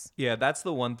about sex. Yeah, that's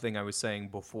the one thing I was saying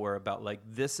before about like,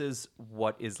 this is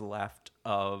what is left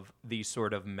of the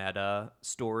sort of meta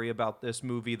story about this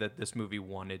movie that this movie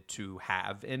wanted to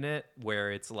have in it,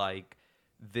 where it's like,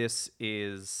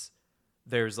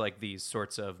 there's like these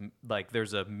sorts of like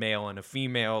there's a male and a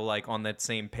female like on that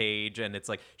same page, and it's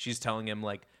like she's telling him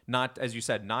like, not, as you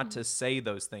said, not to say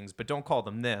those things, but don't call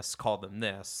them this, call them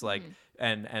this, like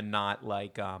and not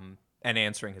like and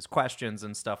answering his questions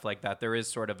and stuff like that. There is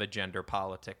sort of a gender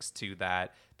politics to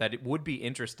that it would be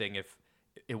interesting if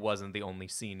it wasn't the only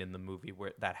scene in the movie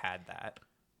where that had that.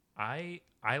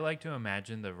 I like to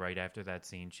imagine that right after that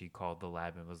scene, she called the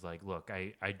lab and was like, look,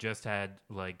 I just had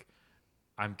like,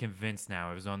 I'm convinced now,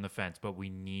 I was on the fence, but we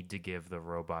need to give the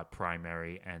robot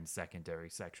primary and secondary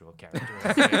sexual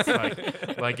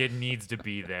characteristics. like it needs to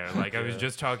be there. Like I was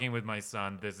just talking with my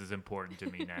son. This is important to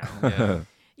me now.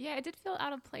 Yeah, it did feel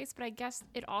out of place, but I guess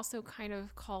it also kind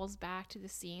of calls back to the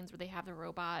scenes where they have the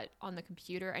robot on the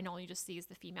computer and all you just see is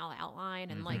the female outline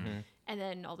and like, and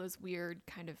then all those weird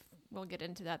kind of, we'll get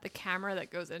into that, the camera that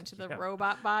goes into the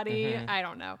robot body. I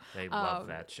don't know. They love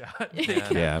that shot.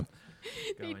 Yeah.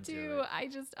 They do. I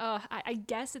just, I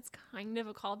guess it's kind of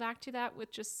a callback to that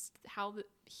with just how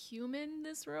human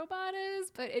this robot is,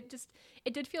 but it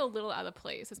did feel a little out of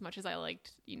place as much as I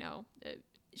liked,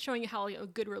 showing you how a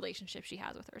good relationship she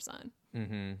has with her son.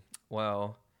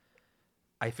 Well,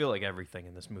 I feel like everything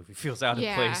in this movie feels out of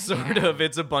place, sort of.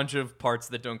 It's a bunch of parts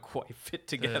that don't quite fit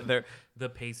together. The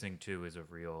pacing too is a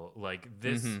real, like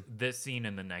this scene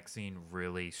and the next scene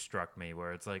really struck me,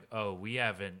 where it's like, oh, we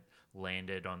haven't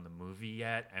landed on the movie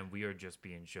yet, and we are just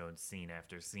being shown scene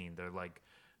after scene.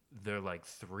 They're like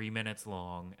 3 minutes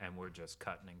long, and we're just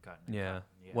cutting and cutting. Yeah.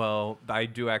 Well, I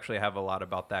do actually have a lot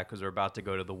about that because we're about to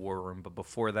go to the war room. But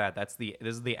before that, this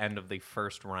is the end of the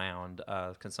first round.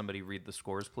 Can somebody read the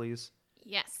scores, please?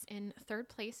 Yes. In third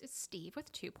place is Steve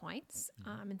with 2 points.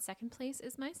 In second place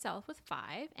is myself with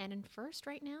 5. And in first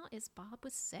right now is Bob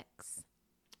with 6.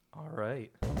 All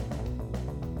right.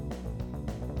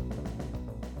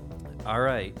 All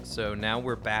right. So now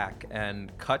we're back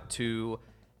and cut to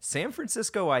San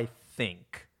Francisco, I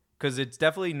think, because it's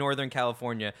definitely Northern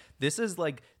California. This is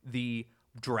like the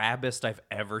drabbest I've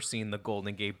ever seen the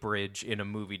Golden Gate Bridge in a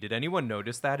movie. Did anyone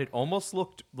notice that? It almost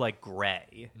looked like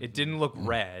gray. It didn't look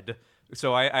red.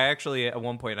 So I actually, at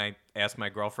one point, I asked my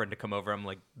girlfriend to come over. I'm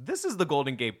like, this is the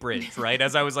Golden Gate Bridge, right?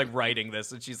 As I was like writing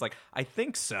this. And she's like, I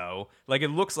think so. Like, it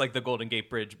looks like the Golden Gate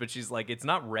Bridge, but she's like, it's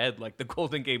not red like the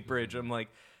Golden Gate Bridge. I'm like,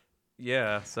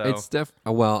 yeah, so. It's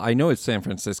well, I know it's San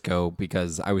Francisco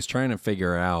because I was trying to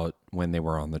figure out when they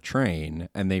were on the train,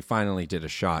 and they finally did a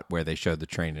shot where they showed the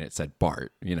train and it said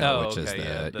BART, which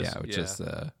is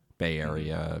the Bay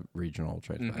Area Regional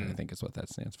Transit. I think is what that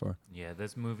stands for. Yeah,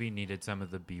 this movie needed some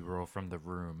of the B-roll from The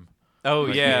Room. Oh,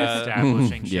 Like yeah. the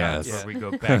establishing shots Yes. where we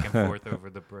go back and forth over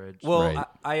the bridge. Well, Right.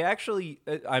 I actually,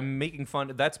 I'm making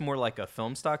fun. That's more like a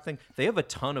film stock thing. They have a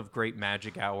ton of great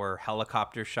Magic Hour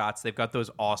helicopter shots. They've got those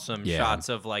awesome shots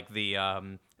of like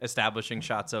the establishing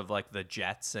shots of like the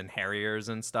jets and Harriers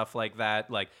and stuff like that.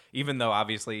 Like, even though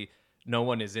obviously no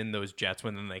one is in those jets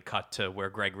when then they cut to where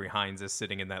Gregory Hines is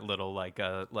sitting in that little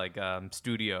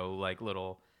studio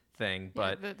little thing,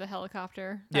 but the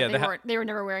helicopter. Yeah, They were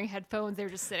never wearing headphones. They were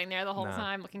just sitting there the whole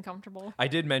time, looking comfortable. I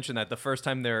did mention that the first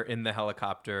time they're in the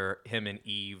helicopter, him and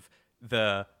Eve,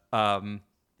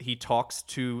 he talks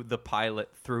to the pilot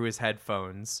through his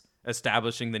headphones,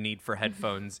 establishing the need for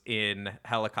headphones in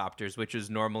helicopters, which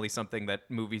is normally something that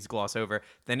movies gloss over.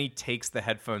 Then he takes the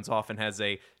headphones off and has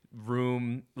a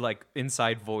room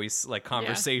inside voice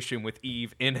conversation with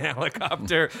Eve in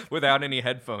helicopter without any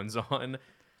headphones on.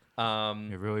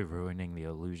 You're really ruining the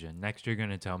illusion. Next, you're going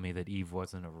to tell me that Eve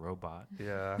wasn't a robot.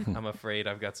 Yeah, I'm afraid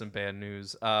I've got some bad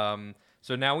news.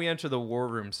 So now we enter the war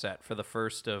room set for the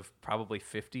first of probably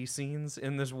 50 scenes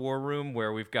in this war room,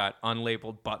 where we've got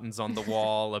unlabeled buttons on the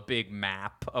wall, a big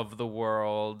map of the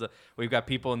world. We've got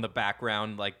people in the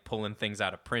background pulling things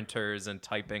out of printers and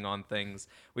typing on things.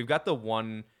 We've got the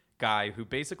one guy who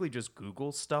basically just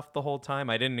Googles stuff the whole time.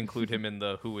 I didn't include him in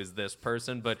the who is this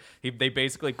person, but they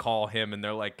basically call him and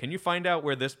they're like, can you find out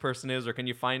where this person is, or can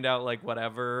you find out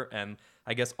whatever? And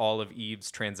I guess all of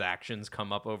Eve's transactions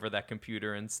come up over that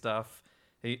computer and stuff.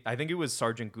 I think it was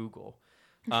Sergeant Google.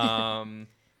 We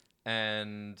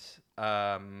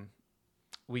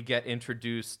get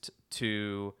introduced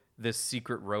to this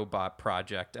secret robot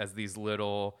project as these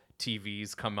little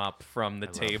TVs come up from the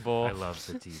table. I love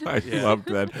the TV. I loved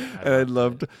that. And I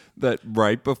loved that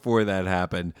right before that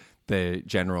happened, the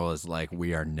general is like,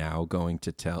 we are now going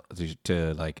to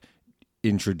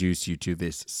introduce you to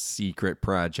this secret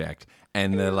project.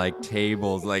 And the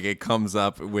tables, it comes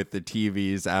up with the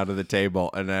TVs out of the table.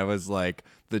 And I was like,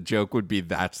 the joke would be,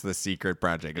 that's the secret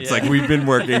project. It's we've been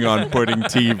working on putting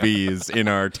TVs in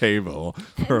our table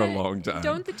for a long time.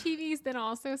 Don't the TVs then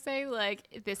also say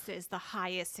this is the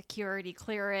highest security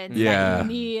clearance Yeah. that you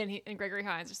need? And Gregory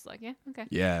Hines just yeah, okay.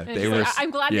 Yeah, And they it's were.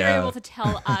 I'm glad they're able to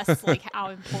tell us how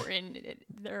important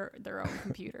their own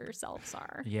computer selves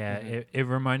are. Yeah, it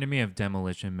reminded me of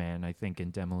Demolition Man. I think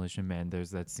in Demolition Man,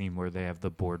 there's that scene where they have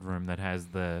the boardroom that has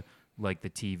the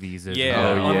TVs. On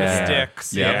yeah. the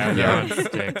sticks. Yep. Yeah, on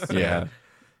sticks. Yeah.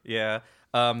 Yeah.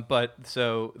 But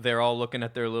so they're all looking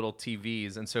at their little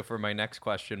TVs. And so for my next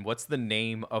question, what's the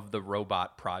name of the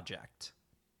robot project?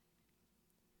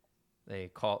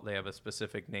 They have a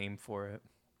specific name for it.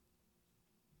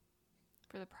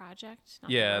 For the project? Not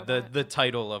Yeah, the robot? the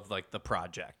title of the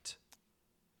project.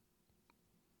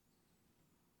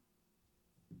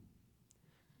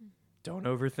 Don't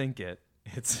overthink it.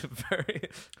 It's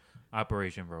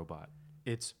Operation Robot.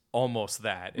 it's almost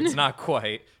that. It's not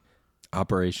quite.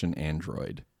 Operation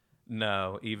Android.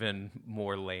 No, even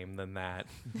more lame than that.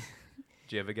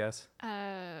 Do you have a guess?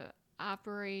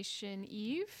 Operation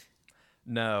Eve?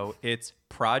 No, it's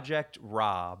Project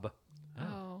Rob.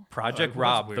 Oh. Project Oh, it was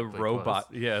Rob, the weirdly robot.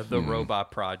 close. Yeah, the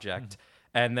robot project.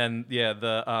 And then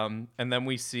and then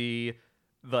we see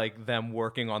them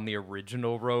working on the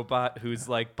original robot, who's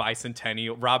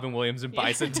Bicentennial Robin Williams and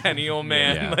Bicentennial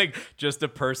Man, Yeah. just a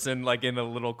person in a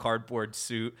little cardboard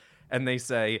suit. And they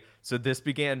say, so this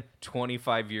began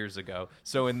 25 years ago.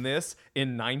 So in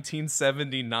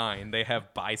 1979, they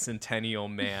have Bicentennial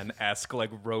Man-esque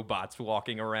robots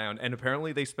walking around. And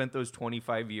apparently they spent those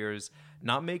 25 years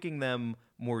not making them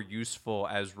more useful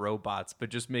as robots, but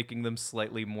just making them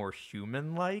slightly more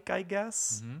human-like, I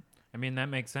guess. Mm-hmm. I mean, that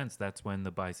makes sense. That's when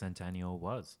the bicentennial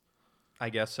was. I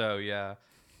guess so, yeah.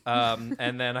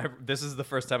 And then this is the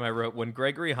first time I wrote, when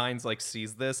Gregory Hines like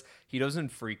sees this, he doesn't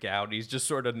freak out. He's just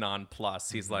sort of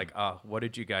nonplussed. He's like, what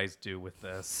did you guys do with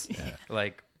this?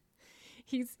 Like,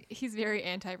 he's very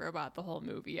anti-robot the whole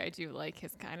movie. I do like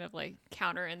his kind of like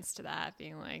counterance to that,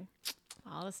 being like,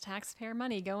 all this taxpayer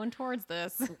money going towards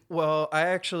this. well, I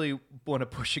actually want to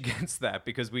push against that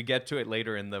because we get to it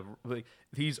later in the.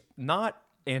 He's not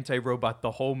anti-robot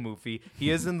the whole movie. He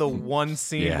is in the one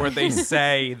scene where they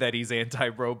say that he's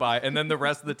anti-robot, and then the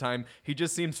rest of the time he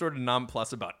just seems sort of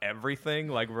nonplussed about everything,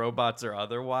 like robots or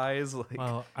otherwise. Like,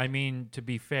 Well, I mean, to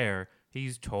be fair,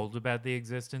 he's told about the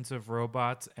existence of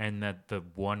robots and that the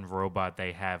one robot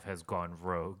they have has gone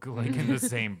rogue, like in the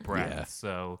same breath. Yeah.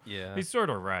 So Yeah. he's sort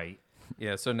of right.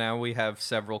 yeah, so now we have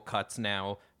several cuts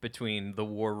now between the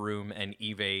war room and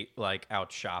Eve 8 like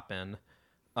out shopping.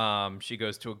 She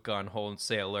goes to a gun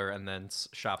wholesaler and then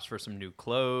shops for some new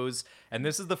clothes. And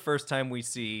this is the first time we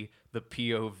see the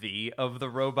POV of the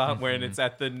robot when it's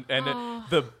at the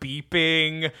the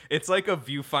beeping. It's like a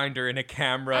viewfinder in a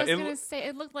camera. I was gonna say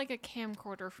it looked like a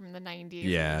camcorder from the 90s.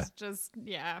 Yeah. It was just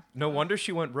No wonder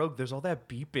she went rogue. There's all that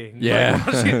beeping. Yeah.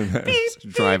 Like,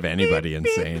 beep, Drive beep, anybody beep,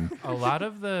 beep. insane. A lot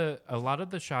of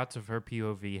the shots of her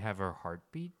POV have her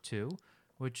heartbeat too,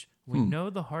 which we know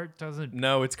the heart doesn't.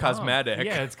 No, it's pump. cosmetic.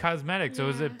 Yeah, it's cosmetic. So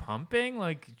is Yeah. it pumping?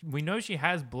 Like we know she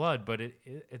has blood, but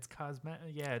it's cosmetic.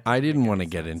 Yeah. it I doesn't didn't make want to any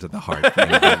get sense. into the heart thing.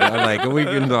 But, like, we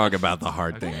can talk about the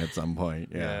heart thing at some point.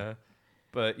 Yeah.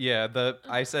 But yeah,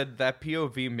 I said that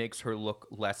POV makes her look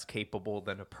less capable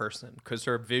than a person because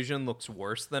her vision looks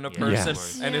worse than a person,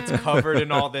 Yes. and it's Yeah. covered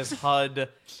in all this HUD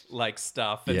like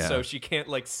stuff, and Yeah. so she can't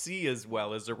like see as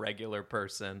well as a regular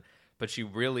person. But she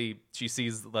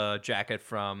sees the jacket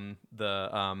from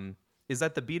the is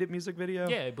that the Beat It music video?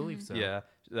 Yeah, I believe so. Yeah.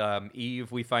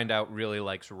 Eve, we find out, really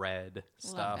likes red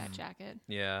love stuff. that jacket.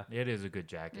 Yeah. It is a good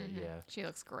jacket. Yeah. She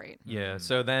looks great. Yeah.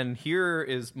 So then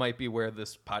might be where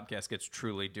this podcast gets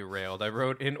truly derailed. I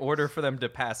wrote, in order for them to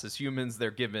pass as humans, they're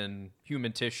given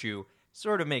human tissue.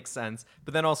 Sort of makes sense,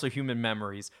 but then also human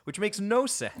memories, which makes no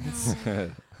sense.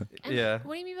 And Yeah.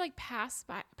 What do you mean like pass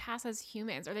as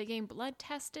humans? Are they getting blood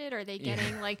tested? Are they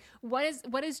getting like what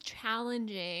is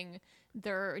challenging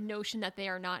their notion that they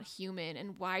are not human,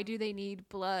 and why do they need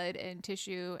blood and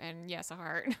tissue and yes, a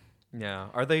heart? Yeah.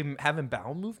 Are they having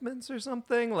bowel movements or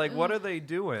something? Like, what are they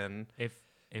doing? If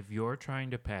you're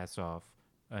trying to pass off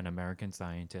an American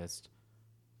scientist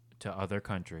to other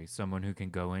countries, someone who can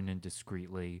go in and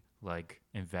discreetly like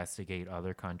investigate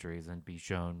other countries and be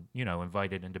shown,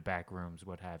 invited into back rooms,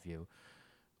 what have you,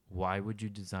 why would you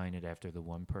design it after the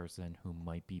one person who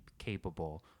might be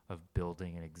capable of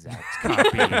building an exact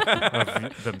copy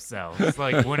of themselves?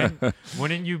 Like,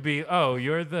 wouldn't you be,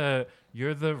 you're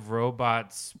the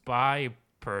robot spy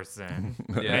person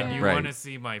and you Right. want to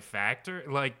see my factor?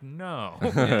 Like, no,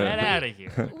 get out of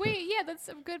here. Wait, yeah, that's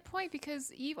a good point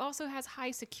because Eve also has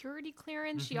high security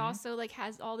clearance. She also like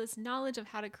has all this knowledge of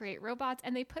how to create robots,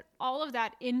 and they put all of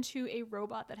that into a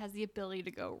robot that has the ability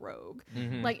to go rogue.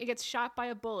 Like it gets shot by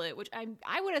a bullet, which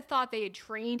I would have thought they had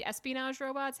trained espionage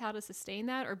robots how to sustain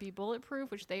that or be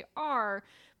bulletproof, which they are.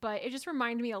 But it just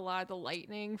reminded me a lot of the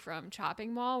lightning from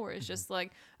Chopping Mall, where it's just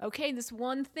like, okay, this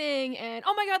one thing, and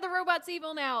oh my god, the robot's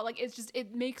evil now. Like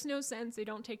it makes no sense. They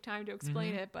don't take time to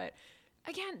explain it, but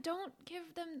again, don't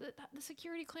give them the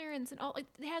security clearance and all. Like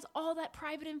it has all that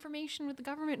private information with the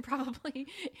government probably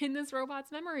in this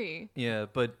robot's memory. Yeah,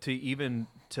 but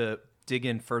to dig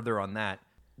in further on that,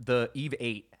 the Eve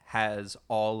 8 has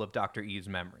all of Dr. Eve's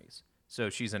memories. So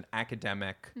she's an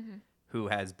academic who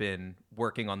has been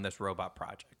working on this robot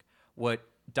project. What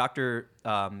Dr.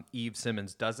 Eve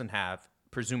Simmons doesn't have,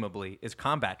 presumably, is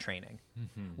combat training.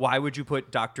 Why would you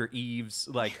put Dr. Eve's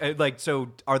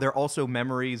so are there also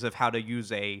memories of how to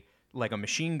use a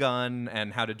machine gun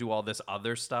and how to do all this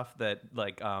other stuff that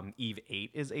Eve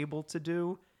 8 is able to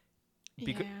do?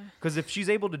 Because if she's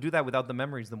able to do that without the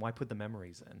memories, then why put the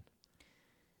memories in?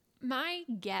 My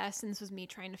guess, and this was me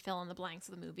trying to fill in the blanks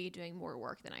of the movie, doing more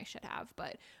work than I should have,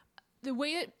 but the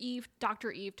way that Dr.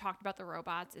 Eve talked about the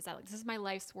robots is that this is my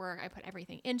life's work. I put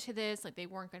everything into this. Like they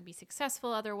weren't going to be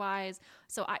successful otherwise.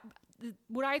 So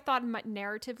what I thought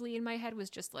narratively in my head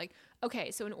was just like, okay,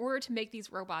 so in order to make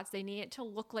these robots, they needed to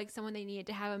look like someone. They needed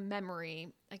to have a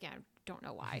memory. Again, don't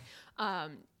know why.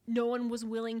 No one was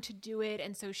willing to do it,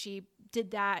 and so she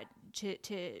did that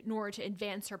in order to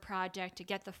advance her project, to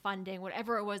get the funding,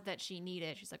 whatever it was that she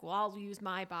needed. She's like, well, I'll use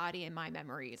my body and my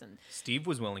memories. And Steve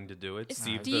was willing to do it.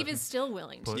 Steve is still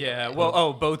willing to do Yeah, it.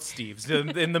 both Steves.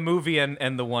 In the movie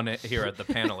and the one here at the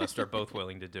panelist are both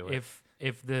willing to do it.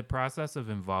 if the process of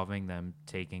involving them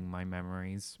taking my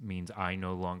memories means I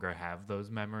no longer have those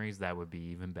memories, that would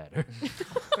be even better.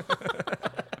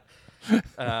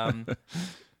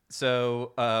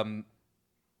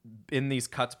 In these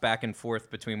cuts back and forth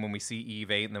between when we see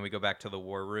Eve 8 and then we go back to the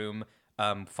war room,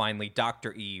 finally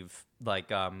Dr. Eve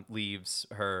leaves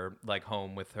her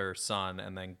home with her son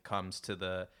and then comes to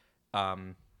the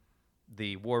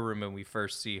war room, and we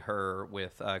first see her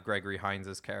with Gregory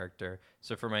Hines' character.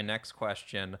 So for my next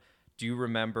question, do you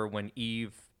remember when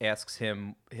Eve asks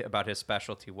him about his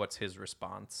specialty, what's his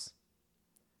response?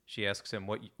 She asks him,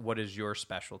 what is your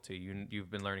specialty? You've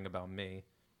been learning about me.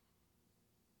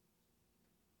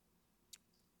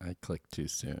 I clicked too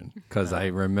soon because I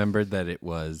remembered that it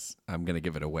was, I'm going to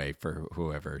give it away for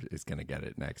whoever is going to get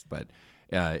it next, but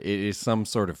it is some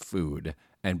sort of food.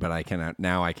 But I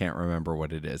can't remember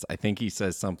what it is. I think he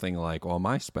says something like, well,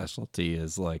 my specialty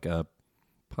is like a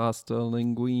pasta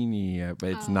linguine, but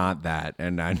it's not that.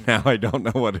 And now I don't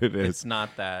know what it is. It's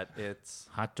not that. It's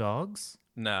hot dogs?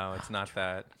 No, it's not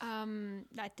that.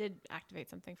 That did activate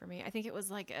something for me. I think it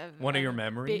was like one of your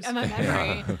memories. My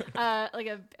memory, like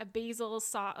a basil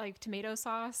sauce, like tomato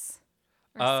sauce,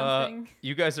 or something.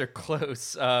 You guys are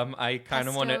close. I kind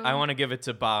of want to give it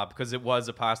to Bob because it was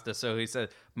a pasta. So he said,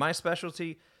 my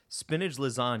specialty, spinach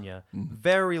lasagna,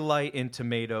 very light in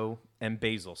tomato and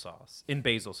basil sauce.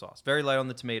 Very light on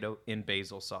the tomato in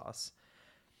basil sauce,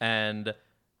 and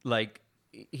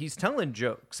he's telling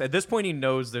jokes. At this point, he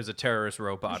knows there's a terrorist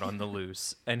robot on the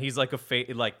loose, and he's like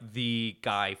the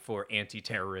guy for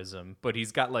anti-terrorism. But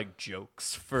he's got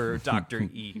jokes for Dr.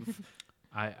 Eve.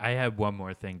 I have one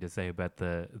more thing to say about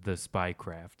the spy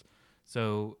craft.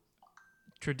 So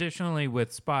traditionally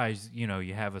with spies,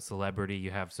 you have a celebrity, you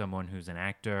have someone who's an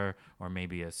actor or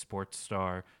maybe a sports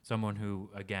star, someone who,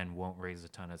 again, won't raise a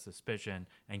ton of suspicion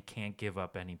and can't give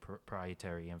up any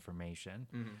proprietary information.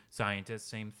 Mm-hmm. Scientists,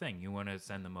 same thing. You want to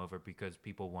send them over because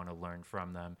people want to learn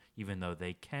from them, even though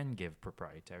they can give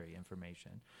proprietary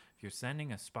information. If you're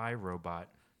sending a spy robot,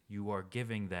 you are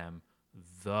giving them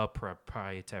the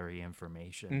proprietary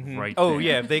information right there. Oh,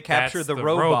 yeah, if they capture the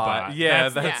robot. Yeah,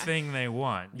 that's the thing they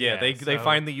want. Yeah, they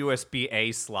find the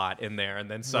USB-A slot in there,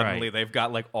 and then suddenly they've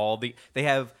got they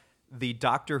have the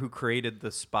doctor who created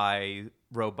the spy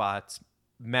robot's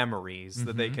memories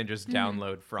that they can just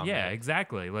download from Yeah, it.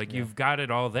 Exactly. You've got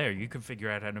it all there. You can figure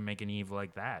out how to make an Eve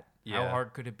like that. Yeah. How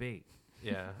hard could it be?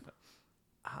 Yeah.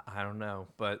 I don't know.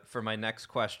 But for my next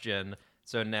question,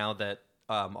 so now that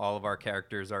all of our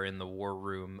characters are in the war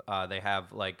room, they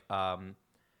have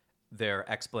their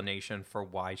explanation for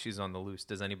why she's on the loose.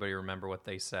 Does anybody remember what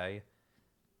they say?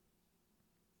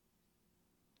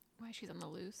 Why she's on the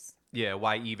loose? Yeah,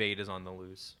 why Eve 8 is on the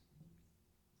loose.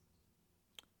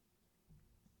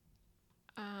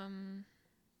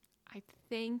 I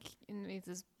think, and this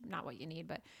is not what you need,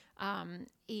 but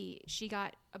she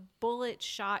got a bullet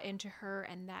shot into her,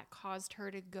 and that caused her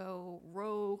to go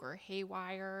rogue or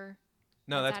haywire.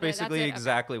 No, that's basically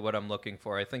exactly what I'm looking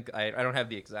for. I think I don't have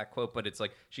the exact quote, but it's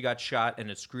she got shot and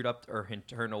it screwed up her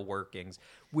internal workings,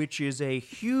 which is a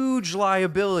huge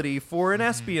liability for an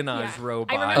espionage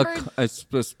robot. It's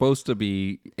supposed to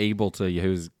be able to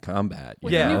use combat.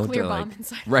 With a nuclear bomb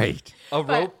inside. Right. A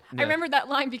rope. I remember that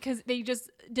line because they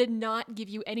just did not give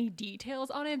you any details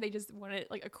on it. They just wanted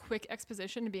a quick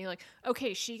exposition to being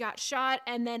okay, she got shot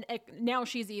and then now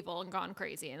she's evil and gone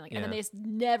crazy. And and then they just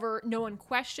no one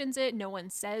questions it. No one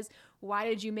says, why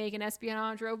did you make an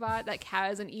espionage robot that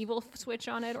has an evil switch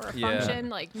on it or a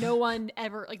function? No one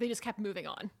ever, they just kept moving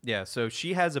on. Yeah, so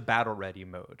she has a battle ready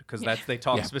mode because they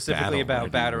talk specifically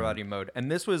about battle ready mode. And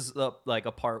this was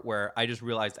a part where I just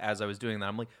realized as I was doing that,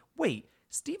 I'm wait,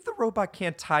 Steve the robot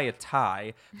can't tie a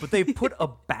tie, but they put a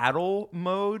battle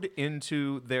mode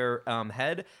into their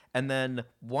head. And then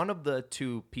one of the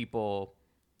two people,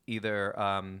 either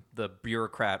the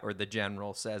bureaucrat or the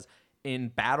general, says, in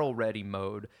battle ready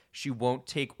mode, she won't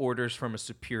take orders from a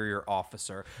superior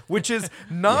officer, which is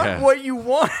not what you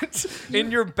want in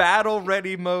your battle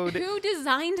ready mode. Who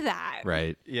designed that?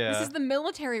 Right. Yeah. This is the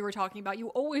military we're talking about. You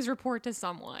always report to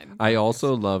someone. I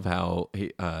also love how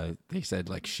they said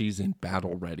she's in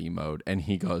battle ready mode, and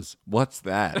he goes, "What's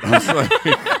that?" I was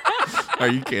are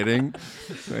you kidding?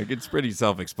 It's pretty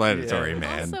self-explanatory,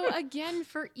 man. Also, again,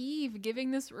 for Eve,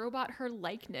 giving this robot her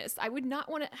likeness. I would not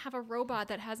want to have a robot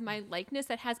that has my likeness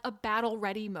that has a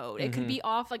battle-ready mode. It could be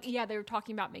off, they were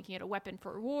talking about making it a weapon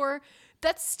for war,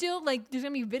 that's still like there's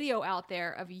gonna be video out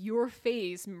there of your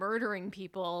face murdering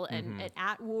people and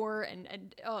at war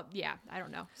and oh yeah, I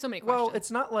don't know, so many questions. Well,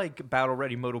 it's not like battle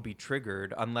ready mode will be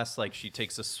triggered unless like she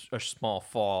takes a small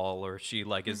fall or she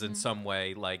like is in some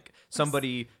way like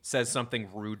somebody says something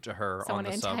rude to her Someone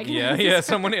on the sub. antagonizes her.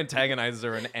 Someone antagonizes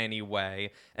her in any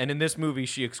way. And in this movie,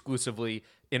 she exclusively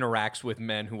interacts with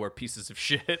men who are pieces of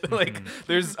shit. Like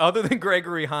there's other than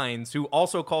Gregory Hines, who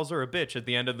also calls her a bitch at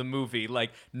the end of the movie.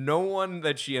 Like no one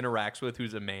that she interacts with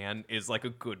who's a man is like a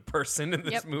good person in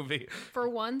this movie. For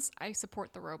once, I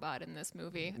support the robot in this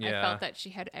movie. I Yeah. felt that she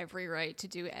had every right to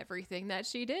do everything that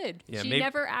she did. Yeah, She maybe-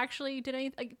 never actually did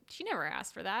anything. Like, she never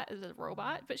asked for that as a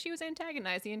robot, but she was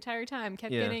antagonized the entire time,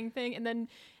 kept getting thing, and then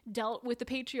dealt with the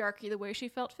patriarchy the way she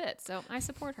felt fit. So I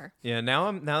support her. Yeah, now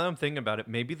that I'm thinking about it,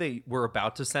 maybe they were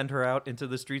about to send her out into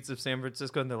the streets of San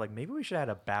Francisco, and they're like, maybe we should add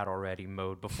a battle ready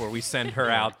mode before we send her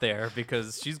out there,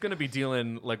 because she's gonna be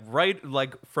dealing like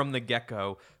from the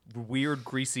get-go, weird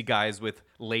greasy guys with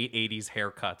late 80s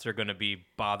haircuts are gonna be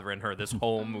bothering her this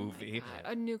whole movie.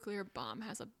 God, a nuclear bomb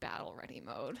has a battle ready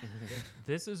mode.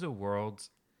 This is a world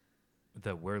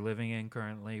that we're living in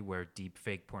currently where deep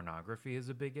fake pornography is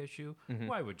a big issue.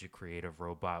 Why would you create a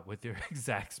robot with your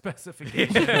exact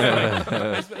specifications?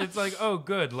 It's like, oh,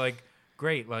 good. Like,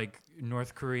 great. Like,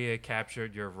 North Korea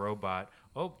captured your robot.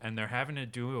 Oh, and they're having to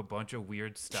do a bunch of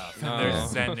weird stuff. And they're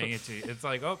sending it to you. It's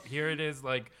like, oh, here it is,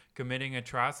 like, committing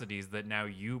atrocities that now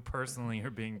you personally are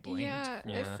being blamed. Yeah,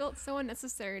 it felt so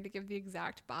unnecessary to give the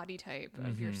exact body type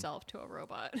of yourself to a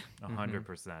robot.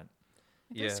 100%.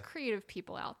 There's creative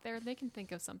people out there. They can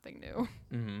think of something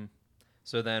new.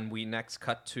 So then we next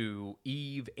cut to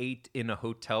Eve 8 in a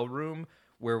hotel room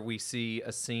where we see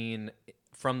a scene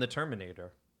from the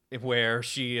Terminator where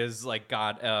she is like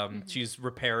she's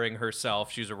repairing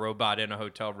herself. She's a robot in a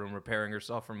hotel room repairing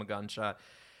herself from a gunshot.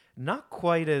 Not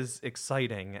quite as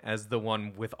exciting as the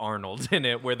one with Arnold in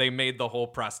it, where they made the whole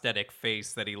prosthetic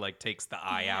face that he like takes the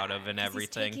eye out of and 'cause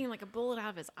everything. He's taking like a bullet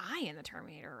out of his eye in the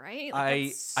Terminator, right?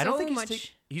 I don't think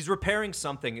much. he's repairing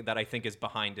something that I think is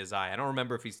behind his eye. I don't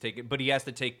remember if he's taking, but he has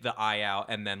to take the eye out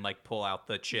and then like pull out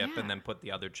the chip and then put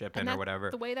the other chip in or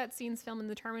whatever. The way that scene's filmed in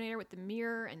the Terminator with the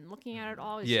mirror and looking at it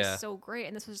all is Yeah. just so great.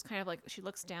 And this was just kind of like she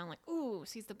looks down, like ooh,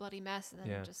 sees the bloody mess, and then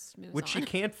it just moves Which on. she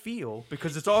can't feel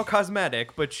because it's all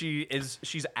cosmetic, but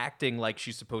she's acting like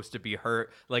she's supposed to be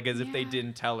hurt, like as if they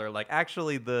didn't tell her, like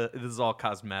actually this is all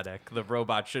cosmetic. The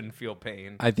robot shouldn't feel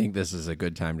pain. I think this is a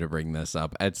good time to bring this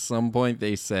up. At some point,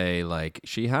 they say like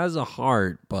she has a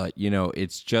heart, but you know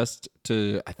it's just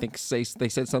to they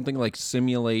said something like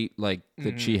simulate like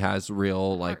that she has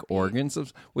real like Heartbeat.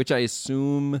 organs, which I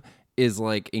assume is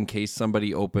like in case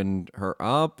somebody opened her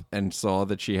up and saw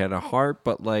that she had a heart,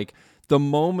 but like. The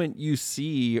moment you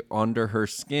see under her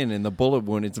skin in the bullet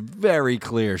wound, it's very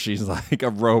clear she's like a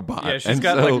robot. Yeah, she's and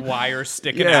got so, like wires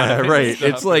sticking out. yeah, of it right. and stuff.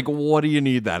 It's like, what do you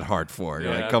need that heart for?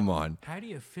 You're Yeah. like, come on. How do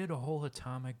you fit a whole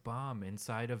atomic bomb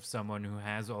inside of someone who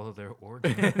has all of their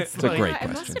organs? It's a great It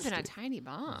must question, have been a Steve. tiny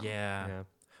bomb. Yeah. Yeah.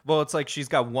 Well, it's like she's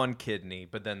got one kidney,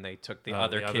 but then they took the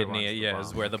other the other kidney. one's the Yeah, is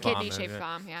bomb. where the bomb is. Kidney-shaped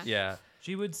bomb, yeah. Yeah.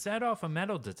 She would set off a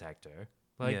metal detector.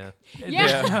 Like,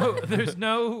 Yeah. there's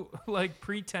no like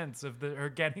pretense of her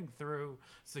getting through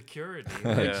security.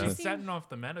 Like, Yeah. she's setting off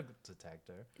the metal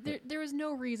detector. There was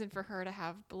no reason for her to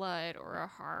have blood or a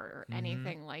heart or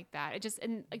anything like that. It just,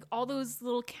 and like all those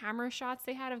little camera shots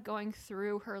they had of going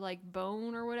through her like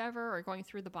bone or whatever, or going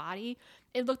through the body,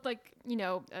 it looked like, you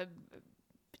know, a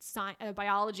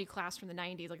biology class from the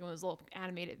 90s, like one of those little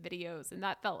animated videos, and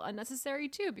that felt unnecessary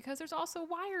too because there's also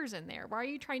wires in there. Why are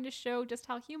you trying to show just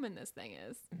how human this thing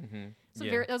is? So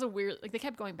Yeah. that was a weird, like they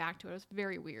kept going back to it. It was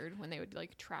very weird when they would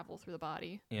like travel through the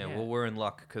body. Yeah, well, we're in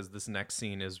luck because this next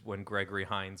scene is when Gregory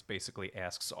Hines basically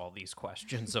asks all these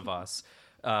questions of us.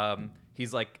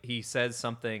 He's like, he says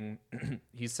something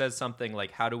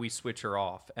like, how do we switch her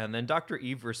off? And then Dr.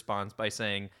 Eve responds by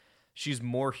saying, she's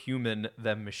more human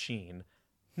than machine.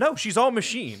 No, she's all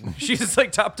machine. She's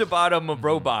like top to bottom a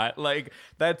robot. Like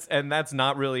that's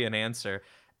not really an answer.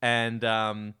 And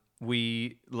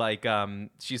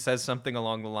she says something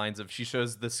along the lines of, she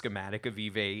shows the schematic of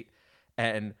Eve 8,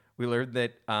 and we learned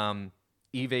that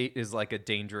Eve 8 is like a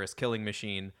dangerous killing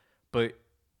machine, but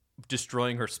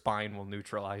destroying her spine will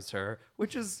neutralize her,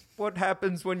 which is what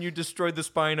happens when you destroy the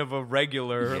spine of a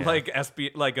regular like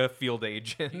a field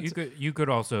agent. You could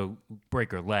also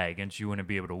break her leg and she wouldn't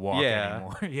be able to walk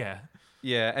anymore. Yeah.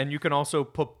 Yeah, and you can also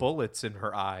put bullets in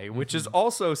her eye, which is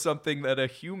also something that a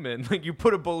human, like you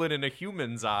put a bullet in a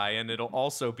human's eye and it'll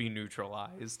also be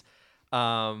neutralized.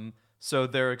 So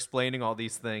they're explaining all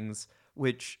these things,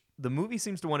 which the movie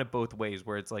seems to want it both ways,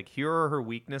 where it's like, here are her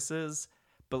weaknesses,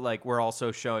 but like we're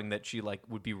also showing that she like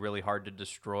would be really hard to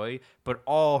destroy. But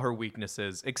all her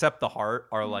weaknesses, except the heart,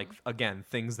 are like again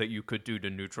things that you could do to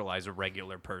neutralize a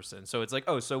regular person. So it's like,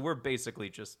 oh, so we're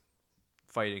basically just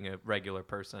fighting a regular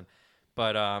person.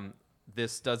 But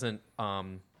this doesn't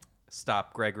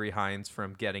stop Gregory Hines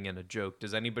from getting in a joke.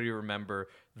 Does anybody remember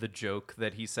the joke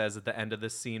that he says at the end of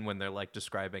this scene when they're like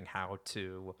describing how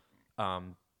to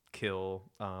kill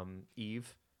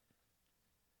Eve?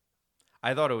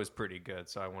 I thought it was pretty good,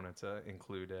 so I wanted to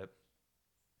include it.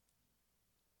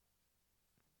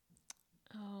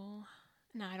 Oh,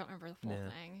 no, I don't remember the full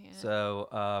thing. Yeah.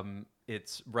 So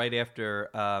it's right after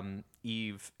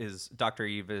Dr.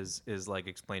 Eve is like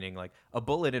explaining like a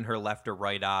bullet in her left or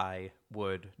right eye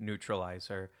would neutralize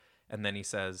her. And then he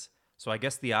says, so I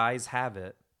guess the eyes have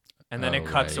it. And then it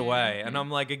cuts away. And I'm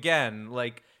like, again,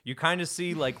 like you kind of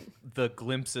see like the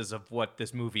glimpses of what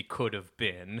this movie could have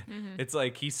been. It's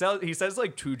like he says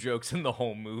like 2 jokes in the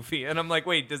whole movie. And I'm like,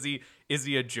 wait, is he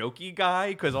a jokey guy?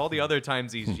 Because all the other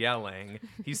times he's yelling.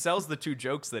 He sells the 2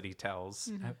 jokes that he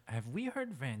tells. Have we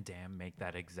heard Van Damme make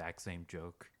that exact same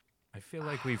joke? I feel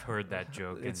like we've heard that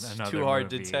joke in It's another too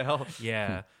hard movie. to tell.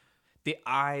 Yeah. The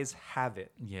eyes have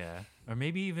it. Yeah. Or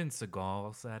maybe even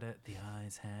Seagal said it. The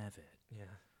eyes have it. Yeah.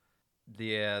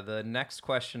 The next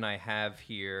question I have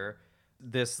here,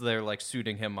 they're like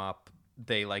suiting him up.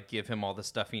 They like give him all the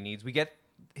stuff he needs. He gets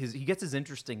his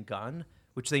interesting gun,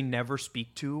 which they never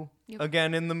speak to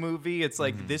again in the movie. It's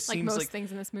like this like seems most like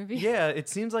things in this movie. Yeah, it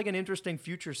seems like an interesting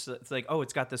future. It's like, oh,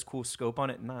 it's got this cool scope on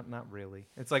it. Not really.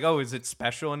 It's like, oh, is it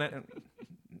special in it?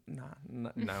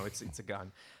 No, it's a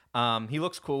gun. He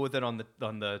looks cool with it on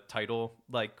the title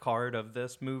like card of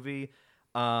this movie.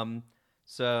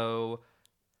 So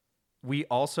we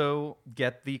also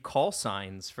get the call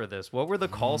signs for this. What were the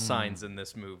call signs in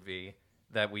this movie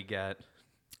that we get?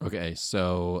 Okay,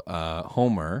 so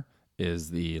Homer is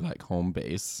the like home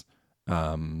base.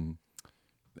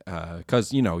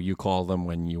 Because you call them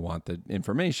when you want the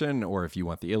information or if you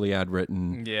want the Iliad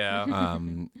written. Yeah.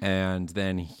 And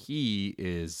then he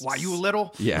is. Why you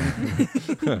little?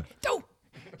 Yeah. Don't.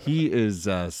 He is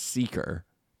Seeker,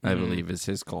 I believe, is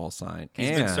his call sign.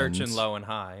 He's been searching low and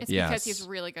high. It's because he's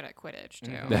really good at Quidditch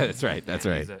too. That's right. That's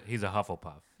right. He's a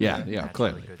Hufflepuff. Yeah, Naturally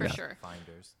clearly. good For at sure.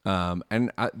 Finders.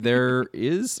 And there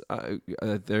is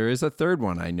a third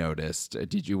one I noticed.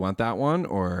 Did you want that one,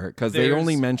 or because they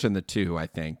only mention the 2, I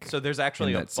think. So there's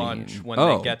actually in a that bunch scene. when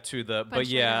they get to the. But Bunch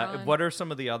yeah, later on. what are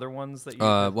some of the other ones that you?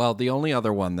 Well, the only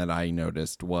other one that I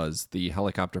noticed was the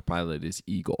helicopter pilot is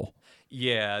Eagle.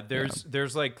 Yeah,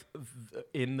 there's like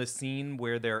in the scene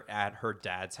where they're at her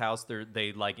dad's house,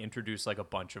 they like introduce like a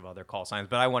bunch of other call signs,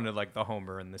 but I wanted like the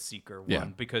Homer and the Seeker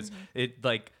one because it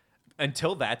like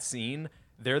until that scene,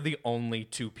 they're the only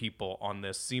 2 people on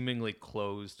this seemingly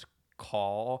closed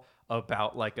call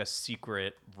about like a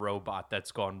secret robot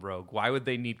that's gone rogue. Why would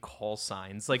they need call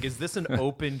signs? Like, is this an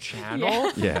open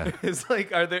channel? Yeah. It's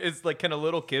like, can a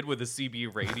little kid with a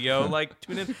CB radio like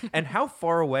tune in? And how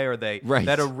far away are they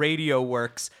that a radio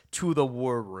works to the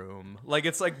war room? Like,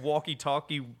 it's like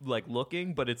walkie-talkie like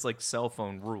looking, but it's like cell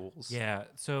phone rules. Yeah,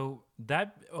 so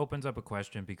that opens up a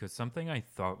question because something I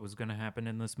thought was going to happen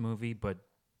in this movie, but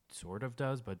sort of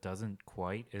does, but doesn't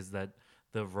quite, is that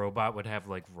the robot would have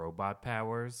like robot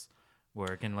powers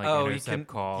where it can like intercept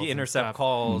calls. He intercept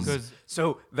calls.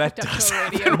 So that does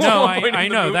radio. No, I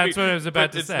know. That's what I was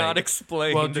about to it's say. It's not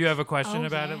explained. Well, do you have a question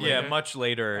about it? Yeah, later? much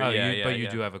later. Oh, yeah, but you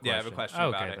do have a question. Yeah, I have a question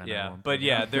okay, about it. Then Yeah, but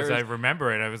yeah, because I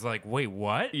remember it. I was like, wait,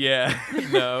 what? Yeah,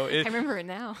 no. I remember it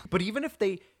now. But even if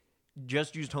they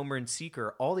just used Homer and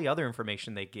Seeker, all the other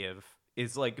information they give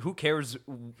is like, who cares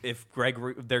if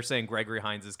they're saying Gregory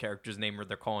Hines' character's name or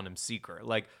they're calling him Seeker?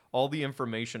 Like, all the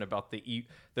information about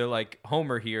they're like,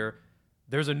 Homer here,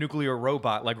 there's a nuclear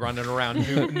robot like running around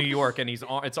New York and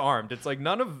it's armed. It's like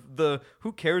none of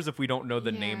who cares if we don't know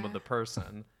the name of the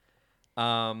person?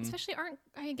 Especially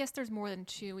I guess there's more than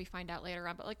 2 we find out later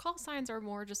on, but like call signs are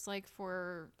more just like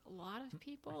for a lot of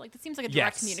people. Like it seems like a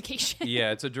direct communication.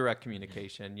 Yeah, it's a direct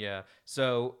communication. Yeah.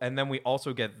 So, and then we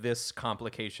also get this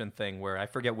complication thing where I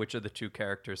forget which of the 2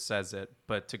 characters says it,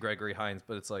 but to Gregory Hines,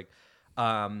 but it's like,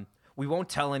 we won't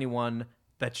tell anyone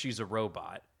that she's a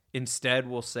robot. Instead,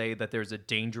 we'll say that there's a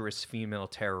dangerous female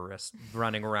terrorist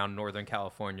running around Northern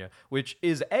California, which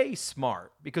is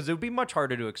smart because it would be much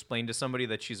harder to explain to somebody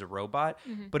that she's a robot,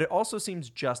 but it also seems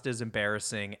just as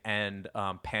embarrassing and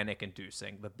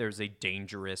panic-inducing that there's a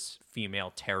dangerous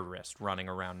female terrorist running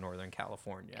around Northern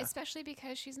California. Especially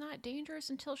because she's not dangerous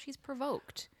until she's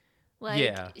provoked. Like,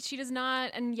 Yeah. she does not,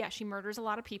 and yeah, she murders a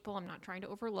lot of people. I'm not trying to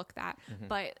overlook that,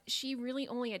 but she really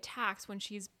only attacks when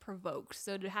she's provoked.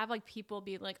 So to have like people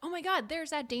be like, "Oh my God, there's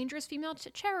that dangerous female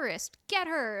terrorist, get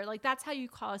her!" Like that's how you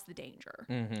cause the danger.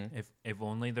 If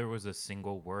only there was a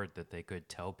single word that they could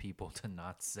tell people to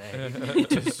not say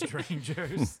to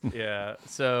strangers. Yeah.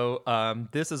 So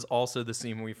this is also the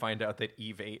scene where we find out that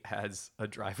Eve 8 has a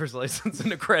driver's license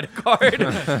and a credit card.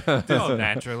 Oh,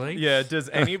 naturally. Yeah. Does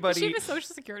Does she anybody? have a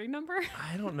social security number?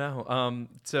 I don't know.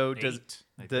 So does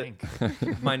I think.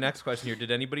 my next question here?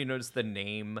 Did anybody notice the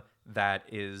name that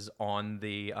is on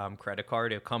the credit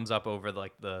card? It comes up over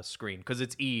like the screen because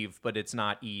it's Eve, but it's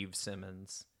not Eve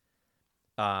Simmons.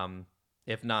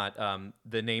 If not,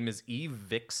 the name is Eve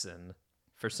Vixen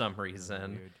for some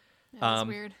reason. Weird. That's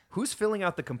weird. Who's filling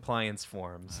out the compliance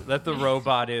forms that the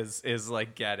robot is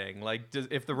like getting? Like,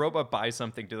 if the robot buys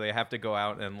something, do they have to go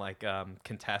out and like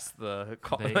contest the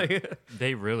call?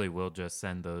 They really will just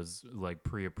send those like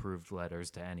pre-approved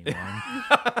letters to anyone.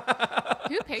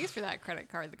 Who pays for that credit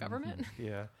card? The government?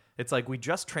 Yeah. It's like we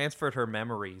just transferred her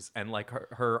memories and like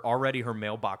her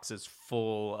mailbox is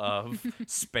full of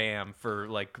spam for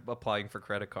like applying for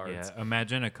credit cards. Yeah,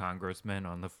 imagine a congressman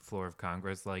on the floor of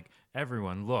Congress like,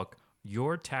 everyone, look,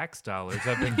 your tax dollars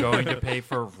have been going to pay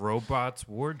for robots'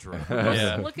 wardrobes.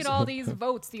 Yeah. Look at all these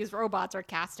votes these robots are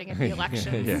casting in the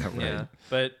elections. Yeah, right. Yeah,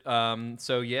 but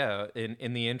so yeah,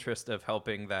 in the interest of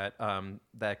helping that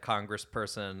that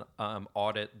congressperson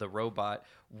audit the robot,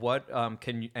 what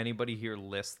can anybody here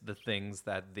list the things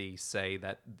that they say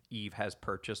that Eve has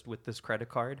purchased with this credit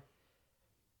card?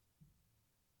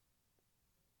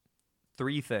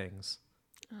 3 things.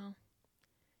 Oh.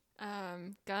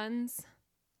 Guns,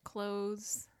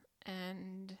 clothes,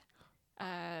 and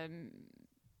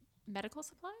medical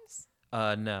supplies?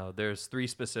 No, there's 3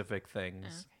 specific things.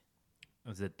 Oh, okay.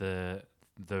 Was it the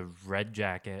red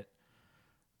jacket,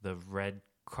 the red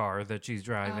car that she's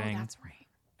driving, Oh, that's right.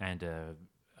 and a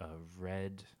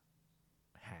red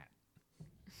hat?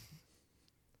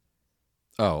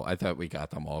 Oh, I thought we got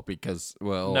them all because,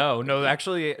 well... No,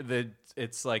 actually,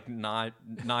 it's like not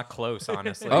close,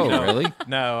 honestly. Oh, No. really?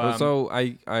 No. So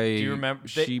I do you remember?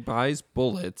 she buys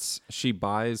bullets, she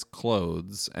buys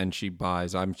clothes, and she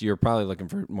buys. You're probably looking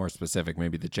for more specific,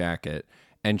 maybe the jacket,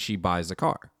 and she buys a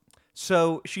car.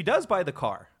 So she does buy the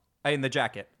car in the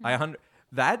jacket.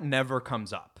 That never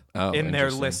comes up Oh, in their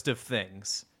interesting. list of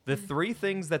things. The 3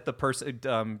 things that the person,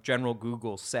 General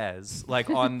Google says, like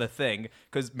on the thing,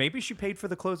 because maybe she paid for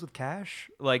the clothes with cash,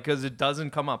 like because it doesn't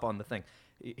come up on the thing.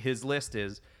 His list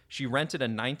is she rented a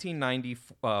 1990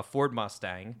 Ford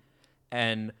Mustang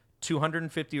and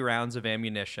 250 rounds of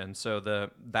ammunition. So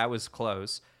that was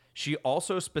close. She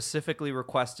also specifically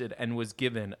requested and was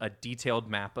given a detailed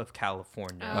map of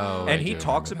California. Oh, And I he do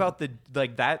talks remember about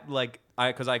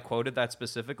because I quoted that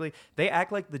specifically. They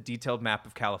act like the detailed map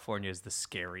of California is the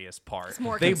scariest part. It's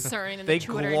more they, concerning than they the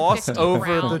glossed 250 over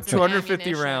the rounds of 250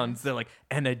 ammunition. rounds. They're like,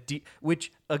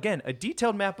 which again, a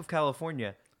detailed map of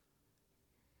California.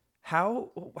 How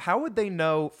would they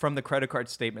know from the credit card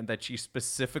statement that she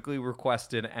specifically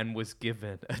requested and was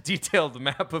given a detailed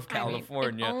map of California?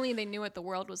 I mean, if only they knew what the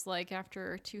world was like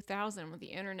after 2000 with the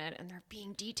internet and there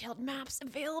being detailed maps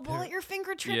available at your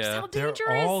fingertips. Yeah. How They're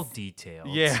dangerous! all detailed.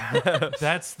 Yeah.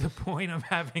 That's the point of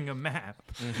having a map.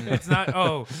 It's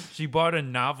not, she bought a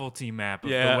novelty map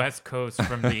of Yeah. the West Coast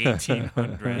from the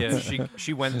 1800s. Yeah,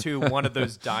 she went to one of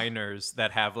those diners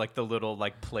that have like the little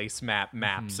like placemat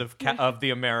maps of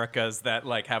the Americas that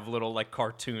like have little like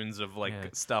cartoons of like Yeah.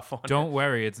 stuff on it. Don't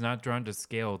worry, it's not drawn to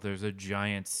scale. There's a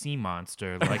giant sea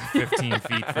monster like 15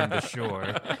 feet from the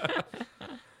shore.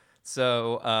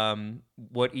 So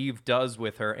what Eve does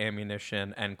with her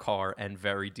ammunition and car and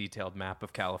very detailed map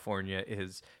of California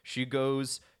is she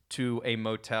goes to a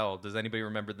motel. Does anybody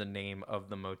remember the name of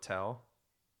the motel?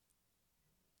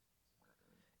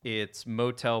 It's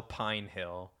Motel Pine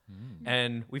Hill.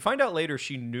 And we find out later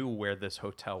she knew where this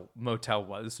motel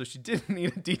was, so she didn't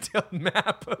need a detailed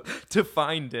map to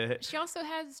find it. She also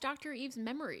has Dr. Eve's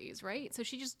memories, right? So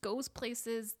she just goes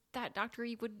places that Dr.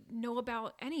 Eve would know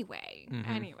about anyway.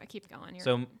 Anyway, keep going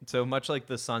here. So much like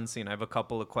the sun scene, I have a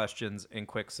couple of questions in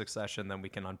quick succession, then we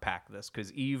can unpack this.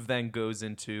 Because Eve then goes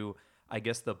into, I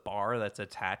guess, the bar that's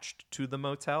attached to the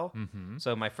motel.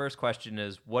 So my first question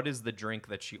is, what is the drink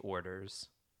that she orders?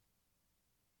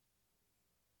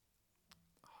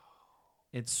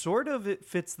 It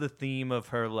fits the theme of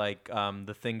her, like,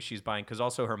 the things she's buying, because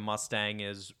also her Mustang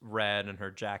is red and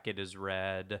her jacket is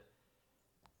red.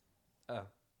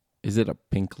 Is it a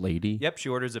pink lady? Yep, she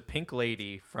orders a pink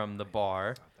lady from the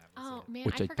bar. Oh man,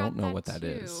 Which I forgot don't know that what that too,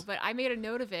 is. But I made a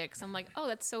note of it because I'm like, oh,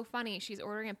 that's so funny. She's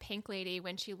ordering a pink lady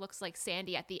when she looks like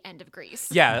Sandy at the end of Grease.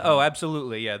 Yeah. Oh,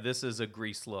 absolutely. Yeah. This is a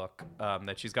Grease look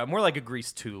that she's got. More like a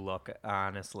Grease 2 look,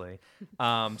 honestly.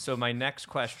 So my next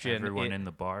question. Everyone in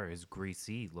the bar is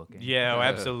greasy looking. Yeah, oh,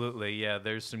 absolutely. Yeah,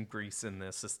 there's some grease in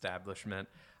this establishment.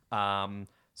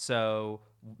 So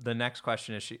the next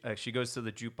question is she goes to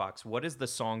the jukebox. What is the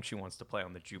song she wants to play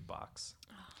on the jukebox?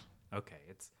 Okay,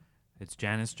 it's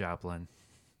Janis Joplin.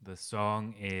 The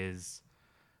song is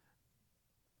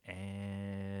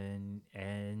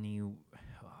any. Oh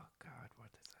God, what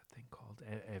is that thing called?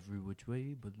 Every Which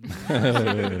Way But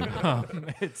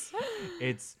Loose.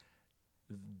 It's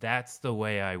that's the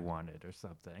way I want it, or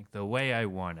something. The way I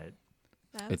want it.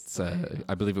 It's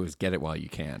I believe it was Get It While You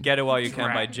Can. Get It While You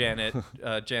Can by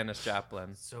Janis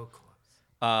Joplin. So close.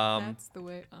 That's the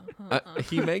way.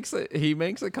 He makes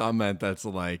a comment that's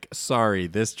like, sorry,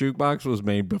 this jukebox was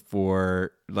made before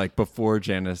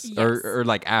Janis Yes. or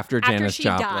like after Janis she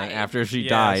Joplin died. after she Yeah,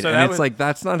 died, so and that it's was- like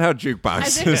that's not how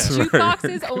jukeboxes As if work.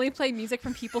 jukeboxes only play music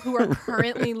from people who are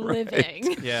currently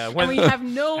living. Yeah, And when we have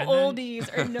no And then-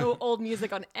 oldies or no old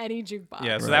music on any jukebox.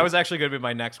 yeah, so that was actually going to be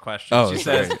my next question. Oh,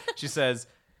 she says,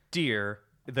 "Dear."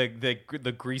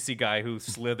 The greasy guy who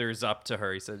slithers up to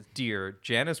her, he says, "Dear,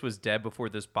 Janis was dead before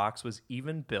this box was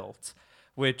even built,"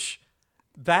 which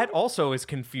that also is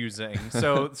confusing.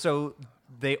 So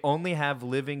they only have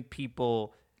living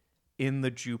people in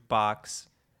the jukebox,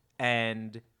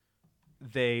 and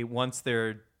once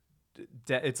they're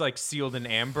it's like sealed in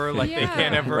amber, like they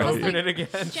can't ever Because, open like, it again.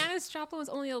 Janis Joplin was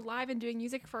only alive and doing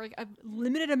music for like a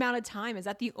limited amount of time. Is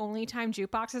that the only time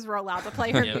jukeboxes were allowed to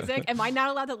play her music? Am I not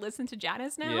allowed to listen to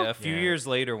Janis now? Yeah, a few Yeah. years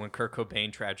later, when Kurt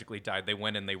Cobain tragically died, they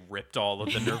went and they ripped all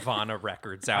of the Nirvana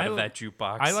records out of that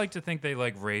jukebox. I like to think they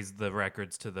like raised the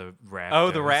records to the rafters.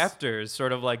 Oh, the rafters,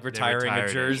 sort of like retiring a retired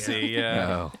it, jersey.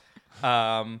 Yeah.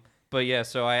 Oh. But yeah,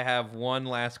 so I have one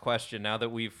last question. Now that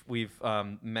we've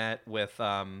met with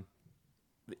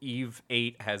Eve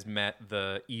 8 has met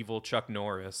the evil Chuck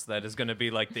Norris that is going to be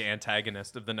like the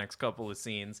antagonist of the next couple of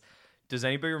scenes. Does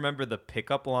anybody remember the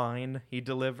pickup line he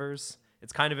delivers?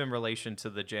 It's kind of in relation to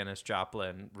the Janis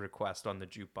Joplin request on the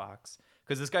jukebox.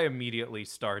 Because this guy immediately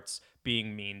starts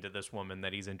being mean to this woman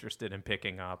that he's interested in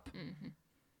picking up. Mm-hmm.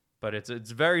 But it's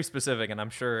very specific, and I'm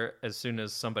sure as soon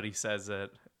as somebody says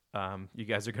it, you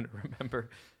guys are going to remember.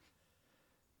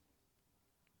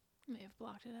 May have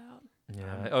blocked it out.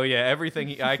 Yeah. Oh yeah.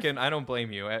 Everything. I don't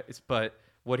blame you. But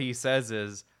what he says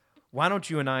is, "Why don't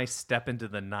you and I step into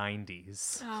the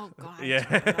 '90s?" Oh God. Yeah.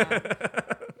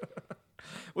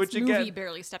 Which This again. movie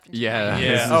barely stepped into Yeah. my I was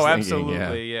Yeah. just Oh, thinking,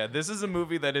 absolutely. Yeah. This is a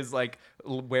movie that is like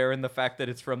wearing the fact that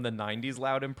it's from the '90s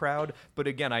loud and proud. But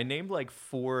again, I named like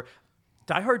 4.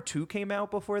 Die Hard 2 came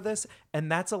out before this, and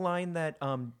that's a line that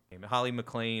Holly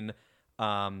McClane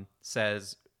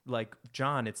says. Like,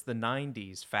 John, it's the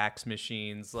 '90s. Fax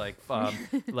machines, like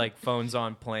like phones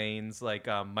on planes, like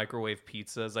microwave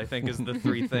pizzas. I think is the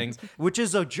 3 things, which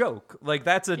is a joke. Like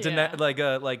that's a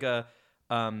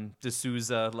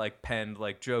D'Souza like penned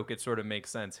like joke. It sort of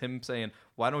makes sense. Him saying,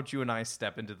 "Why don't you and I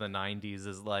step into the '90s?"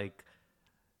 is like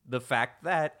the fact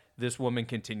that this woman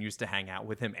continues to hang out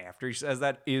with him after he says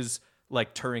that is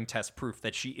like Turing test proof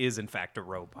that she is in fact a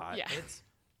robot. Yeah.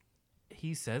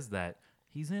 He says that.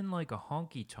 He's in like a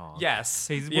honky tonk. Yes.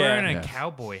 He's Yeah. wearing a Yes.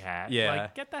 cowboy hat. Yeah.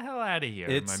 Like, get the hell out of here,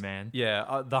 my man.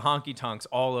 Yeah, the honky tonks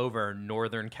all over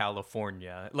Northern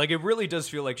California. Like it really does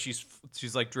feel like she's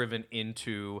like driven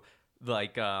into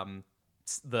like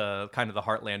the kind of the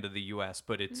heartland of the U.S.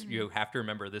 But it's you have to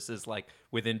remember this is like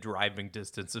within driving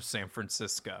distance of San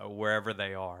Francisco, wherever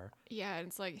they are. Yeah,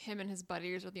 it's like him and his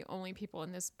buddies are the only people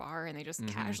in this bar, and they just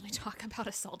casually talk about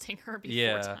assaulting her before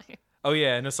Yeah. time. Oh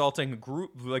yeah, and assaulting group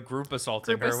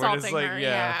assaulting Group her. We're just assaulting like her,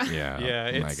 yeah. yeah. Yeah.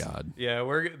 Oh my it's- God.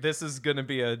 Yeah, this is gonna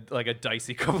be a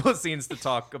dicey couple of scenes to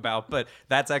talk about, but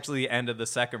that's actually the end of the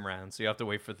second round, so you have to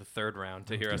wait for the third round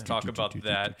to hear us talk about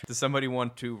that. Does somebody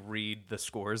want to read the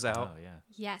scores out? Oh, yeah.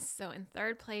 Yes, so in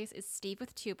third place is Steve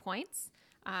with 2 points.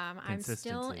 I'm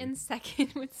still Consistency. in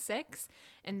second with 6,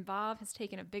 and Bob has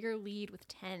taken a bigger lead with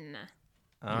 10.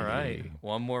 All right,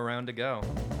 one more round to go.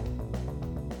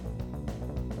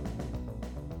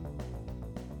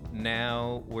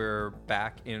 Now we're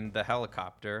back in the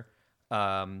helicopter.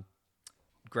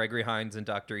 Gregory Hines and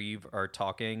Dr. Eve are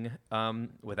talking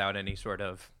without any sort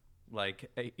of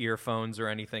like earphones or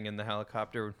anything in the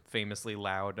helicopter, famously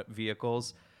loud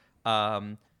vehicles.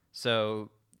 So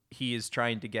he is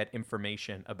trying to get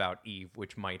information about Eve,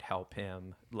 which might help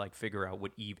him like figure out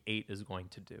what Eve 8 is going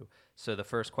to do. So the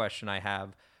first question I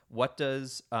have, what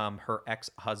does her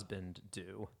ex-husband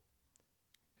do?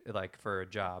 like for a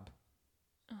job.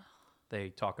 They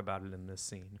talk about it in this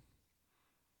scene.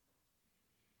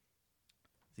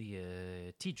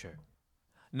 The teacher.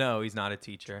 No, he's not a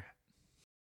teacher.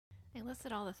 They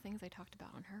listed all the things I talked about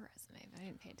on her resume, but I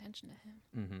didn't pay attention to him.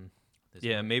 Mm-hmm. This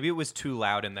Yeah, movie- maybe it was too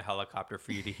loud in the helicopter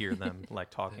for you to hear them like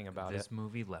talking about this it.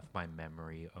 movie left my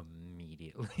memory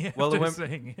immediately. Well, after went-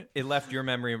 saying it. It left your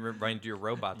memory right into your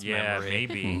robot's Yeah, memory.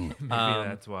 maybe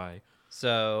that's why.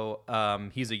 So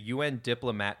he's a UN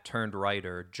diplomat turned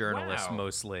writer, journalist Wow.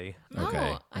 mostly. Okay,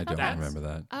 Oh, I thought don't that's- remember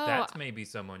that. Oh, That's maybe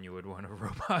someone you would want a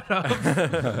robot of.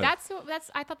 that's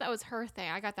I thought that was her thing.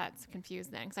 I got that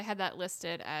confused then because I had that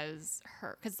listed as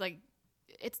her because like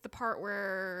it's the part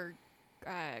where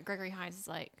Gregory Hines is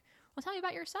like, "Well, tell me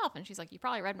about yourself," and she's like, "You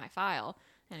probably read my file,"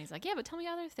 and he's like, "Yeah, but tell me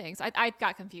other things." I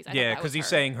got confused. I thought Yeah, that because was he's her.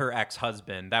 saying her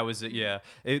ex-husband. That was it. Yeah,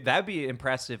 that'd be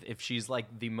impressive if she's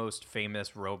like the most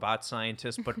famous robot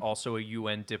scientist, but also a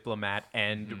UN diplomat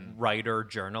and writer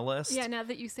journalist. Yeah, now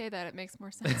that you say that, it makes more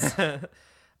sense.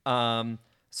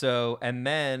 So, and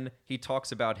then he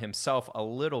talks about himself a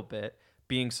little bit,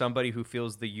 being somebody who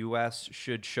feels the U.S.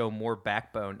 should show more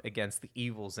backbone against the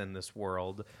evils in this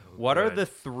world. What are good. the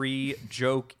 3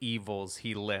 joke evils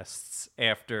he lists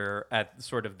at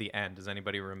sort of the end? Does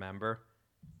anybody remember?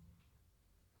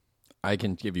 I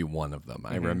can give you one of them.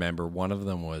 I remember one of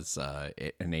them was an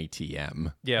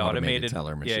ATM. Yeah, automated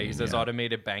teller machine. Yeah, he says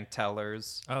automated bank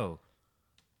tellers. Oh.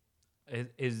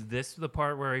 Is this the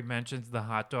part where he mentions the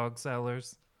hot dog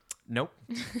sellers? Nope.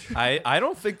 I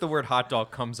don't think the word hot dog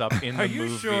comes up in the Are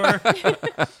movie. you sure?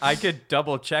 I could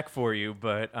double check for you,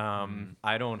 but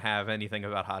I don't have anything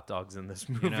about hot dogs in this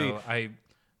movie. You know,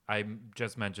 I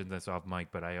just mentioned this off mic,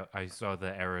 but I saw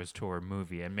the Eras Tour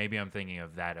movie, and maybe I'm thinking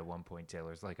of that at one point.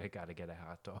 Taylor's like, I gotta get a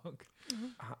hot dog.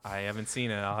 I haven't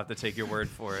seen it. I'll have to take your word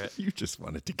for it. You just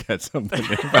wanted to get something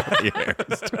about the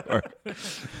Eras Tour.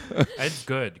 It's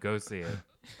good. Go see it.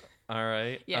 All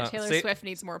right. Yeah, Taylor Swift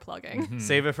needs more plugging.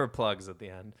 Save it for plugs at the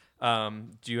end.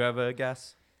 Do you have a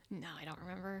guess? No, I don't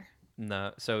remember.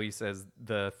 No. So he says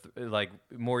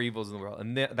more evils in the world,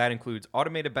 and that includes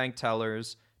automated bank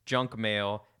tellers, junk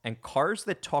mail, and cars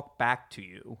that talk back to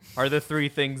you. Are the 3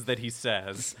 things that he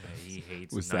says? He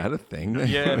hates. Was night- that a thing?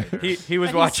 Yeah, he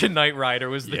was watching Knight Rider.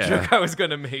 Was the Yeah. joke I was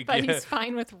gonna make? But yeah. he's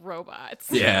fine with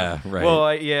robots. Yeah, right.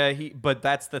 Well, yeah, but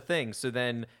that's the thing. So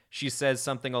then she says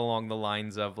something along the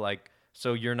lines of like,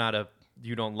 "So you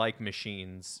don't like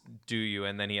machines, do you?"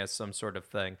 And then he has some sort of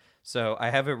thing. So I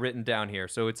have it written down here.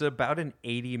 So it's about an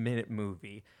 80-minute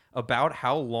movie. About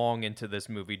how long into this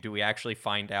movie do we actually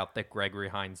find out that Gregory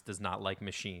Hines does not like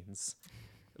machines?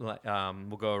 We'll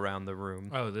go around the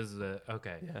room. Oh, this is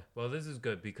okay. Yeah. Well, this is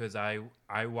good because I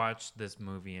watched this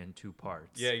movie in 2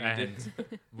 parts. Yeah, you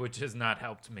did. Which has not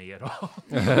helped me at all.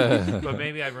 But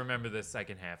maybe I remember the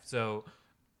second half. So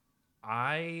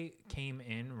I came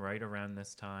in right around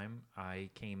this time. I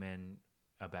came in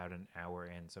about an hour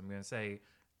in. So I'm gonna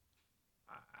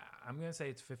say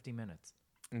it's 50 minutes.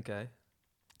 Okay.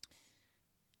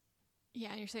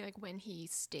 Yeah, and you're saying like when he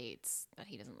states that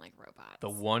he doesn't like robots. The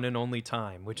one and only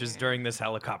time, which is Yeah. during this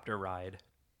helicopter ride.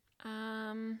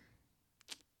 I'm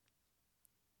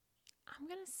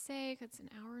gonna say it's an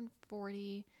hour and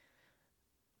 40.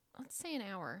 Let's say an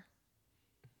hour.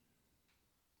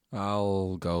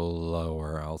 I'll go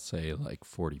lower. I'll say like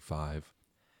 45.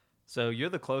 So you're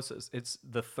the closest. It's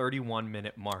the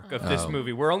 31-minute mark of this Oh.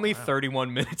 movie. We're only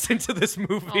 31 minutes into this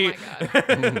movie. Oh my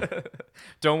god.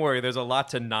 Don't worry, there's a lot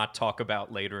to not talk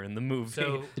about later in the movie.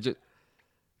 So It just,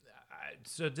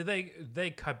 so did they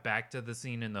cut back to the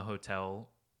scene in the hotel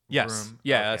yes. room?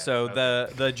 Yeah, Okay, so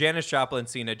okay. the Janis Joplin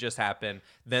scene had just happened.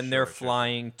 Then they're Sure.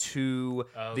 flying to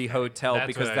Okay. the hotel That's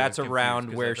because what I that's was confused, around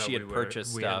 'cause I where thought she had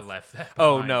purchased we had stuff. left that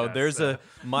Oh behind no, us, there's so.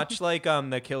 a much like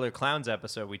the Killer Clowns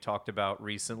episode we talked about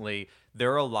recently.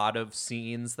 There are a lot of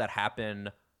scenes that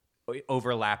happen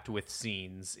overlapped with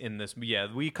scenes in this.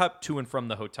 Yeah, we cut to and from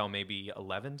the hotel maybe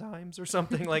 11 times or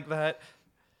something like that.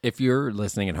 if you're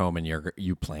listening at home and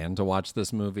you plan to watch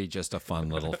this movie, just a fun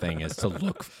little thing is to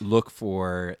look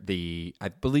for I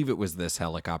believe it was this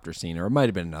helicopter scene, or it might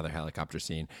have been another helicopter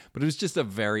scene, but it was just a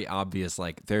very obvious,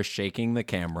 like, they're shaking the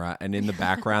camera and in the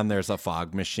background there's a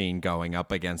fog machine going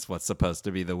up against what's supposed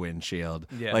to be the windshield.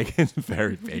 Yeah. Like, it's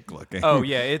very fake looking. Oh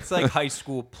yeah, it's like high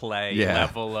school play Yeah.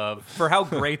 level of, for how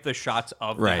great the shots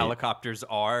of the Right. helicopters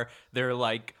are. They're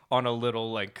like on a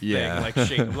little like thing, Yeah. like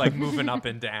shake, like moving up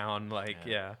and down, like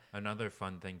yeah. Another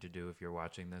fun thing to do if you're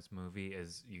watching this movie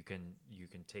is you can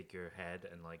take your head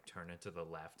and like turn it to the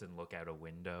left and look out a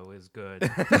window is good.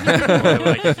 Or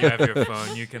like if you have your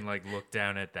phone, you can like look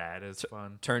down at that is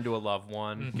fun. Turn to a loved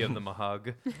one, give them a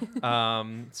hug.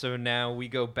 So now we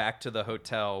go back to the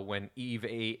hotel when Eve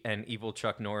 8 and evil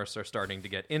Chuck Norris are starting to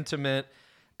get intimate,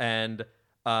 and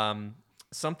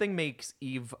something makes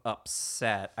Eve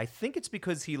upset. I think it's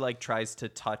because he like tries to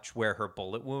touch where her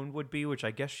bullet wound would be, which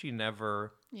I guess she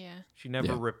never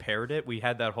repaired it. We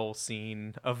had that whole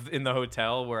scene in the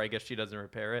hotel where I guess she doesn't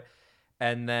repair it.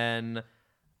 And then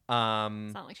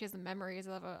It's not like she has the memories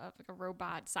of a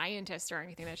robot scientist or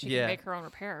anything that she can make her own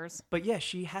repairs. But yeah,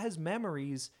 she has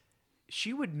memories.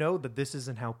 She would know that this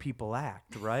isn't how people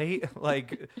act, right?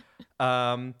 Like,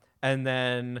 and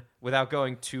then without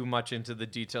going too much into the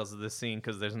details of the scene,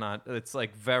 because it's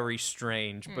like very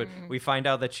strange, but we find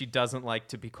out that she doesn't like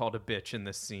to be called a bitch in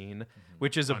this scene,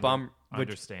 which is a bum.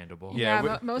 Understandable.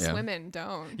 Yeah, most women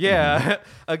don't. Yeah,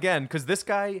 again, because this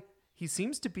guy, he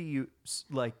seems to be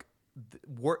like,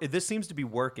 this seems to be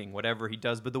working, whatever he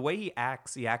does, but the way he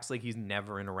acts like he's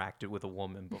never interacted with a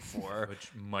woman before.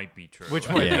 Which might be true.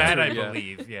 I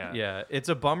believe, yeah. Yeah, it's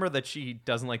a bummer that she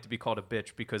doesn't like to be called a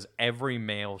bitch, because every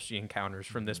male she encounters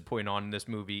from this point on in this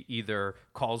movie either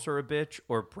calls her a bitch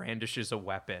or brandishes a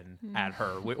weapon at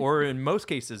her, or in most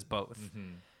cases, both.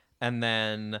 And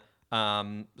then,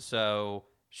 so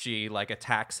she like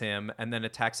attacks him and then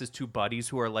attacks his two buddies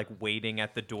who are like waiting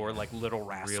at the door, like Little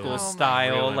Rascal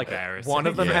style. Like one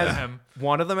of them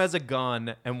has a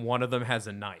gun and one of them has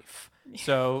a knife.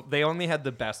 So they only had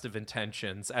the best of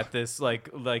intentions at this like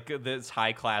this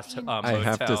high class hotel. I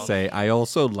have to say, I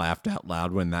also laughed out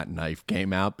loud when that knife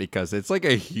came out, because it's like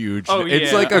a huge,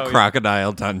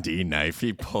 Crocodile Dundee knife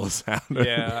he pulls out.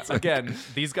 Yeah. Again,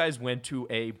 these guys went to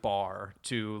a bar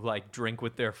to like drink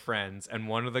with their friends, and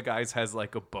one of the guys has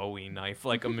like a Bowie knife,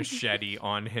 like a machete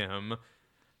on him.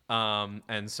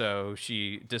 And so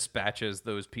she dispatches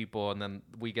those people, and then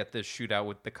we get this shootout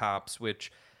with the cops, which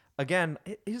again,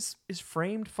 it is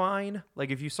framed fine. Like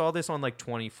if you saw this on like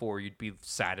 24, you'd be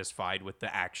satisfied with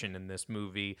the action in this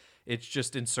movie. It's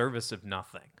just in service of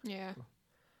nothing. Yeah.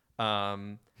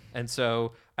 And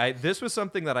so this was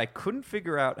something that I couldn't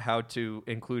figure out how to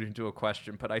include into a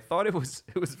question, but I thought it was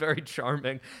very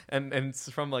charming, and it's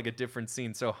from like a different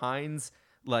scene. So Hines,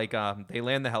 like they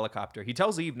land the helicopter. He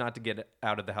tells Eve not to get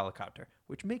out of the helicopter,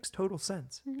 which makes total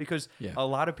sense because a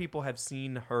lot of people have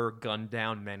seen her gun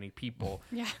down many people.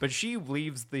 But she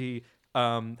leaves the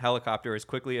helicopter as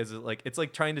quickly as it's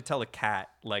like trying to tell a cat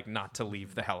like not to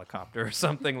leave the helicopter or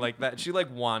something like that. She like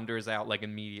wanders out like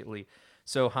immediately.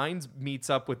 So Hines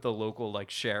meets up with the local like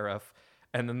sheriff,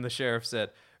 and then the sheriff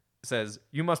says,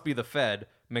 "You must be the Fed,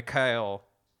 Mikhail,"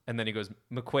 and then he goes,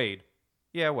 "McQuaid."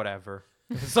 Yeah, whatever.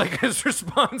 It's like his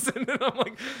response, and then I'm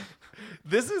like,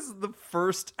 this is the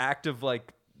first act of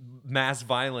like mass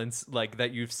violence like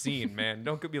that you've seen, man.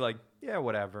 Don't be like, yeah,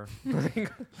 whatever.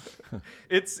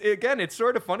 It's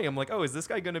sort of funny. I'm like, oh, is this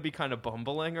guy going to be kind of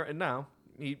bumbling? Or no,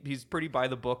 he's pretty by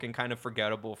the book and kind of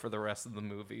forgettable for the rest of the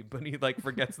movie. But he like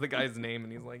forgets the guy's name,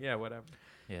 and he's like, yeah, whatever.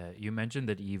 Yeah, you mentioned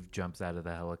that Eve jumps out of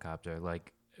the helicopter.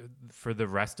 Like, for the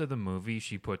rest of the movie,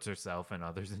 she puts herself and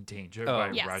others in danger by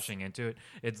rushing into it.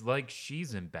 It's like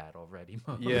she's in battle ready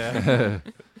mode. Yeah.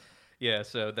 Yeah,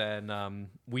 so then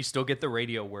we still get the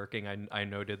radio working. I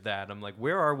noted that. I'm like,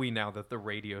 where are we now that the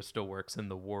radio still works in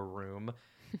the war room?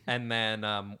 And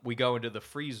then we go into the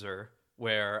freezer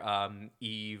where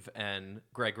Eve and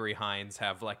Gregory Hines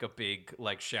have like a big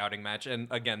like shouting match. And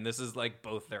again, this is like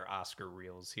both their Oscar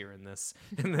reels here in this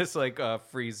like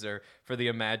freezer for the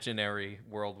imaginary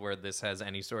world where this has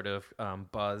any sort of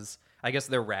buzz. I guess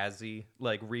their Razzie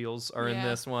like reels are in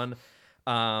this one.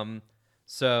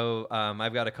 So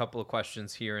I've got a couple of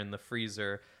questions here in the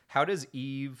freezer. How does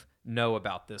Eve know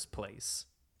about this place?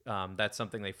 That's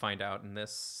something they find out in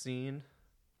this scene.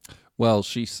 Well,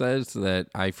 she says that,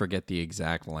 I forget the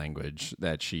exact language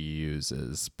that she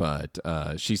uses, but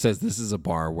she says this is a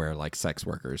bar where like sex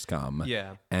workers come.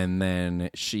 Yeah. And then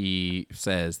she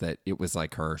says that it was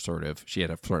like she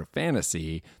had a sort of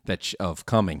fantasy of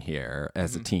coming here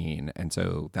as a teen. And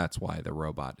so that's why the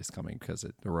robot is coming, because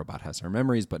the robot has her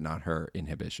memories, but not her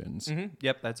inhibitions. Mm-hmm.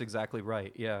 Yep, that's exactly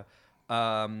right. Yeah.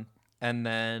 And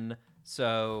then,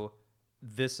 so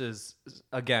this is,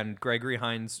 again, Gregory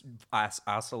Hines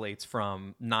oscillates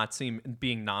from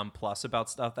being nonplussed about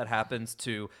stuff that happens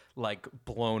to like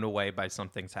blown away by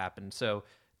something's happened. So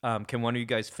can one of you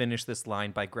guys finish this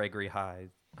line by Gregory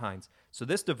Hines? So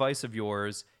this device of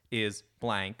yours is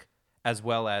blank as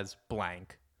well as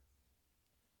blank.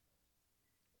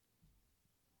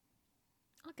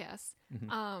 I'll guess.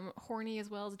 Horny as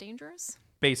well as dangerous.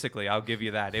 Basically, I'll give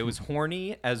you that. It was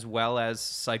horny as well as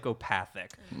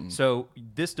psychopathic. So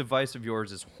this device of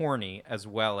yours is horny as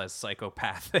well as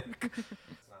psychopathic.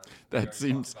 That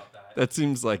seems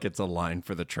like it's a line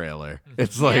for the trailer.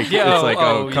 It's like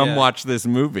come watch this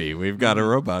movie. We've got a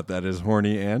robot that is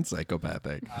horny and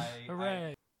psychopathic.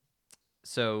 Hooray.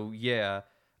 So yeah,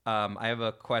 I have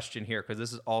a question here because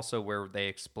this is also where they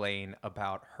explain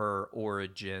about her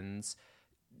origins.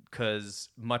 Because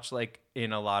much like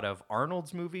in a lot of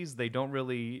Arnold's movies, they don't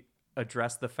really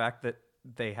address the fact that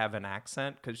they have an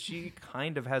accent because she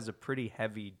kind of has a pretty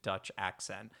heavy Dutch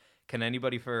accent. Can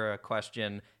anybody, for a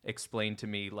question, explain to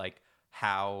me like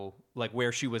how, like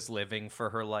where she was living for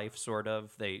her life? Sort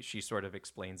of. She sort of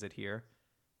explains it here.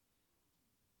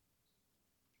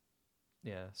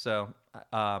 Yeah. So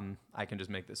I can just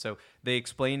make this. So they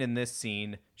explain in this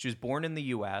scene she was born in the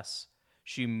U.S.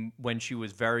 When she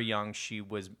was very young, she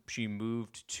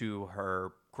moved to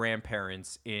her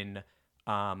grandparents in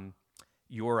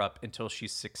Europe until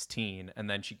she's 16, and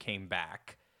then she came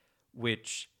back,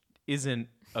 which isn't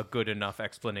a good enough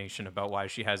explanation about why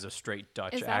she has a straight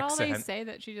Dutch accent. Is that all they say,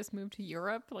 that she just moved to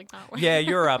Europe? Like not Yeah,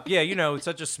 Europe. Yeah, it's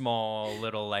such a small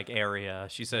little like area.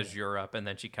 She says Europe, and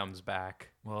then she comes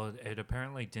back. Well, it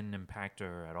apparently didn't impact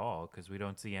her at all because we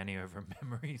don't see any of her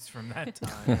memories from that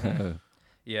time.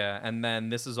 Yeah, and then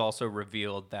this is also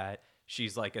revealed that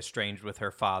she's like estranged with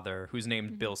her father, who's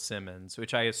named Bill Simmons,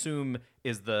 which I assume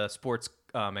is the sports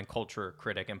and culture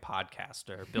critic and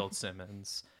podcaster, Bill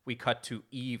Simmons. We cut to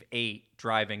Eve 8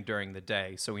 driving during the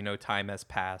day, so we know time has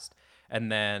passed.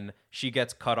 And then she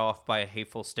gets cut off by a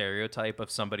hateful stereotype of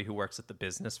somebody who works at the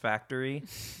business factory.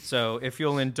 So if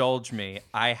you'll indulge me,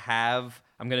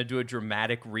 I'm going to do a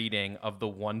dramatic reading of the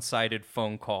one-sided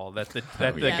phone call that the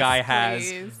guy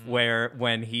has where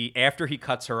after he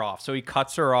cuts her off. So he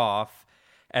cuts her off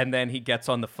and then he gets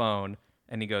on the phone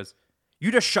and he goes,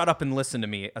 "You just shut up and listen to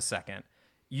me a second.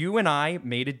 You and I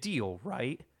made a deal,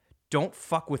 right? Don't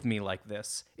fuck with me like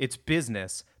this. It's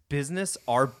business. Business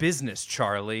our business,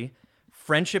 Charlie.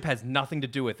 Friendship has nothing to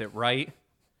do with it, right?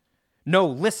 No,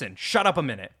 listen, shut up a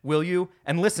minute, will you?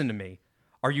 And listen to me.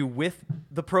 Are you with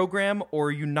the program or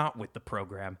are you not with the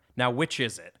program? Now, which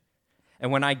is it?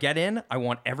 And when I get in, I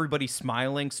want everybody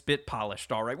smiling, spit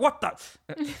polished, all right? What the?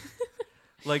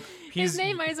 Like, his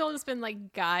name might as well have just been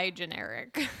like Guy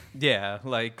Generic. Yeah,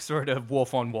 like sort of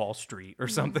Wolf on Wall Street or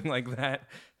something like that.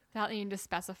 Without needing to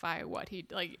specify what he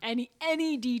like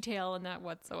any detail in that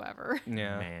whatsoever.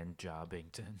 Yeah, Man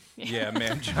Jobbington. Yeah,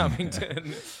 Man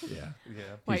Jobbington.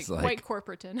 White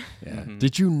corporaton. Yeah. Mm-hmm.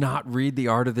 Did you not read The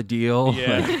Art of the Deal?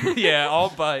 Yeah, yeah.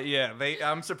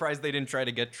 I'm surprised they didn't try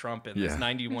to get Trump in this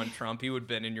 91 Trump. He would have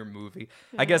been in your movie.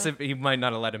 Yeah. I guess if he might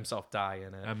not have let himself die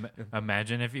in it.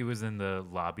 Imagine if he was in the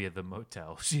lobby of the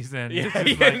motel she's in. Yeah,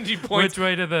 and he points which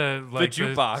way to the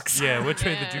jukebox. Which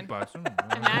way to the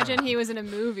jukebox. Imagine he was in a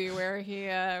movie where he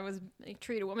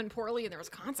treated a woman poorly and there was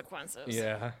consequences.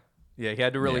 Yeah, he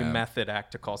had to really method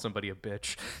act to call somebody a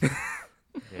bitch.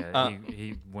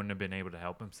 He wouldn't have been able to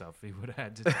help himself. He would have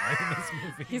had to die in this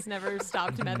movie. He's never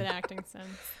stopped method acting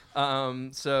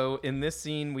since. So in this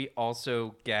scene, we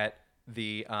also get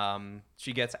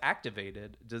she gets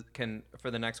activated.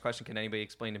 For the next question, can anybody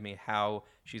explain to me how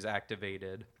she's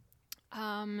activated?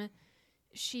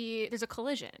 There's a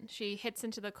collision. She hits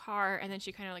into the car and then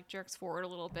she kind of like jerks forward a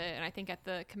little bit. And I think at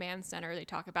the command center they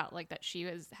talk about like that she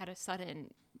had a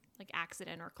sudden like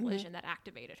accident or collision that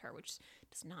activated her, which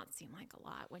does not seem like a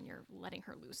lot when you're letting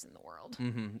her loose in the world.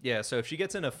 Mm-hmm. Yeah. So if she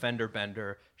gets in a fender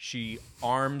bender, she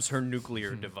arms her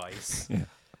nuclear device. Yeah.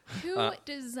 Who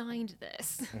designed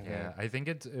this? Yeah, I think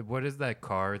what is that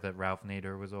car that Ralph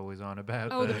Nader was always on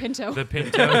about? Oh, the Pinto. The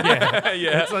Pinto, yeah.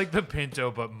 Yeah. It's like the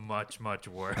Pinto, but much, much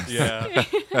worse. Yeah.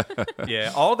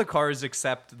 Yeah, all the cars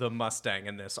except the Mustang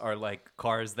in this are like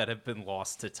cars that have been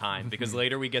lost to time because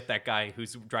later we get that guy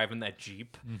who's driving that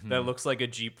Jeep that looks like a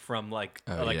Jeep from like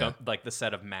the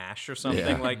set of MASH or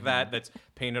something like that that's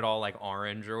painted all like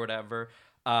orange or whatever.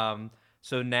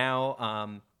 So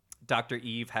now Dr.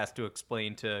 Eve has to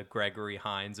explain to Gregory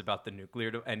Hines about the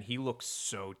nuclear, and he looks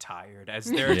so tired as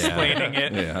they're explaining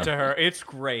it to her. It's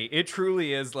great. It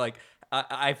truly is like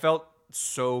I felt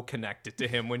so connected to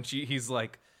him when he's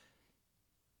like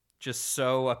just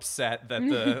so upset that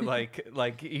the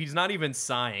like he's not even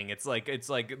sighing. It's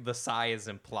like the sigh is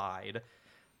implied.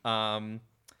 And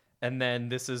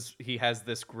then he has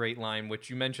this great line, which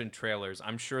you mentioned trailers.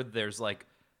 I'm sure there's like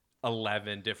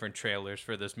 11 different trailers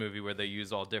for this movie where they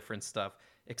use all different stuff,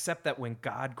 except that when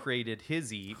God created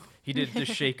his Eve, he did to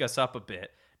shake us up a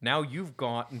bit. Now you've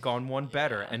gone one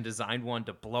better and designed one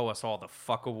to blow us all the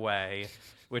fuck away,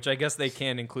 which I guess they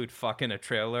can't include fuck in a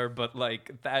trailer, but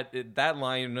like that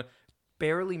line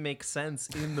barely makes sense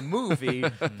in the movie,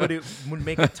 but it would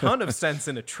make a ton of sense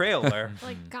in a trailer.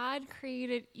 Like, God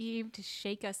created Eve to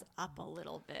shake us up a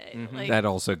little bit. Like, That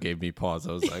also gave me pause.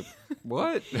 I was like,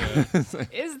 what?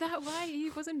 is that why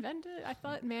Eve was invented? I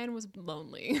thought man was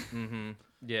lonely.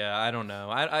 Yeah, I don't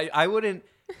know. I wouldn't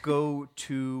go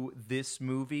to this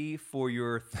movie for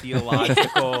your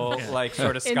theological like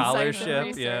sort of Insights and scholarship.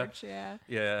 research,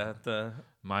 Yeah.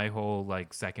 My whole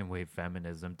like second wave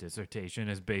feminism dissertation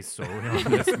is based solely on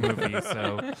this movie.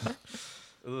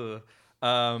 So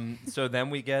So then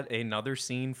we get another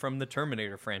scene from the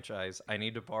Terminator franchise. I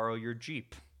need to borrow your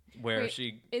Jeep. Where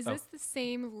Wait, is this the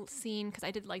same scene? Because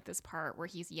I did like this part where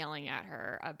he's yelling at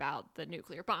her about the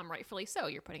nuclear bomb. Rightfully so.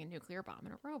 You're putting a nuclear bomb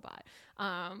in a robot.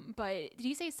 But did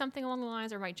he say something along the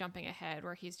lines, or am I jumping ahead,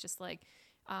 where he's just like,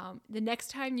 the next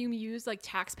time you use like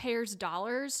taxpayers'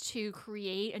 dollars to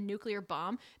create a nuclear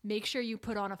bomb, make sure you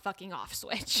put on a fucking off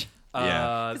switch.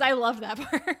 Because I love that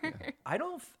part. I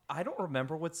don't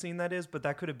remember what scene that is, but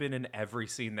that could have been in every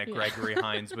scene that Gregory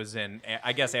Hines was in.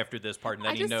 I guess after this part, and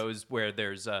then he knows where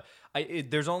there's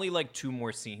there's only like 2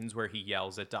 more scenes where he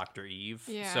yells at Dr. Eve.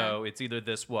 Yeah. So it's either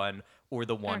this one or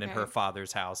the one in her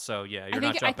father's house. So yeah, you're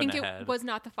not I jumping think ahead. it was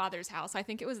not the father's house. I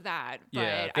think it was that. But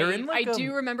Yeah, they're in like I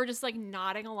do remember just like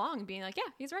nodding along, being like, yeah,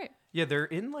 he's right. Yeah, they're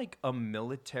in like a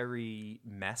military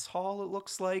mess hall, it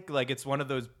looks like. Like it's one of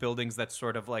those buildings that's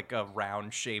sort of like a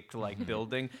round shaped like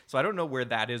building. So I don't know where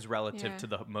that is relative to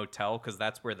the motel, because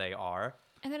that's where they are.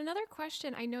 And then another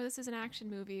question, I know this is an action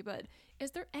movie, but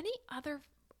is there any other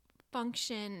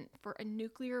function for a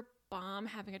nuclear bomb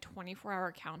having a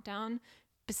 24-hour countdown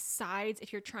besides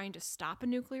if you're trying to stop a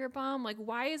nuclear bomb? Like,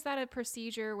 why is that a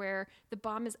procedure where the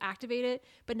bomb is activated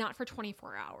but not for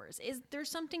 24 hours? Is there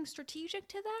something strategic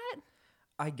to that?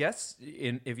 I guess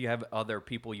if you have other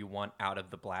people you want out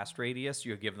of the blast radius,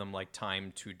 you give them like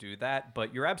time to do that.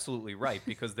 But you're absolutely right,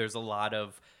 because there's a lot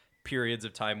of periods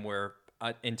of time where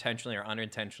intentionally or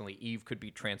unintentionally Eve could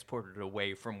be transported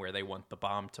away from where they want the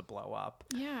bomb to blow up.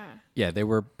 Yeah. Yeah, they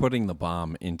were putting the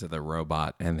bomb into the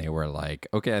robot and they were like,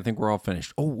 okay, I think we're all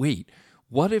finished. Oh, wait.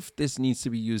 What if this needs to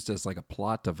be used as like a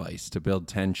plot device to build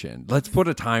tension? Let's put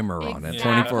a timer on it,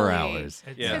 24 hours.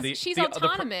 Yeah, Because she's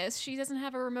autonomous. She doesn't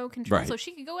have a remote control, so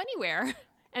she can go anywhere.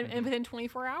 And within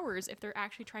 24 hours, if they're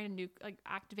actually trying to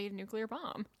activate a nuclear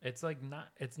bomb, it's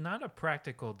not a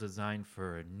practical design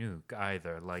for a nuke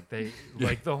either. Like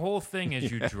the whole thing is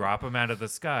you drop them out of the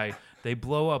sky, they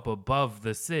blow up above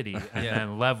the city and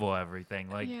then level everything.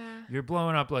 Like you're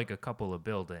blowing up like a couple of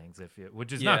buildings,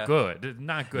 which is not good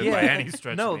by any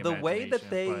stretch. No, of the way that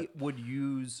they imagination, would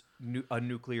use a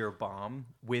nuclear bomb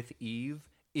with Eve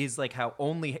is like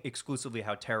exclusively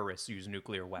how terrorists use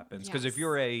nuclear weapons. Because if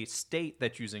you're a state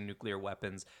that's using nuclear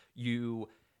weapons, you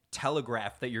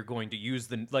telegraph that you're going to use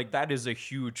that is a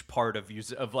huge part of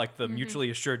the mutually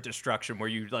assured destruction, where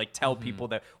you like tell people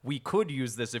that we could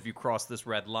use this if you cross this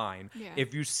red line.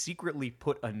 If you secretly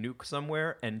put a nuke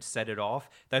somewhere and set it off,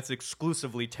 that's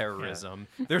exclusively terrorism.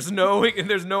 There's no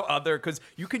other, because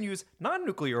you can use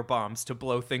non-nuclear bombs to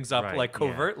blow things up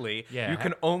covertly. You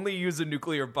can only use a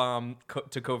nuclear bomb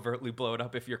to covertly blow it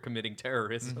up if you're committing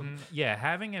terrorism.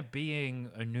 Having it being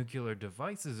a nuclear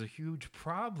device is a huge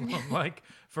problem. Like,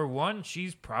 for one,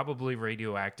 she's probably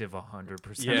radioactive 100%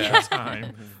 of the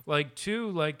time. Like,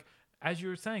 2, like, as you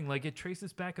were saying, like, it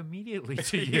traces back immediately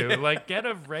to you. Like, get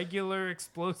a regular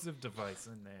explosive device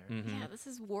in there. yeah, this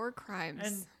is war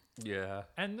crimes.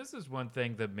 And this is one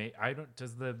thing that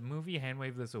does the movie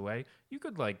handwave this away? You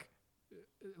could like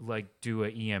do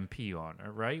an EMP on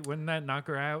her, right? Wouldn't that knock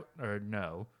her out, or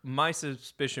no? My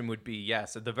suspicion would be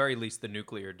yes. At the very least, the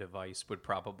nuclear device would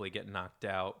probably get knocked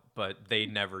out, but they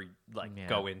never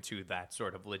go into that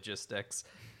sort of logistics.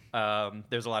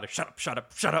 There's a lot of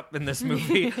shut up in this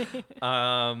movie.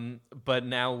 But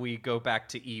now we go back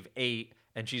to Eve 8,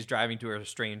 and she's driving to her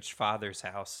estranged father's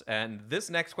house. And this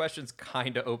next question's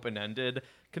kind of open-ended.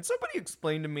 Can somebody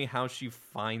explain to me how she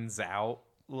finds out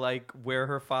like where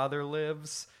her father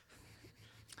lives?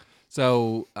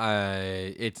 So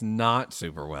it's not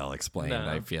super well explained,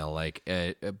 I feel like,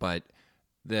 but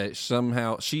that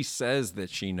somehow she says that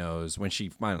she knows when she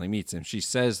finally meets him. She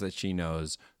says that she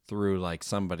knows through like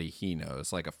somebody he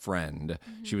knows, like a friend.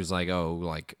 She was like, oh,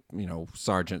 like, you know,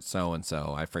 Sergeant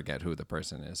so-and-so, I forget who the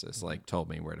person is like told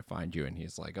me where to find you. And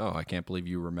he's like, oh, I can't believe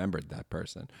you remembered that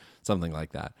person, something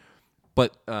like that.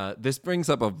 But this brings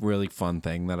up a really fun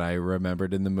thing that I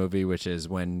remembered in the movie, which is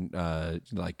when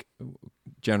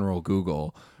General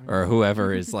Google or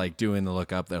whoever is like doing the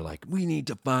lookup. They're like, we need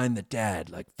to find the dad,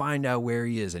 like find out where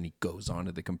he is. And he goes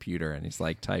onto the computer and he's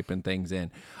like typing things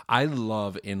in. I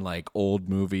love in like old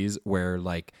movies where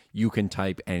like you can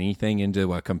type anything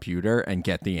into a computer and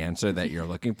get the answer that you're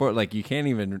looking for. Like you can't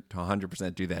even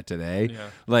 100% do that today. Yeah.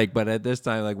 Like, but at this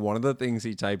time, like one of the things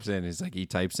he types in is like he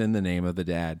types in the name of the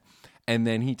dad. And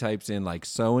then he types in like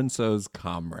so-and-so's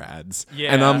comrades.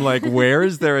 Yeah. And I'm like, where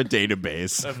is there a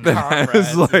database that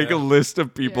has like a list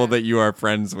of people that you are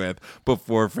friends with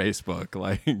before Facebook?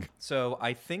 Like, so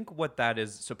I think what that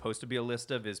is supposed to be a list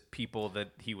of is people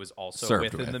that he was also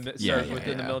within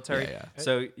the military. Yeah.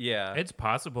 So yeah. It's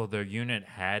possible their unit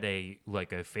had a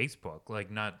Facebook, like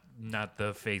not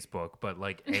the Facebook, but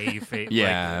like a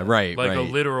Facebook. Right. Like a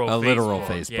literal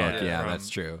Facebook. Yeah, that's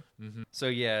true. Mm-hmm. So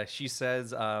yeah, she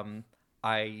says,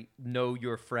 I know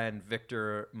your friend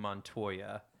Victor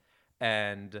Montoya,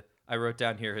 and I wrote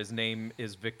down here his name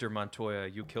is Victor Montoya.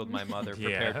 You killed my mother.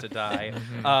 Prepared to die.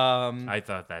 I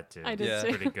thought that too. I did too.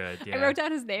 Pretty good. Yeah. I wrote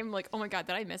down his name. Like, oh my god,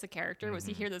 did I miss a character? Was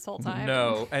he here this whole time?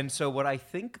 No. And so what I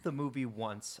think the movie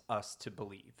wants us to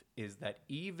believe is that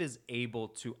Eve is able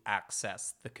to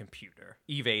access the computer.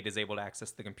 Eve 8 is able to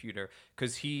access the computer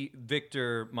because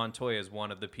Victor Montoya is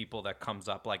one of the people that comes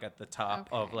up like at the top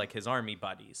of like his army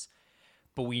buddies.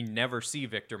 But we never see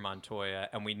Victor Montoya,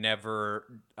 and we never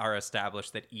are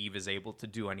established that Eve is able to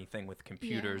do anything with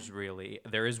computers, really.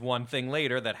 There is one thing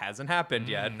later that hasn't happened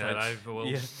yet. That I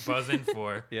will buzz in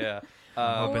for. Yeah.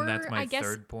 I'm hoping that's my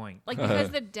third point. Like,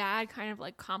 because the dad kind of,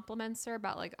 like, compliments her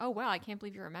about, like, oh, wow, I can't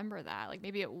believe you remember that. Like,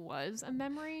 maybe it was a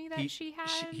memory that she had?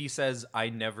 He says, I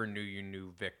never knew you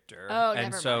knew Victor. Oh,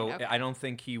 and never so mind. Okay. I don't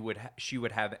think she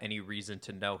would have any reason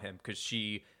to know him because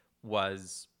she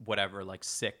was whatever, like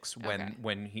 6 when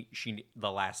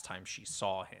the last time she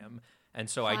saw him. And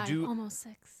so 5, I do almost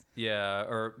 6.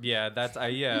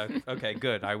 Okay,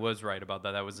 good. I was right about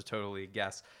that. That was a totally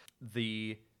guess.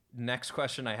 The next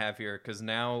question I have here, because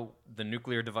now the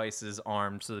nuclear device is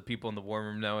armed, so the people in the war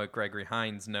room know it. Gregory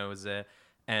Hines knows it.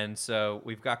 And so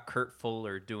we've got Kurt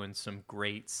Fuller doing some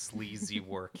great sleazy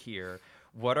work here.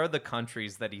 What are the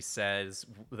countries that he says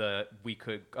that we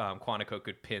could Quantico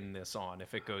could pin this on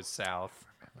if it goes south?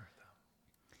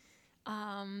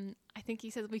 I think he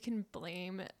says we can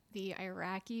blame the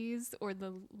Iraqis or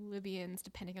the Libyans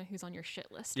depending on who's on your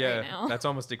shit list right now. That's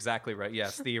almost exactly right.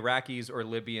 Yes, the Iraqis or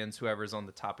Libyans, whoever's on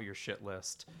the top of your shit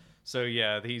list. So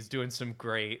yeah, he's doing some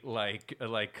great like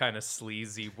kind of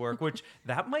sleazy work, which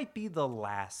that might be the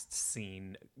last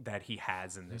scene that he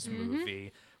has in this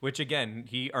movie. Which again,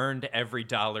 he earned every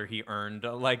dollar he earned,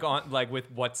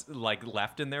 with what's like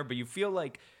left in there. But you feel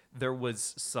like there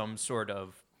was some sort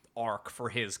of arc for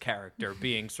his character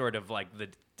being sort of like the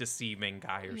deceiving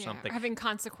guy or something, having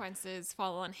consequences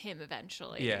fall on him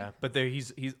eventually. Yeah, but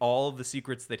he's all of the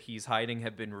secrets that he's hiding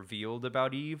have been revealed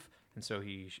about Eve. And so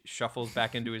he shuffles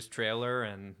back into his trailer,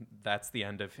 and that's the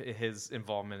end of his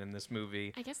involvement in this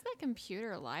movie. I guess that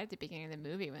computer lied at the beginning of the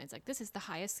movie when it's like, this is the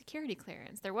highest security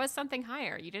clearance. There was something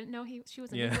higher. You didn't know she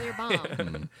was a nuclear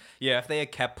bomb. Yeah, if they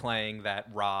had kept playing that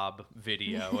Rob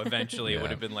video, eventually it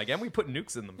would have been like, and we put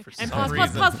nukes in them for some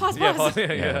reason. Pause.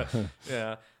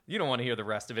 Yeah. You don't want to hear the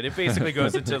rest of it. It basically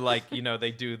goes into like,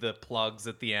 they do the plugs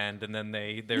at the end and then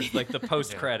there's like the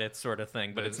post credits sort of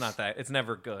thing, but it's not that. It's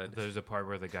never good. There's a part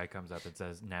where the guy comes up and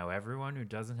says, now everyone who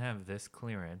doesn't have this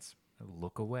clearance,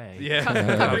 look away. Yeah.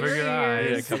 Cover your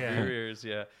eyes. Cover your ears.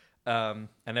 Yeah. And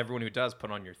everyone who does,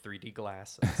 put on your 3D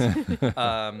glasses.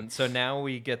 So now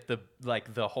we get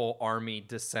the whole army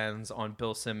descends on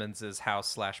Bill Simmons's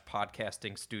house /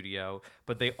 podcasting studio,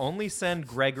 but they only send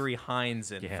Gregory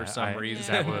Hines in for some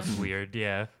reason. That was weird.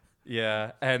 Yeah.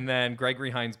 Yeah. And then Gregory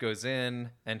Hines goes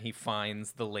in and he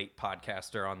finds the late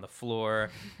podcaster on the floor,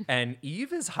 and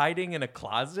Eve is hiding in a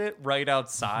closet right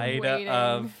outside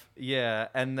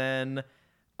and then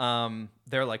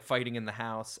they're like fighting in the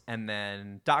house, and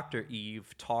then Dr.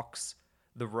 Eve talks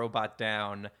the robot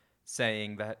down,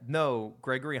 saying that no,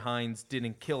 Gregory Hines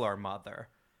didn't kill our mother.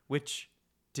 Which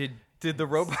did the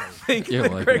robot think? Yeah,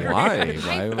 that like Gregory why?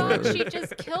 I thought she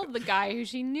just killed the guy who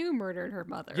she knew murdered her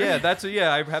mother. Yeah,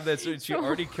 I have that. So she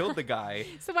already killed the guy.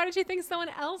 So why did she think someone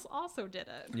else also did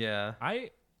it? Yeah,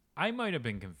 I might have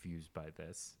been confused by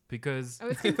this because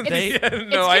it's confusing.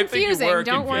 I think you were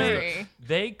Don't worry.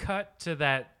 They cut to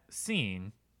that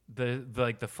scene, the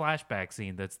flashback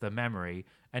scene that's the memory,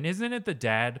 and isn't it the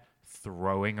dad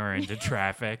throwing her into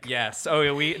traffic? Yes.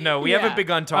 Oh, we haven't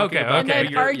begun talking about and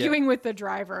then arguing with the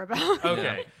driver about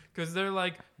Okay. Because they're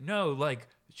like, no, like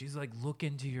she's like, look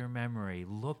into your memory,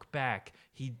 look back.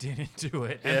 He didn't do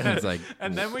it. Yeah. And, It's like,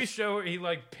 and then we show her, he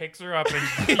like picks her up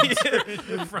and beats her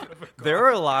in front of a car. There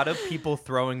are a lot of people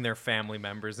throwing their family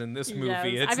members in this movie.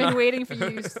 Yes, It's I've been not- waiting for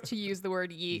you to use the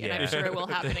word yeet, and Yeah. I'm sure it will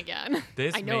happen again.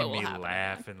 This I know made it will me happen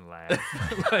laugh again. and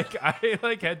laugh. Like I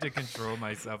like had to control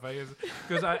myself.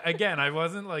 Because I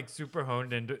wasn't like super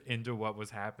honed into what was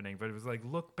happening, but it was like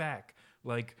look back,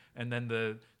 like, and then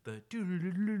the like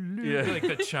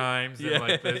the chimes and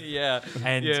like this, yeah.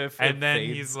 and Yeah, it and then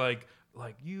fades. he's like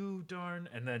you darn,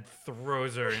 and then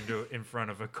throws her in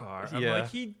front of a car. I'm Yeah. like,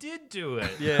 he did do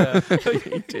it. Yeah.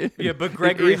 he did. Yeah, but It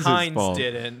Gregory is his Hines fault.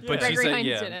 didn't. But she Gregory said, Hines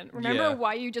yeah. didn't. Remember yeah.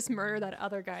 why you just murdered that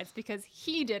other guy? It's because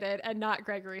he did it and not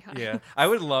Gregory Hines. Yeah, I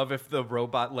would love if the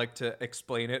robot, like, to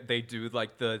explain it, they do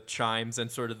like the chimes and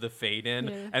sort of the fade in,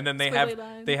 Yeah. and then Squiggly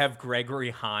lines. they have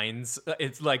Gregory Hines.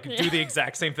 It's like do the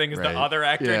exact same thing as Right. the other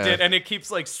actor Yeah. did, and it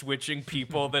keeps like switching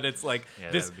people. That it's like Yeah,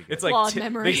 that this. would be good. It's like Flawed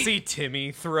memory. they see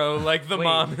Timmy throw like the Wait.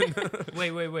 mom.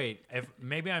 Wait. If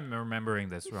maybe I'm remembering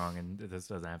this wrong, and this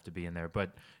doesn't have to be in there,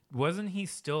 but wasn't he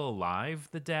still alive,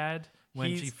 the dad, when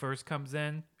she He's- first comes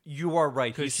in? You are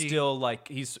right. 'Cause He's she- still like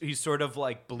he's sort of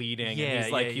like bleeding, Yeah, and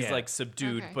he's like yeah. like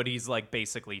subdued, Okay. but he's like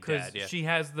basically Because dead. Yeah. she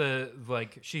has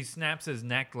she snaps his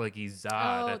neck like he's Zod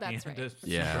Oh, at the that's end right. of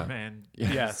Yeah. Superman.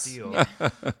 Yes. Steel.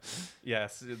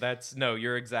 Yes, that's no,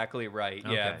 you're exactly right.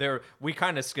 Yeah, Okay. there we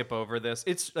kind of skip over this.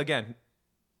 It's again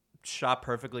shot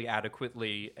perfectly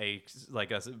adequately, a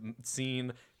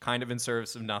scene kind of in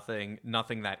service of nothing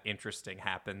that interesting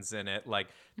happens in it. Like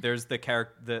there's the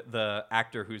character the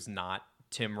actor who's not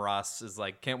Tim Russ is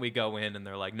like, can't we go in? And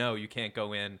they're like, no, you can't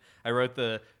go in. I wrote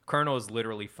the Colonel is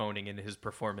literally phoning in his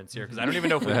performance here because I don't even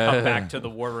know if we come back to the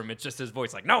war room. It's just his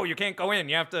voice like, no, you can't go in.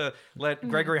 You have to let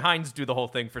Gregory Hines do the whole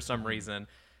thing for some reason.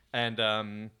 And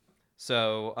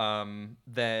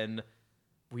then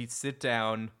we sit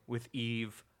down with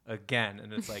Eve again,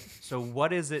 and it's like, so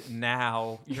what is it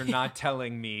now? You're not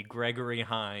telling me, Gregory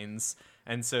Hines.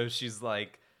 And so she's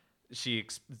like,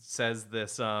 says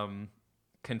this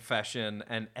confession,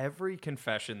 and every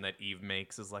confession that Eve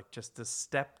makes is like just a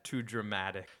step too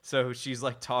dramatic. So she's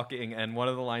like talking, and one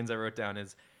of the lines I wrote down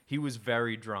is, he was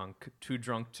very drunk, too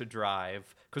drunk to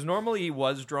drive. Because normally he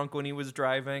was drunk when he was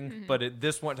driving, but at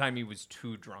this one time he was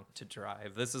too drunk to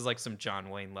drive. This is like some John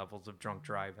Wayne levels of drunk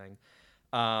driving.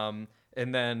 And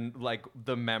then like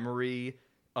the memory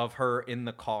of her in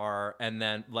the car, and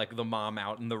then like the mom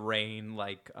out in the rain,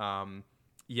 like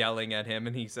yelling at him,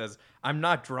 and he says, I'm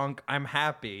not drunk, I'm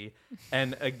happy.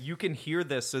 And you can hear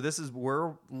this. So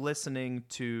we're listening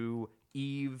to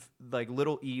Eve, like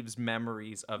little Eve's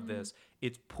memories of this.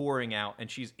 It's pouring out, and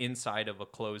she's inside of a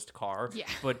closed car. Yeah.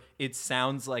 But it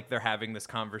sounds like they're having this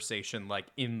conversation like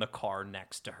in the car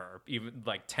next to her, even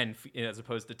like 10 feet as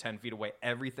opposed to 10 feet away.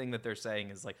 Everything that they're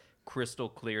saying is like crystal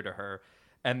clear to her.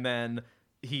 And then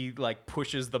he like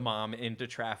pushes the mom into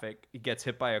traffic. He gets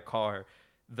hit by a car.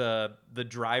 The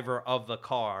driver of the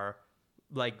car,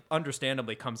 like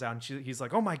understandably, comes out, and he's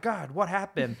like, "Oh my God, what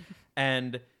happened?"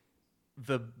 And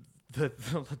the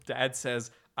dad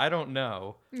says, I don't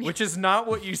know, which is not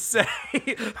what you say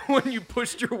when you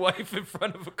pushed your wife in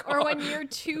front of a car. Or when you're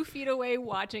 2 feet away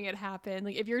watching it happen.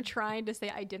 Like if you're trying to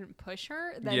say I didn't push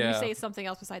her, then you Yeah. say something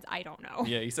else besides I don't know.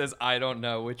 Yeah, he says, I don't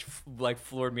know, which like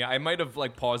floored me. I might have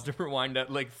like paused and rewind that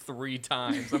like 3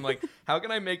 times. I'm like, how can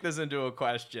I make this into a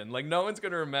question? Like no one's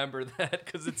going to remember that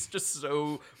because it's just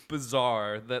so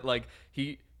bizarre that like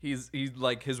he's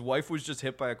like his wife was just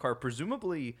hit by a car,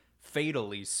 presumably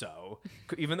fatally so,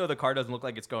 even though the car doesn't look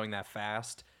like it's going that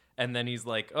fast. And then he's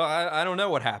like, oh, I don't know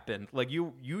what happened. Like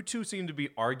you two seem to be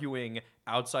arguing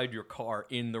outside your car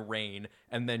in the rain,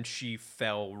 and then she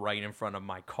fell right in front of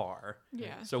my car.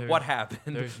 Yeah. So what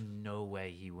happened? There's no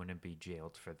way he wouldn't be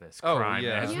jailed for this Oh, crime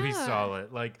yeah. as we Yeah. saw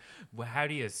it. Like, how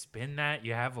do you spin that?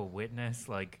 You have a witness.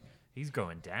 Like, he's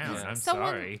going down. Yeah. I'm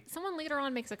sorry. Someone later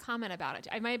on makes a comment about it.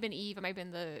 It might have been Eve. It might have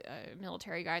been the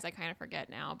military guys. I kind of forget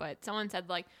now. But someone said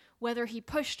like whether he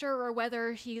pushed her or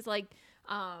whether he's like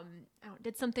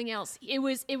did something else. It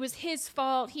was his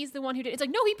fault. He's the one who did. It's like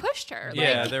no, he pushed her.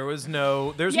 Yeah, Like, there's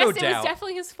no yes, doubt. it was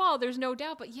definitely his fault. There's no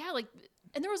doubt. But yeah, like,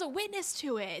 and there was a witness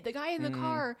to it. The guy in the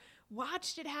car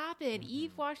watched it happen.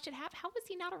 Eve watched it happen. How was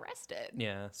he not arrested?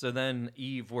 Yeah. So then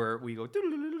Eve, where we go,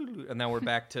 and now we're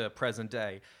back to present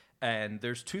day. And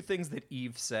there's 2 things that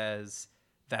Eve says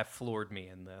that floored me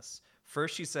in this.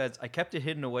 First, she says, I kept it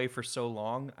hidden away for so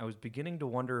long, I was beginning to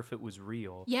wonder if it was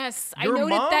real. Yes, Your I noted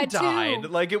mom that died. too.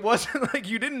 Like, it wasn't like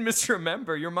you didn't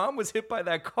misremember. Your mom was hit by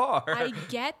that car. I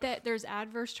get that there's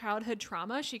adverse childhood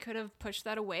trauma. She could have pushed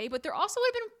that away, but there also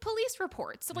have been police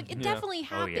reports. So, like, it definitely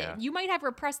happened. yeah. You might have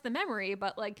repressed the memory,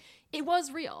 but, like, it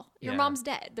was real. Your Yeah. mom's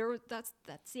dead. That's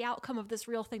the outcome of this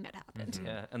real thing that happened.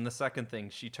 Yeah, and the second thing,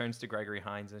 she turns to Gregory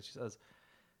Hines and she says,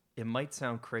 it might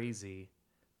sound crazy,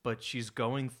 but she's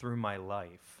going through my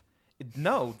life.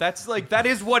 No, that's like, that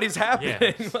is what is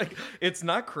happening. Yeah. Like, it's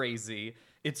not crazy.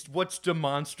 It's what's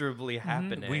demonstrably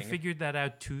happening. We figured that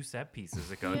out 2 set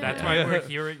pieces ago. Yeah. That's why we're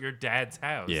here at your dad's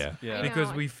house. Yeah. Yeah. Because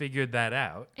I know. we figured that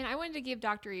out. And I wanted to give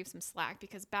Dr. Eve some slack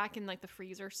because back in like the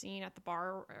freezer scene at the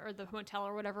bar or the hotel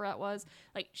or whatever that was,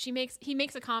 like he makes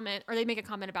a comment, or they make a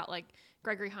comment about like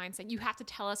Gregory Hines saying, you have to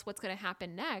tell us what's going to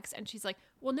happen next. And she's like,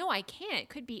 well, no, I can't. It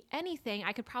could be anything.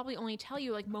 I could probably only tell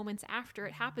you like moments after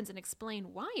it happens and explain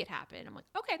why it happened. I'm like,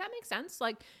 okay, that makes sense.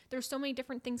 Like there's so many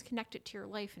different things connected to your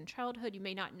life and childhood. You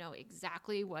may not know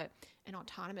exactly what an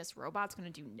autonomous robot's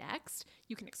going to do next.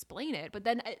 You can explain it, but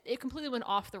then it completely went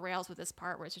off the rails with this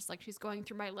part where it's just like, she's going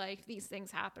through my life. These things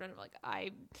happen. And I'm like,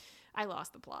 I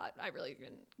lost the plot. I really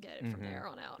didn't get it from there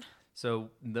on out. So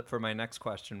for my next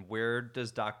question, where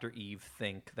does Dr. Eve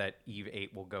think that Eve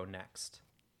 8 will go next?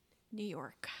 New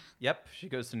York. Yep, she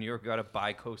goes to New York. Got a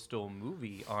bi-coastal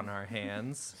movie on our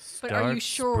hands. But are you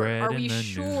Start sure? Are we spreading the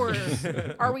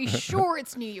sure? Are we sure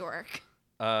it's New York?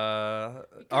 Gotta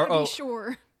be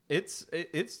sure.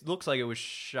 It looks like it was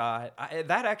shot.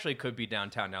 That actually could be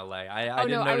downtown LA. I Oh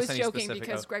didn't no, I notice was any joking specific.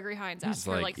 because Gregory Hines asked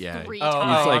like, her like yeah. 3 Oh,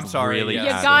 times. He's like I'm sorry. really Yeah. You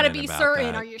adamant gotta be about certain.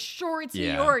 that. Are you sure it's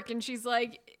Yeah. New York? And she's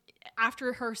like,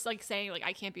 after her like saying like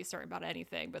I can't be certain about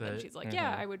anything, but then The- she's like,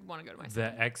 yeah, I would want to go to my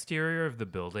The son. exterior of the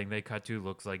building they cut to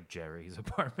looks like Jerry's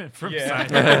apartment from Yeah.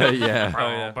 Seinfeld. Yeah.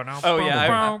 Oh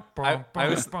yeah,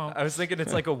 I was thinking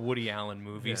it's like a Woody Allen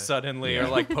movie suddenly, or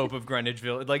like Pope of Greenwich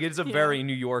Village. Like it's a very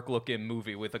New York looking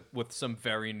movie with some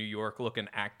very New York looking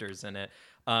actors in it.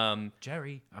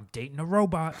 Jerry, I'm dating a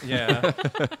robot. Yeah,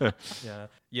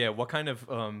 yeah. What kind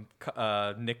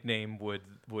of nickname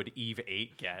would Eve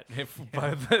 8 get? If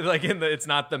like it's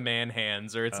not the man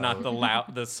hands, or it's not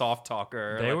the soft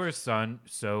talker. They like, were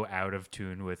so out of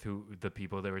tune with the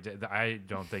people they were. I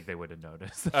don't think they would have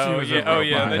noticed. that she Oh was a yeah, oh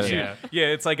yeah, robot. that yeah.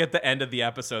 It's like at the end of the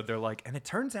episode, they're like, and it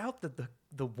turns out that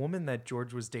the woman that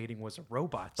George was dating was a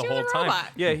robot the She was whole a time.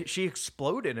 robot. Yeah, she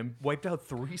exploded and wiped out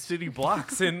 3 city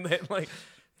blocks, and then, like,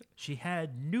 She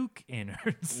had nuke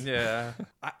innards. yeah,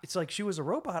 it's like she was a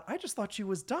robot. I just thought she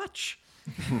was Dutch.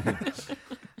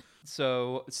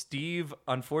 So Steve,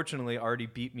 unfortunately, already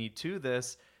beat me to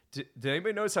this. Did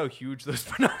anybody notice how huge those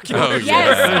binoculars Oh, are? Yes,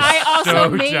 Yeah. I also So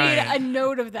made giant. a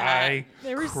note of that. I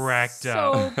They were cracked so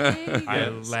up. big. I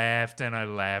laughed and I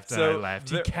laughed and I So laughed.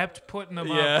 He there- kept putting them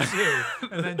Yeah. up too,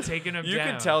 and then taking them You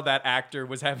down. could tell that actor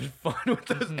was having fun with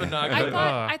those binoculars.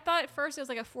 I thought at first it was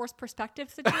like a forced perspective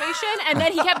situation, and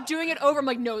then he kept doing it over. I'm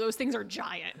like, no, those things are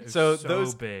giant. So so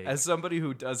those, big. as somebody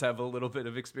who does have a little bit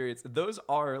of experience, those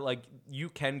are like, you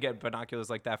can get binoculars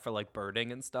like that for like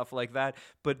birding and stuff like that.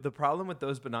 But the problem with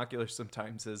those binoculars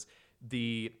sometimes is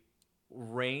the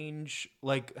range,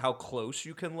 like how close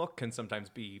you can look, can sometimes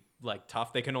be like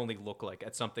tough. They can only look like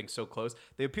at something so close.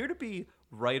 They appear to be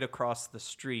right across the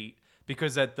street,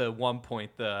 because at the one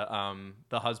point the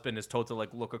husband is told to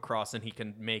like look across and he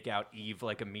can make out Eve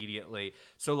like immediately.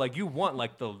 So like you want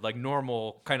like the like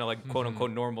normal kind of like quote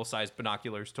unquote normal sized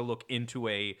binoculars to look into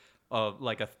a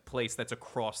like a place that's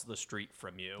across the street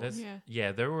from you.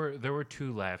 Yeah. There were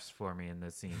 2 laughs for me in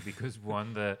this scene, because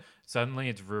one, suddenly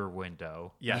it's Rear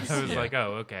Window. Yes. I was Yeah. like,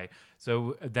 oh, okay.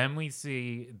 So then we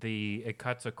see it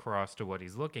cuts across to what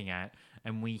he's looking at,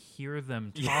 and we hear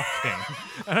them talking.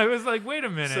 And I was like, wait a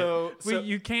minute. So-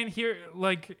 You can't hear,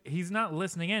 like, he's not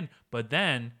listening in. But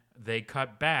then they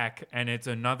cut back, and it's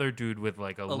another dude with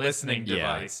like a listening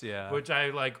device, yeah. which I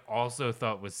like also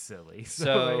thought was silly. So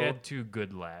So- I had 2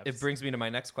 good laughs. It brings me to my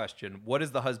next question. What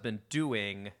is the husband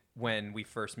doing when we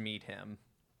first meet him?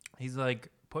 He's like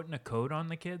putting a coat on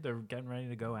the kid. They're getting ready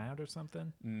to go out or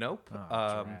something. Nope. Oh,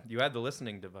 crap. You had the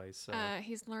listening device. So.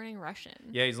 He's learning Russian.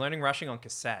 Yeah, he's learning Russian on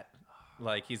cassette.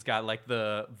 Like he's got like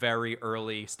the very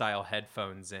early style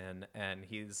headphones in, and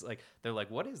he's like, they're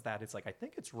like, what is that? It's like, I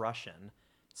think it's Russian.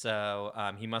 So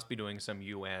he must be doing some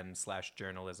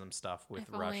UN/journalism stuff with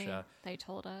If only Russia. they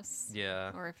told us.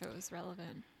 Yeah. Or if it was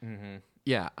relevant.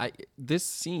 Yeah, this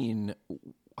scene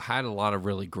had a lot of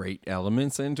really great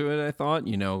elements into it. I thought,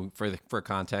 for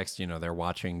context, they're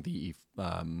watching the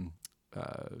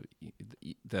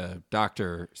the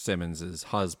Dr. Simmons's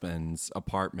husband's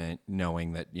apartment,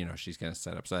 knowing that, she's going to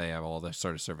set up. So they have all this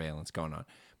sort of surveillance going on.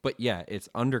 But yeah, it's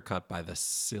undercut by the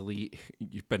silly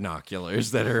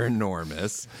binoculars that are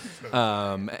enormous.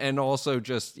 And also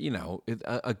just,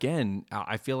 again,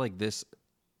 I feel like this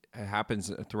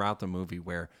happens throughout the movie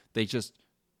where they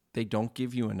don't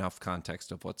give you enough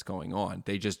context of what's going on.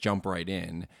 They just jump right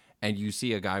in, and you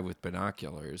see a guy with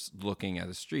binoculars looking at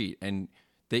the street, and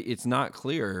it's not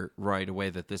clear right away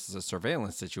that this is a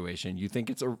surveillance situation. You think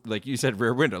it's like you said,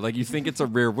 rear window. Like you think it's a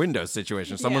rear window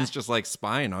situation. Someone's just like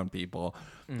spying on people.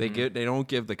 Mm-hmm. They don't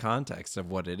give the context of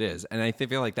what it is. And I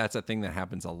feel like that's a thing that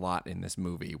happens a lot in this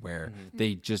movie where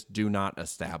they just do not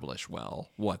establish well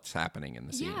what's happening in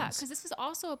the scenes. Yeah, because this was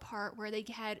also a part where they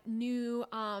had new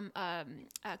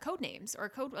code names or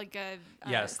code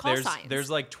call signs. There's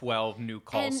like 12 new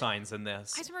call signs in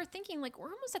this. I just remember thinking like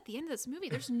we're almost at the end of this movie.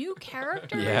 There's new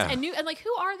characters and like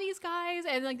who are these guys?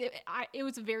 And like it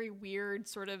was a very weird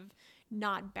sort of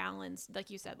not balanced, like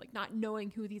you said, like not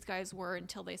knowing who these guys were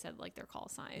until they said like their call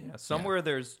sign. Yeah, somewhere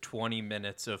there's 20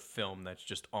 minutes of film that's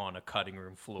just on a cutting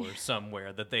room floor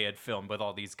somewhere that they had filmed with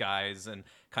all these guys and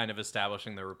kind of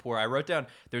establishing their rapport. I wrote down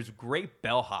there's great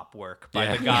bellhop work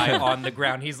by the guy on the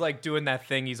ground. He's like doing that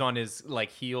thing. He's on his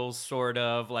like heels sort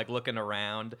of like looking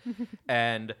around.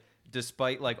 And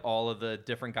despite like all of the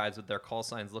different guys with their call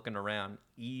signs looking around,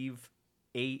 Eve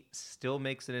 8 still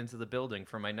makes it into the building.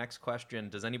 For my next question,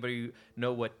 does anybody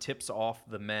know what tips off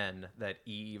the men that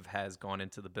Eve has gone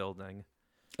into the building?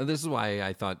 And this is why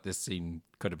I thought this scene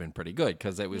could have been pretty good,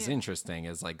 because it was interesting.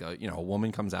 As like a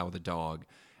woman comes out with a dog,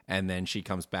 and then she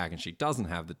comes back and she doesn't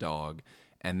have the dog,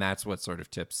 and that's what sort of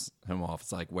tips him off.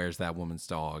 It's like, where's that woman's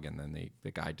dog? And then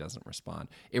the guy doesn't respond.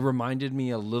 It reminded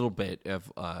me a little bit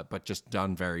of, but just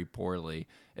done very poorly,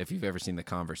 if you've ever seen The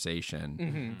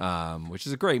Conversation, which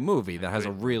is a great movie that has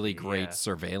a really great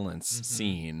surveillance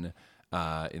scene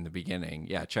in the beginning.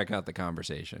 Yeah, check out The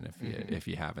Conversation if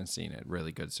you haven't seen it.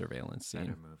 Really good surveillance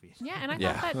scene. Movie. Yeah, and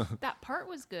I thought that part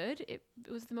was good. It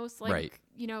was the most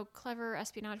clever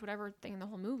espionage, whatever thing in the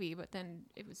whole movie, but then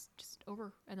it was just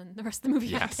over, and then the rest of the movie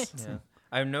happened. Yeah.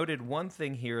 I've noted one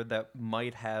thing here that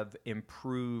might have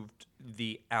improved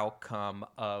the outcome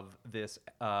of this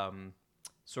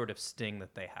sort of sting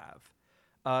that they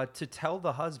have. To tell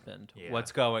the husband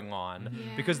what's going on,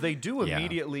 because they do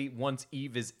immediately once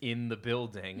Eve is in the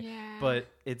building, but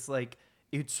it's like,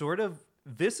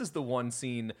 this is the one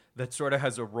scene that sort of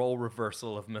has a role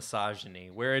reversal of misogyny,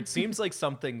 where it seems like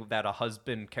something that a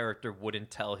husband character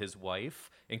wouldn't tell his wife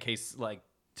in case like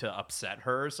to upset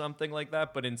her or something like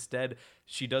that, but instead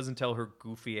she doesn't tell her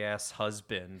goofy ass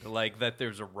husband like that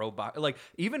there's a robot, like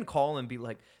even call and be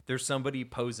like, there's somebody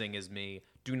posing as me,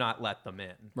 do not let them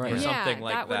in, or something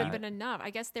like that. That would have been enough. I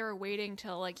guess they were waiting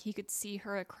till like he could see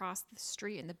her across the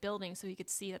street in the building, so he could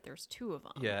see that there's two of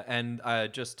them. Yeah, and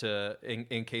just to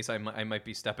in case I might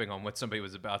be stepping on what somebody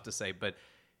was about to say, but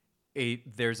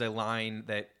there's a line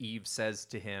that Eve says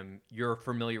to him, "You're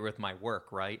familiar with my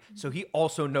work, right?" Mm-hmm. So he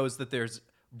also knows that there's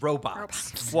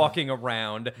robots walking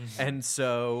around, and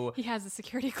so he has a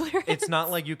security clearance. It's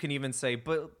not like you can even say,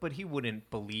 but he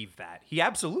wouldn't believe that. He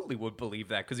absolutely would believe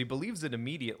that, because he believes it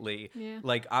immediately.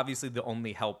 Like obviously the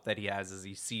only help that he has is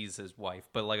he sees his wife,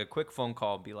 but like a quick phone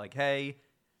call would be like, hey,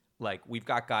 like we've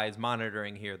got guys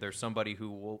monitoring here, there's somebody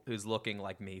who is looking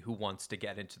like me who wants to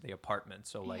get into the apartment,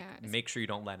 so like make sure you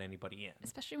don't let anybody in,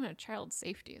 especially when a child's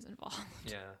safety is involved.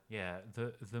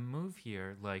 The move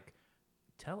here, like,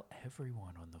 tell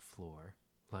everyone on the floor.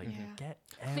 Like, get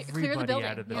everybody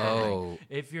out of the building.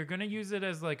 If you're going to use it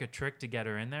as, like, a trick to get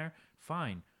her in there,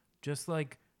 fine. Just,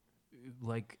 like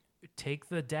take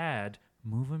the dad,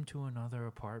 move him to another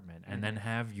apartment, and then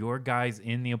have your guys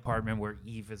in the apartment where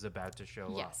Eve is about to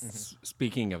show up.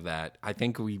 Speaking of that, I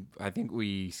think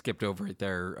we skipped over it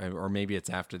there, or maybe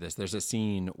it's after this. There's a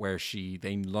scene where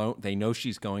they know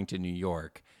she's going to New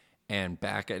York, and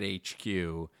back at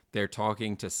HQ, they're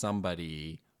talking to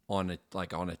somebody on a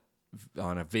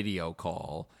video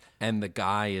call, and the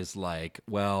guy is like,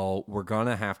 well, we're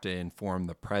gonna have to inform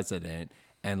the president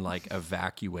and like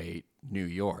evacuate New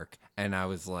York. And I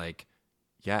was like,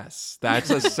 yes, that's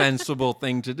a sensible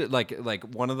thing to do. Like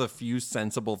one of the few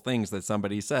sensible things that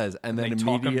somebody says, and then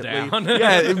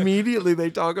immediately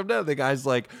they talk him down. The guy's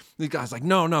like,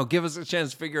 no, give us a chance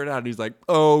to figure it out. And he's like,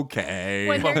 okay,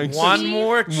 one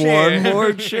more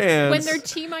chance. When they're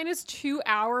T-2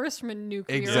 hours from a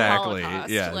nuclear holocaust.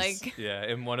 Yes.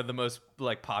 In one of the most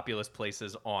like populous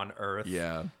places on Earth.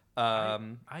 Yeah.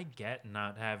 I get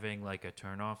not having like a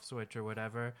turn off switch or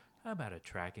whatever. How about a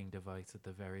tracking device at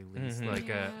the very least, like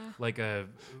a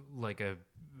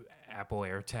Apple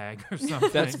AirTag or something.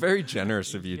 That's very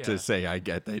generous of you to say, I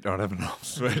get they don't have an off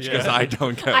switch, because I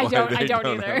don't get I why don't- they I don't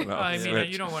don't either. have an Well, off I mean, switch.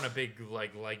 you don't want a big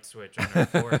like light switch on her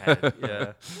forehead.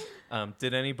 Yeah.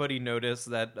 Did anybody notice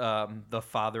that the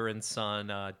father and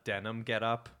son denim get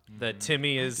up? That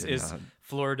Timmy is not.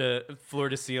 floor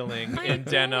to ceiling I in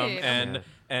denim, did.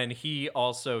 and he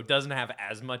also doesn't have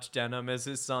as much denim as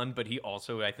his son, but he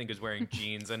also I think is wearing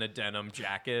jeans and a denim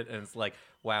jacket, and it's like,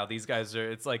 wow, these guys are.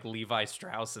 It's like Levi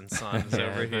Strauss and Sons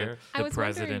over here. I The was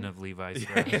president wondering- of Levi's.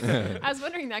 Strauss. I was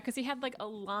wondering that because he had like a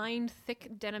lined,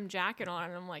 thick denim jacket on,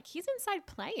 and I'm like, he's inside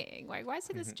playing. Why is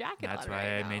he this jacket That's on why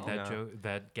right I made now? that joke,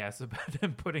 that guess about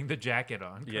him putting the jacket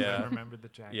on. 'Cause Yeah. I remembered the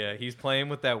jacket. Yeah, he's playing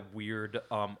with that weird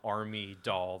army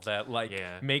doll that like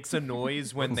Yeah. makes a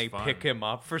noise when Looks they fun. pick him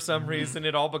up for some reason.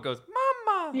 It all but goes,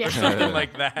 "Mama," Yeah. or something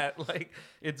like that. Like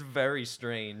it's very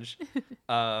strange.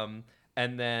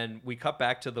 And then we cut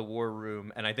back to the war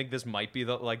room, and I think this might be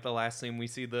the last scene we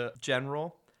see the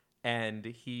general, and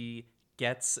he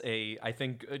gets I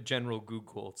think General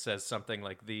Google says something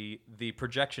like the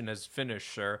projection has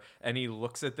finished, sir, and he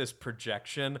looks at this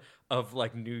projection of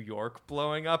like New York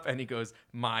blowing up, and he goes,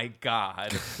 my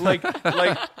God, like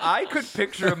I could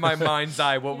picture in my mind's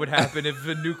eye what would happen if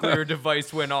a nuclear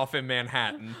device went off in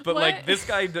Manhattan, but like What? this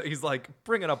guy, he's like,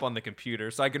 bring it up on the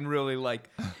computer so I can really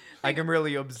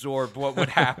absorb what would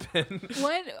happen.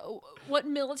 What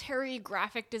military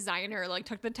graphic designer like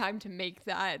took the time to make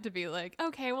that, to be like,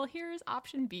 okay, well, here's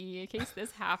option B in case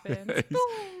this happens.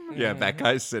 Boom. Yeah, that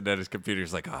guy's sitting at his computer.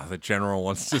 He's like, oh, the general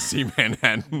wants to see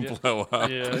Manhattan blow up.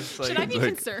 Yeah, it's Should I be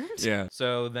like- concerned? Yeah.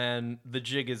 So then the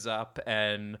jig is up,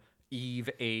 and Eve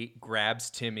 8 grabs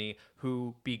Timmy,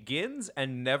 who begins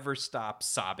and never stops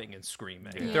sobbing and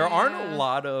screaming. Yeah. There aren't Yeah. a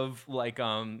lot of like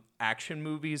action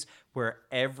movies where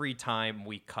every time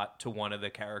we cut to one of the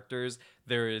characters,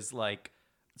 there is like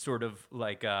sort of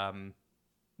like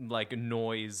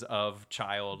noise of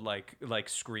child like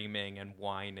screaming and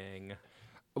whining.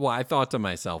 Well, I thought to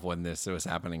myself when this was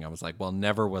happening, I was like, well,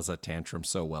 never was a tantrum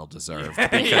so well deserved,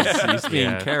 because he's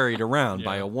being carried around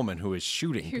by a woman who is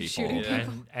shooting people. Who's shooting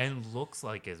people. And looks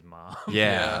like his mom.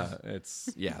 Yeah, it's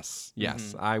yes.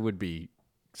 I would be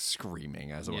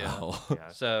screaming as well.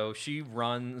 So she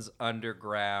runs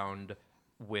underground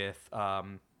with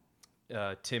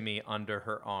Timmy under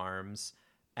her arms,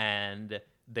 and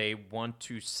they want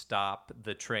to stop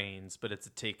the trains, but it's a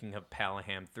taking of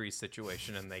Palaham 3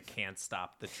 situation, and they can't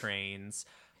stop the trains.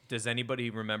 Does anybody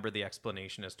remember the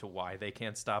explanation as to why they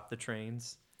can't stop the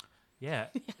trains? Yeah,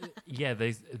 yeah.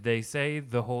 They say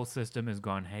the whole system has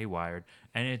gone haywire,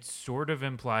 and it's sort of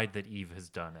implied that Eve has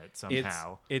done it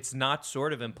somehow. It's not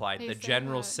sort of implied. They The say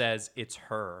general that. says it's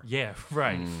her. Yeah,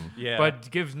 right. Yeah.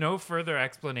 But gives no further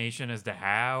explanation as to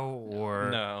how or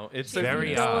No, it's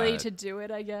Very The ability odd. to do it,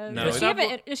 I guess. No, does, she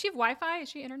it's- does she have Wi-Fi? Is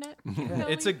she internet?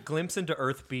 It's a glimpse into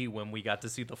Earth B when we got to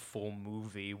see the full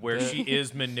movie where she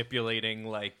is manipulating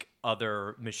like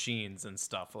other machines and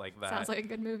stuff like that. Sounds like a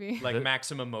good movie. like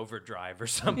Maximum Overdrive or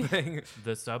something.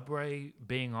 the subway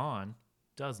being on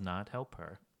does not help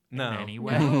her No. in any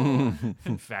way.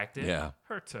 In fact, it Yeah.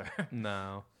 hurts her.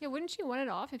 No. Yeah, wouldn't she want it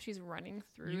off if she's running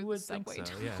through You the would think subway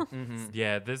so, tunnel?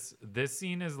 yeah. Yeah, this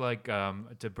scene is like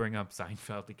to bring up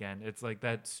Seinfeld again. It's like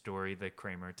that story that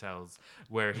Kramer tells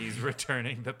where he's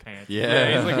returning the pants.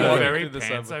 Yeah. He's like The walking very through the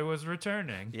pants subway. I was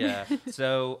returning. Yeah.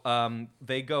 So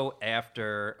they go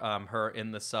after her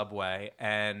in the subway,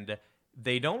 and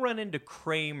they don't run into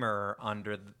Kramer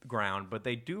underground, but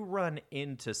they do run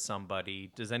into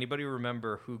somebody. Does anybody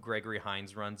remember who Gregory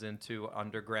Hines runs into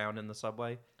underground in the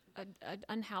subway? An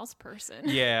unhoused person.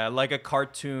 Yeah, like a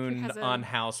cartoon Who has a-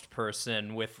 unhoused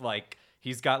person with like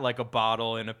he's got like a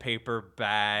bottle in a paper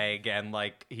bag, and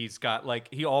like he's got like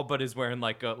he all but is wearing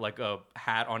like a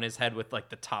hat on his head with like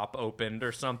the top opened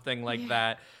or something like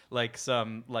that, like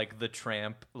some like the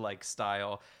Tramp like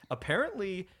style.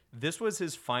 Apparently this was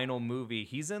his final movie.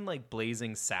 He's in like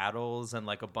Blazing Saddles and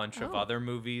like a bunch of other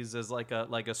movies as like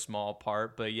a small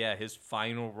part, but yeah, his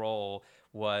final role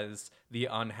was the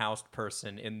unhoused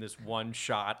person in this one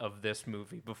shot of this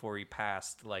movie before he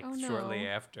passed like Oh, no. shortly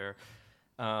after.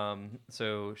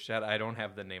 So I don't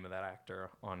have the name of that actor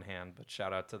on hand, but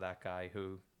shout out to that guy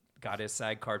who got his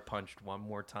SAG card punched one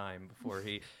more time before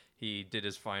he did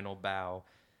his final bow.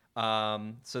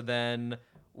 So then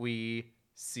we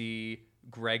see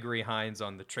Gregory Hines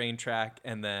on the train track,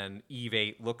 and then Eve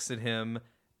 8 looks at him,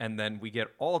 and then we get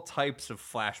all types of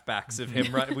flashbacks of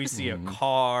him. Right? We see a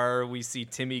car, we see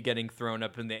Timmy getting thrown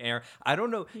up in the air. I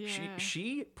don't know. Yeah.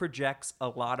 She projects a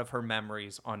lot of her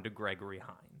memories onto Gregory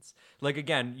Hines. Like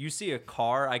again, you see a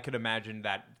car, I could imagine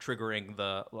that triggering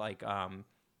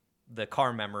the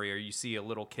car memory, or you see a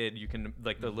little kid, you can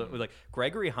like like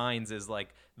Gregory Hines is like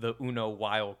the Uno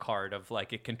wild card of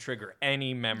like it can trigger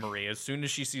any memory. As soon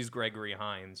as she sees Gregory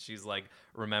Hines, she's like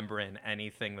remembering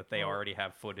anything that they already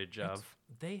have footage of.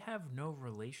 They have no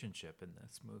relationship in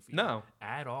this movie. No.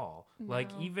 At all. No. Like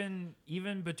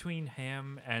even between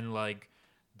him and like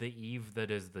the Eve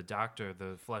that is the doctor,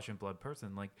 the flesh and blood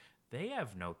person, like they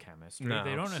have no chemistry. No.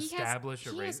 They don't establish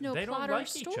he has no they plot don't or like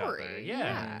story. each other.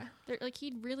 Yeah. They're, like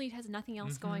he really has nothing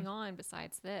else going on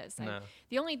besides this. No.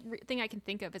 The only thing I can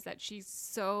think of is that she's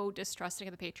so distrusting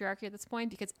of the patriarchy at this point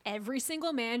because every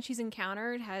single man she's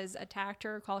encountered has attacked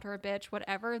her, called her a bitch,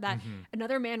 whatever. That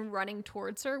another man running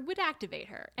towards her would activate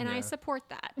her, and I support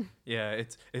that. Yeah,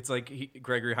 it's like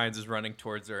Gregory Hines is running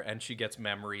towards her, and she gets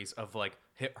memories of like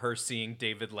her seeing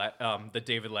the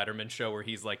David Letterman show where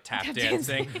he's like tap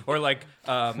dancing, or like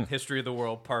History of the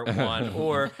World Part 1.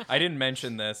 Or I didn't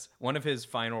mention this, one of his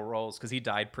final roles, because he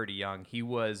died pretty young, he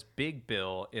was Big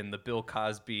Bill in the Bill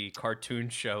Cosby cartoon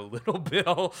show Little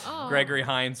Bill. Gregory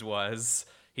Hines was.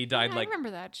 He died I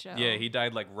remember that show. Yeah, he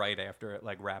died like right after it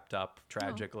like wrapped up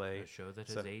tragically. A show that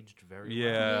has aged very well.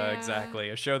 Yeah, exactly.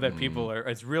 A show that people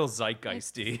it's real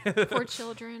zeitgeisty. For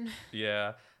children.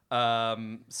 Yeah.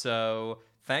 So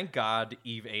thank God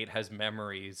Eve 8 has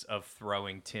memories of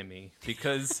throwing Timmy,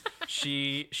 because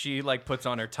she like puts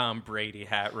on her Tom Brady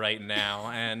hat right now,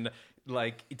 and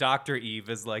like Dr. Eve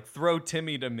is like, throw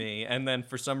Timmy to me, and then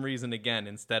for some reason again,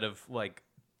 instead of like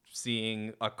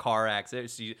seeing a car accident,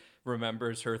 she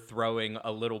remembers her throwing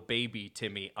a little baby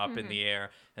Timmy up in the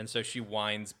air, and so she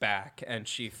winds back and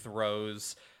she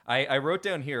throws. I wrote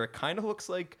down here, it kind of looks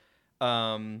like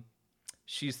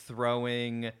she's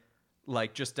throwing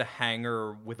like just a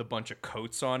hanger with a bunch of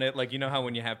coats on it, like you know how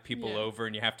when you have people over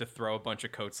and you have to throw a bunch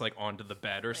of coats like onto the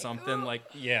bed or something, like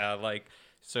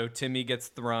so Timmy gets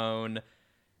thrown.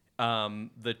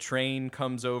 The train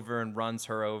comes over and runs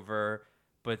her over,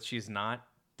 but she's not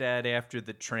dead after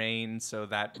the train, so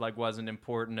that like wasn't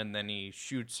important, and then he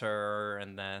shoots her,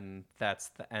 and then that's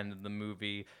the end of the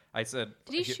movie. I said,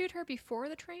 did he shoot her before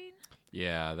the train?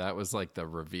 Yeah, that was like the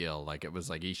reveal. Like it was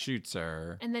like he shoots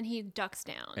her And then he ducks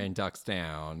down.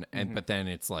 and but then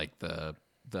it's like the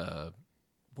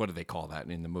what do they call that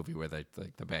in the movie where the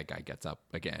bad guy gets up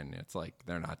again? It's like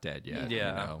they're not dead yet.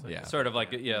 Yeah, you know? sort of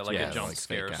like a jump like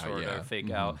scare, fake out, sort of fake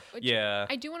Mm-hmm. out. Which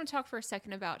I do want to talk for a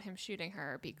second about him shooting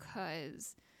her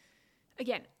because,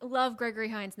 again, love Gregory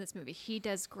Hines in this movie. He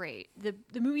does great. The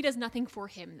movie does nothing for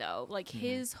him though. Like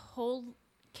his whole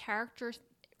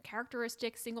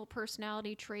characteristic single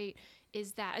personality trait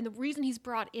is that, and the reason he's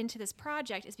brought into this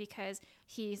project is because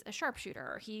he's a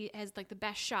sharpshooter. He has like the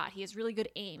best shot. He has really good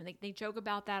aim. They joke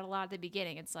about that a lot at the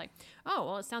beginning. It's like, oh,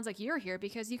 well, it sounds like you're here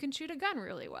because you can shoot a gun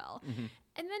really well.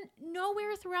 And then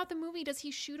nowhere throughout the movie does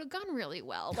he shoot a gun really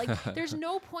well. Like there's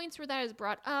no points where that is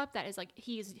brought up. That is like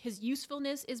his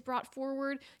usefulness is brought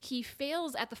forward. He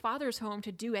fails at the father's home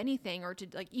to do anything or to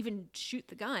like even shoot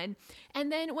the gun. And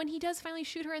then when he does finally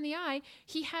shoot her in the eye,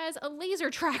 he has a laser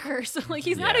tracker. So like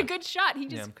he's not a good shot. He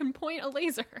just can point a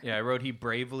laser. Yeah, I wrote he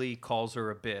bravely calls her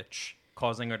a bitch,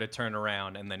 causing her to turn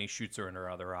around, and then he shoots her in her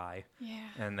other eye. Yeah.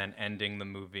 And then ending the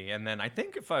movie. And then I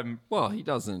think Well, he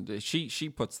doesn't. She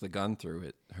puts the gun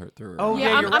through her. Oh,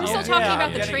 Yeah, you're I'm right. still Yeah, talking yeah,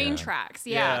 about the yeah. train tracks.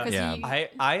 Yeah. 'Cause Yeah.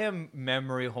 I am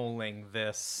memory holing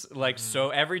this. Like, so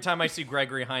every time I see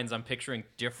Gregory Hines, I'm picturing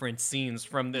different scenes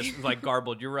from this, like,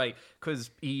 garbled. You're right.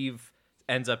 Because Eve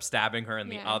ends up stabbing her in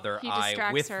the other he eye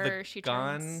distracts with her, the she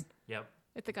gun. turns. Yep.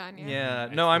 With the gun, Yeah,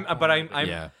 That's no, the point of the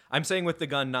gun. I'm saying with the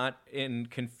gun, not in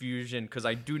confusion, because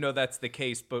I do know that's the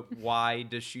case. But why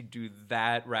does she do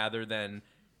that rather than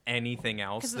anything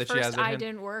else Because the that she has? first in eye him?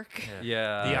 didn't work.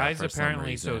 Yeah, The eye's for some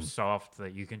apparently so reason. soft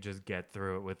that you can just get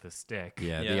through it with a stick.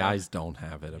 Yeah, Yeah. the eyes don't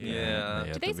have it. Apparently, Yeah.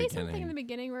 at Did they the say something in beginning. the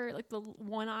beginning where like the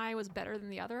one eye was better than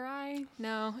the other eye?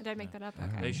 No, did I make that up?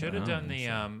 Okay. They should have No, done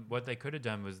the what they could have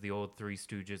done was the old Three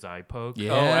Stooges eye poke.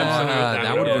 Yeah, absolutely.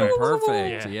 that would have been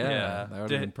perfect. Yeah. Yeah, that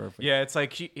would have been perfect. Yeah, it's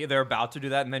like they're about to do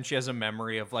that, and then she has a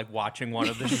memory of like watching one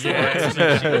of the shorts.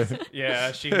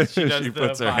 she does She the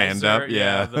puts her hand visor, up,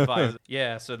 yeah. the visor.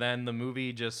 Yeah, so then the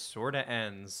movie just sort of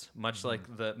ends, much like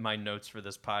my notes for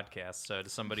this podcast. So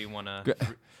does somebody want to?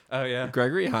 Oh yeah,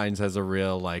 Gregory Hines has a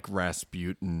real like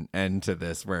Rasputin end to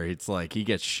this, where it's like he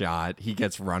gets shot, he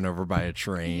gets run over by a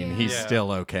train, he's Yeah.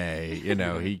 still okay. You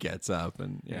know, he gets up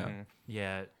and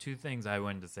Yeah, two things I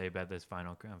wanted to say about this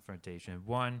final confrontation.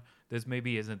 One, this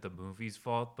maybe isn't the movie's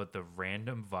fault, but the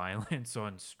random violence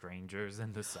on strangers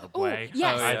in the subway.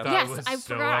 Yes, I thought yes, was I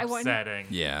so forgot. upsetting.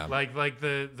 Yeah.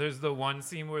 There's the one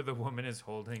scene where the woman is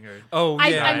holding her. Oh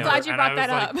yeah. I'm glad you and brought I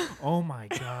that was up. like, oh my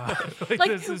god,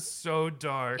 Like, this is so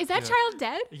dark. Is that child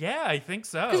dead? Yeah, I think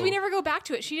so. Because we never go back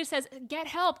to it. She just says, "Get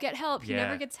help, get help." He Yeah,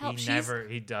 never gets help.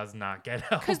 He does not get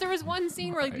help. Because there was one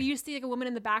scene where like, Right. you see like a woman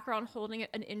in the background holding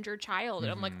an injured child,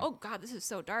 and I'm like, oh god, this is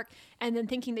so dark. And then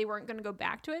thinking they weren't going to go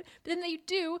back to it, but then they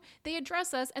do. They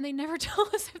address us, and they never tell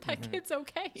us if that kid's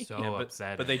okay. So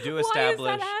upsetting. But they do Why is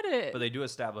establish. that added? But they do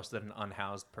establish that an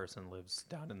unhoused person lives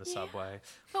down in the subway.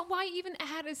 But why even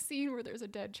add a scene where there's a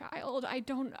dead child?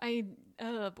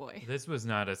 Oh boy. This was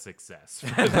not a success.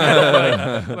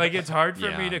 like it's hard for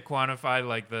Yeah. me to quantify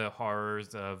like the horrors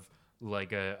of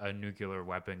like a nuclear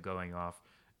weapon going off,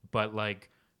 but like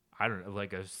I don't know,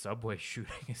 like a subway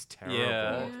shooting is terrible,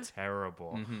 Yeah.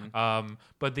 terrible.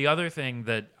 But the other thing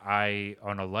that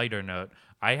on a lighter note,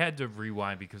 I had to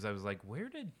rewind because I was like, where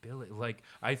did Billy? Like,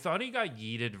 I thought he got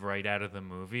yeeted right out of the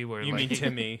movie. Where You like, mean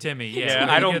Timmy? Timmy, yeah. Yeah,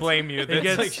 He I don't gets- blame you. He That's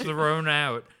gets like- thrown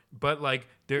out. But like,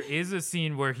 there is a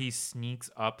scene where he sneaks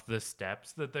up the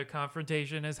steps that the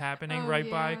confrontation is happening Oh,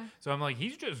 right by. yeah. So I'm like,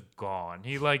 he's just gone.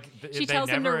 He like She they tells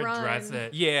him to never address run.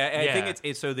 it. Yeah, I think Yeah.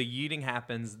 it's so the yeeting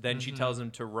happens. Then she tells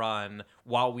him to run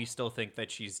while we still think that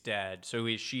she's dead.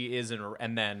 So she is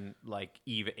and then like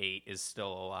Eve 8 is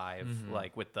still alive,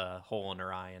 like with the hole in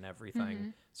her eye and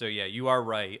everything. So yeah, you are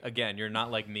right. Again, you're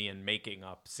not like me in making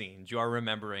up scenes. You are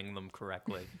remembering them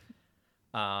correctly.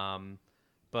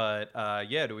 But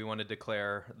yeah, do we want to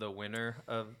declare the winner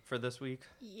for this week?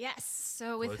 Yes.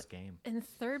 So Close game. in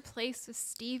third place is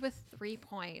Steve with 3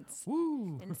 points.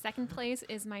 Woo. In second place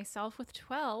is myself with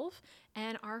 12,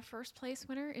 and our first place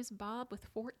winner is Bob with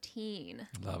 14.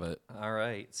 Love it. All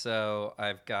right, so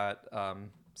I've got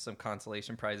some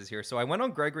consolation prizes here. So I went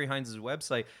on Gregory Hines'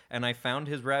 website and I found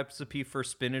his recipe for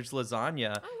spinach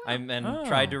lasagna. And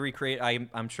tried to recreate.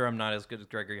 I'm sure I'm not as good as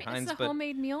Gregory Hines, It's a but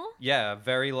homemade meal. yeah,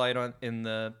 very light in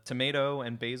the tomato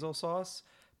and basil sauce.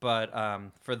 But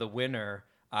for the winner,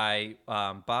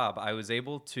 Bob, I was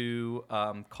able to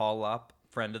call up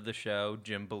friend of the show,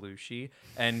 Jim Belushi,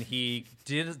 and he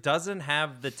doesn't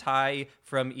have the tie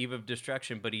from Eve of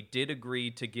Destruction, but he did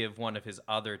agree to give one of his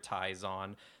other ties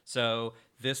on. So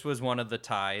this was one of the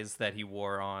ties that he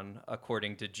wore on,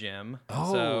 according to Jim.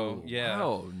 Oh, so, yeah.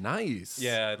 Wow, nice.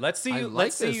 Yeah, let's see I you. like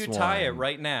Let's see this you tie it one.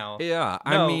 right now. Yeah,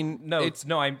 No, I mean,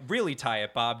 I really tie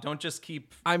it, Bob. Don't just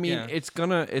keep. I mean, yeah. it's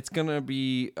gonna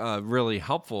be really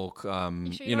helpful, sure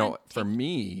you you know, don't for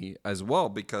me as well,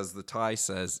 because the tie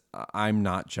says I'm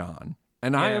not John,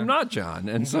 and I Yeah. am not John,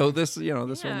 and so this, this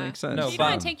will make sense. No, Do you Bob.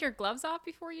 want to take your gloves off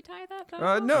before you tie that,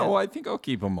 though? No, I think I'll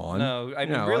keep them on. No, I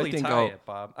mean, No, really think tie I'll- it,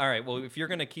 Bob. All right. Well, if you're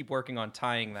gonna keep working on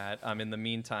tying that, in the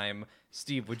meantime,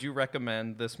 Steve, would you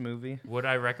recommend this movie? Would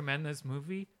I recommend this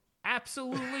movie?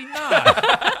 Absolutely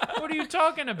not. What are you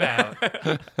talking about?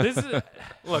 This is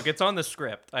Look, it's on the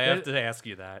script. I have to ask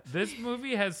you that. this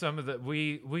movie has some of the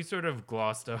we sort of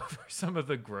glossed over some of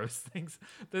the gross things.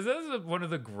 This is one of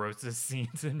the grossest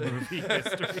scenes in movie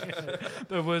history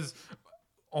that was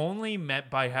only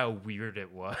met by how weird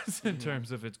it was in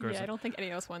terms of its gross. Yeah, I don't think any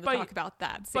of us wanted But- to talk about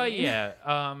that scene. But yeah,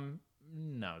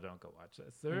 no, don't go watch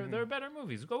this. There are better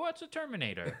movies. Go watch The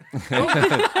Terminator.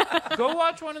 Go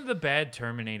watch one of the bad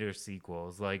Terminator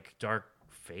sequels, like Dark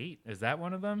Fate. Is that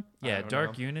one of them? Yeah, don't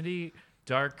Dark know. Unity,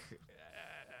 Dark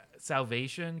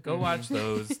Salvation. Go watch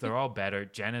those. They're all better.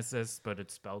 Genesis, but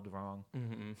it's spelled wrong.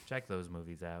 Check those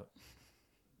movies out.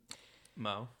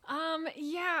 Mo.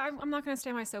 Yeah, I'm not going to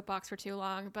stay on my soapbox for too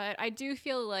long, but I do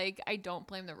feel like I don't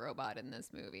blame the robot in this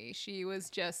movie. She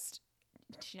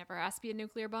never asked to be a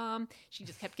nuclear bomb. She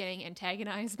just kept getting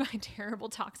antagonized by terrible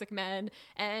toxic men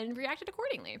and reacted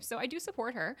accordingly. So I do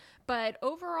support her. But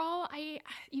overall,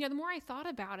 the more I thought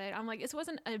about it, I'm like, this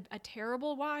wasn't a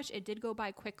terrible watch. It did go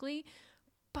by quickly,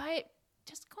 but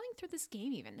just going through this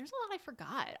game, there's a lot I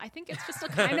forgot. I think it's just a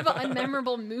kind of an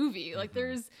unmemorable movie. Like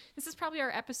this is probably our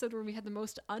episode where we had the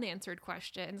most unanswered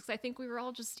questions. 'Cause I think we were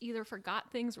all just either forgot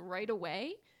things right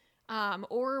away,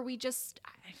 or we just,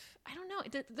 I don't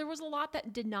know. There was a lot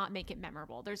that did not make it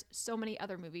memorable. There's so many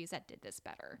other movies that did this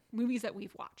better. Movies that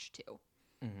we've watched too.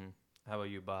 How about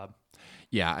you, Bob?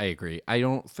 Yeah, I agree. I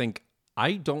don't think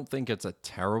it's a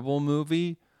terrible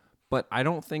movie, but I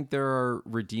don't think there are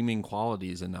redeeming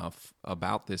qualities enough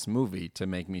about this movie to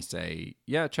make me say,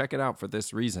 yeah, check it out for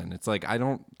this reason. It's like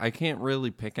I can't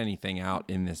really pick anything out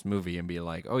in this movie and be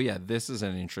like, oh yeah, this is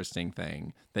an interesting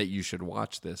thing that you should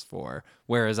watch this for.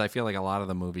 Whereas I feel like a lot of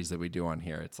the movies that we do on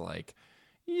here, it's like,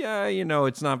 yeah,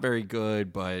 it's not very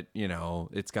good, but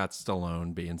it's got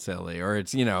Stallone being silly, or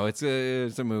it's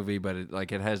it's a movie, but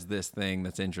it has this thing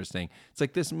that's interesting. It's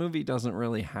like this movie doesn't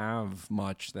really have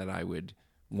much that I would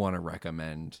want to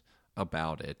recommend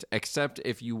about it, except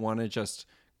if you want to just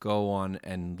go on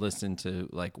and listen to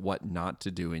what not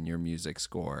to do in your music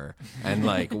score and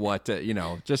what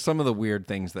just some of the weird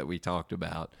things that we talked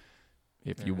about,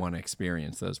 if you want to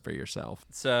experience those for yourself.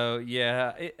 So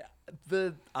yeah,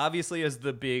 obviously as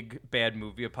the big bad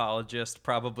movie apologist,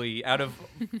 probably out of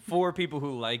 4 people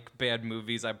who like bad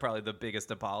movies, I'm probably the biggest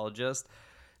apologist.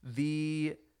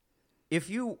 If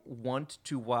you want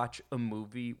to watch a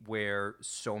movie where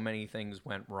so many things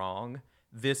went wrong,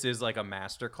 this is like a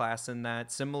masterclass in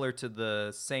that. Similar to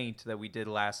The Saint that we did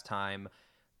last time,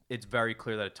 it's very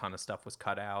clear that a ton of stuff was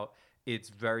cut out. It's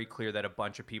very clear that a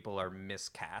bunch of people are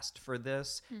miscast for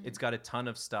this. Mm-hmm. It's got a ton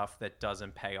of stuff that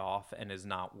doesn't pay off and is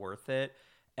not worth it.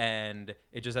 And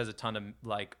it just has a ton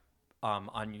of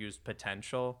unused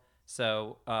potential.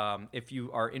 So if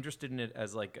you are interested in it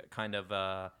as kind of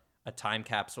a time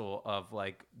capsule of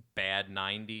bad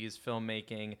 90s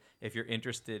filmmaking, if you're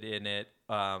interested in it,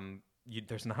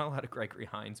 there's not a lot of Gregory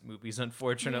Hines movies,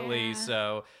 unfortunately. Yeah.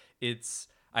 So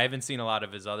I haven't seen a lot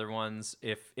of his other ones.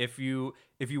 If you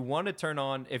want to turn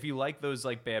on, if you like those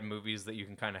bad movies that you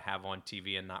can kind of have on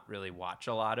TV and not really watch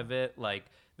a lot of it,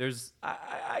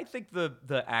 I think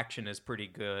the action is pretty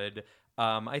good.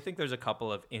 I think there's a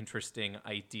couple of interesting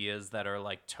ideas that are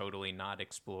totally not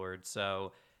explored.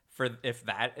 So if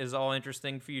that is all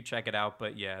interesting for you, check it out.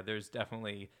 But yeah, there's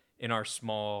definitely, in our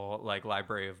small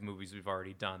library of movies we've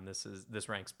already done, this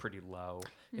ranks pretty low.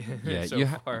 Yeah, so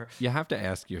far. You have to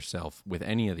ask yourself with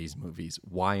any of these movies,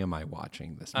 why am I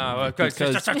watching this movie? Oh, okay.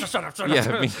 Shut up.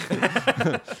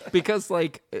 Yeah, because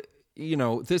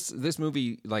this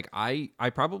movie, I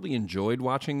probably enjoyed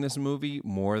watching this movie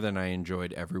more than I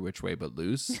enjoyed Every Which Way But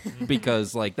Loose,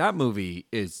 because that movie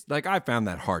is I found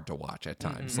that hard to watch at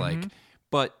times. Mm-hmm.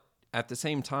 But at the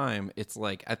same time, it's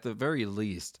at the very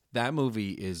least, that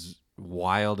movie is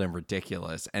wild and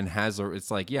ridiculous and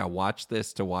watch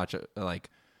this to watch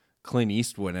Clint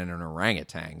Eastwood and an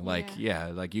orangutan.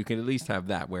 You can at least have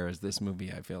that. Whereas this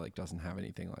movie, I feel doesn't have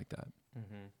anything like that.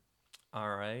 Mm-hmm.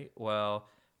 All right. Well,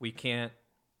 we can't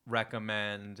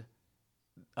recommend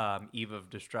Eve of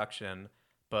Destruction.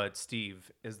 But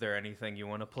Steve, is there anything you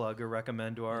want to plug or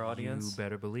recommend to our audience? You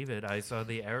better believe it. I saw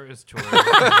the Eras Tour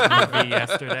movie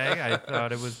yesterday. I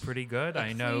thought it was pretty good.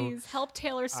 I know. Please help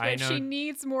Taylor Swift. She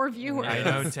needs more viewers. I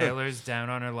know Taylor's down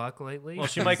on her luck lately. Well,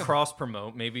 she might cross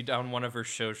promote. Maybe down one of her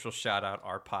shows, she'll shout out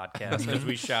our podcast because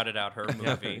we shouted out her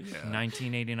movie. Yeah.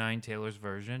 1989 Taylor's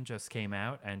version just came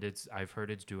out, and I've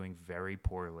heard it's doing very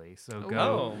poorly. So go.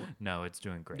 Oh. No, it's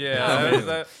doing great.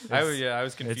 Yeah, I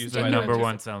was confused. It's the number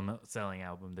one selling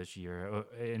album this year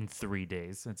in 3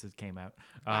 days since it came out.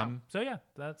 So yeah,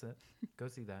 that's it. Go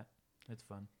see that. It's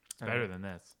fun. It's better than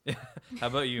this. How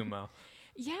about you, Mo?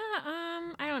 Yeah,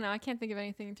 I don't know. I can't think of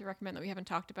anything to recommend that we haven't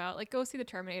talked about. Go see The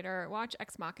Terminator, watch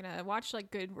Ex Machina, watch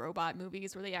good robot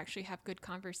movies where they actually have good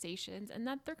conversations and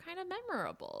that they're kind of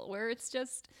memorable, where it's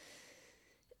just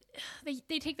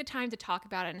they take the time to talk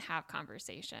about it and have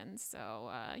conversations. So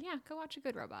yeah, go watch a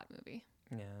good robot movie.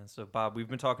 Yeah. So, Bob, we've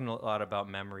been talking a lot about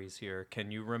memories here.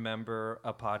 Can you remember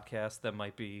a podcast that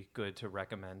might be good to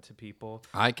recommend to people?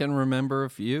 I can remember a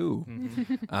few.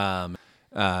 Mm-hmm.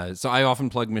 So I often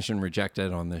plug Mission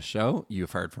Rejected on this show.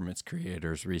 You've heard from its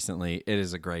creators recently. It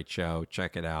is a great show.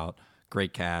 Check it out.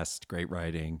 Great cast, great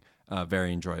writing,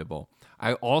 very enjoyable.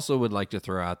 I also would like to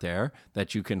throw out there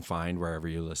that you can find wherever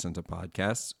you listen to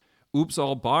podcasts, Oops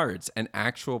All Bards, an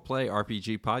actual play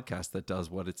RPG podcast that does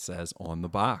what it says on the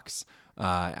box.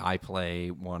 I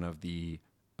play one of the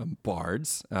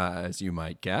bards, as you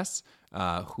might guess,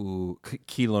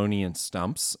 Killion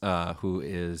Stumps, who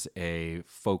is a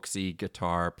folksy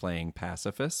guitar-playing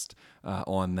pacifist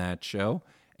on that show.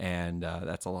 And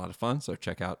that's a lot of fun. So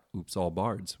check out Oops All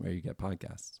Bards, where you get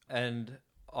podcasts. And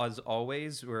as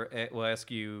always,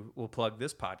 we'll plug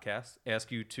this podcast,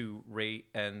 ask you to rate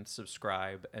and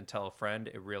subscribe and tell a friend.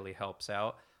 It really helps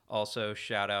out. Also,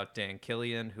 shout out Dan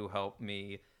Killion, who helped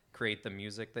me create the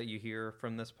music that you hear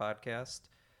from this podcast.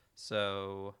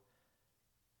 So,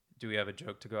 do we have a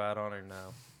joke to go out on or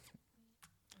no?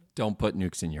 Don't put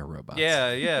nukes in your robots.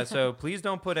 Yeah. So please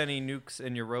don't put any nukes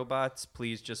in your robots.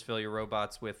 Please just fill your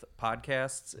robots with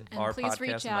podcasts. And our please podcasts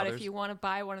reach out if you want to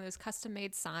buy one of those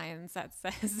custom-made signs that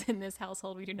says, "In this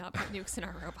household, we do not put nukes in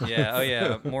our robots." Yeah. Oh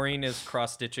yeah. Maureen is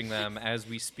cross-stitching them as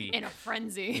we speak. In a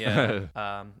frenzy. Yeah.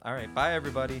 All right. Bye,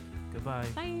 everybody. Goodbye.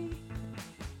 Bye.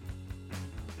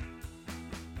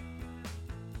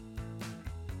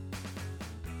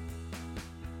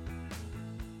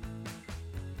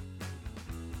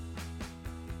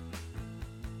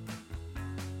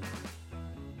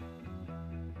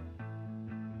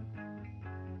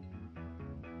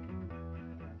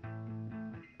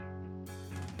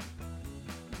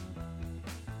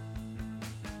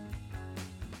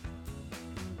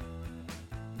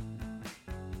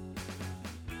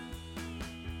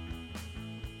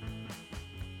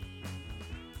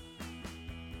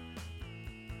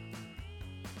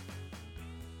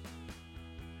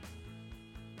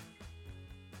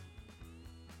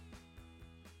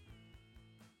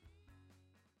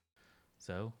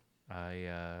 So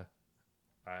I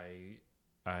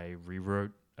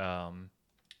rewrote The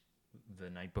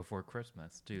Night Before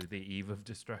Christmas to The Eve of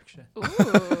Destruction.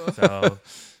 Ooh. So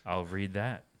I'll read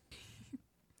that.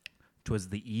 'Twas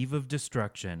the eve of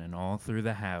destruction, and all through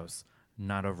the house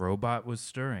not a robot was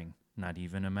stirring, not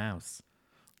even a mouse.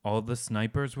 All the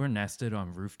snipers were nested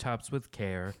on rooftops with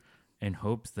care, in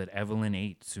hopes that Evelyn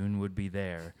 8 soon would be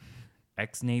there.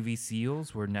 Ex-Navy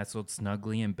SEALs were nestled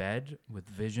snugly in bed, with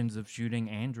visions of shooting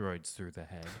androids through the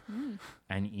head.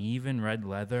 And Eve in red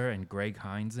leather and Greg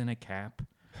Hines in a cap,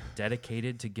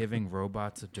 dedicated to giving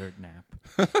robots a dirt nap.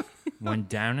 When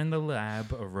down in the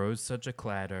lab arose such a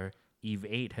clatter, Eve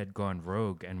 8 had gone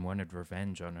rogue and wanted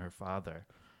revenge on her father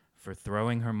for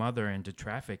throwing her mother into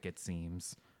traffic, it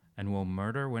seems, and will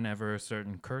murder whenever a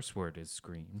certain curse word is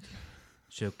screamed.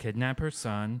 She'll kidnap her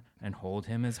son and hold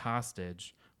him as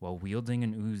hostage while wielding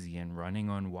an Uzi and running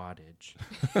on wattage.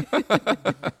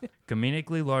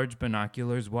 Comedically large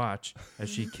binoculars watch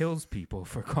as she kills people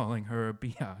for calling her a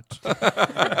biatch.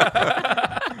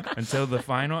 Until the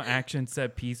final action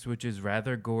set piece, which is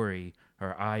rather gory,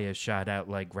 her eye is shot out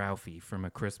like Ralphie from A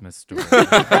Christmas Story.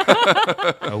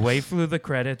 Away flew the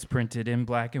credits printed in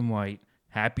black and white.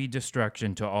 Happy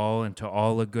destruction to all, and to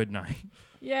all a good night.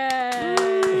 Yay!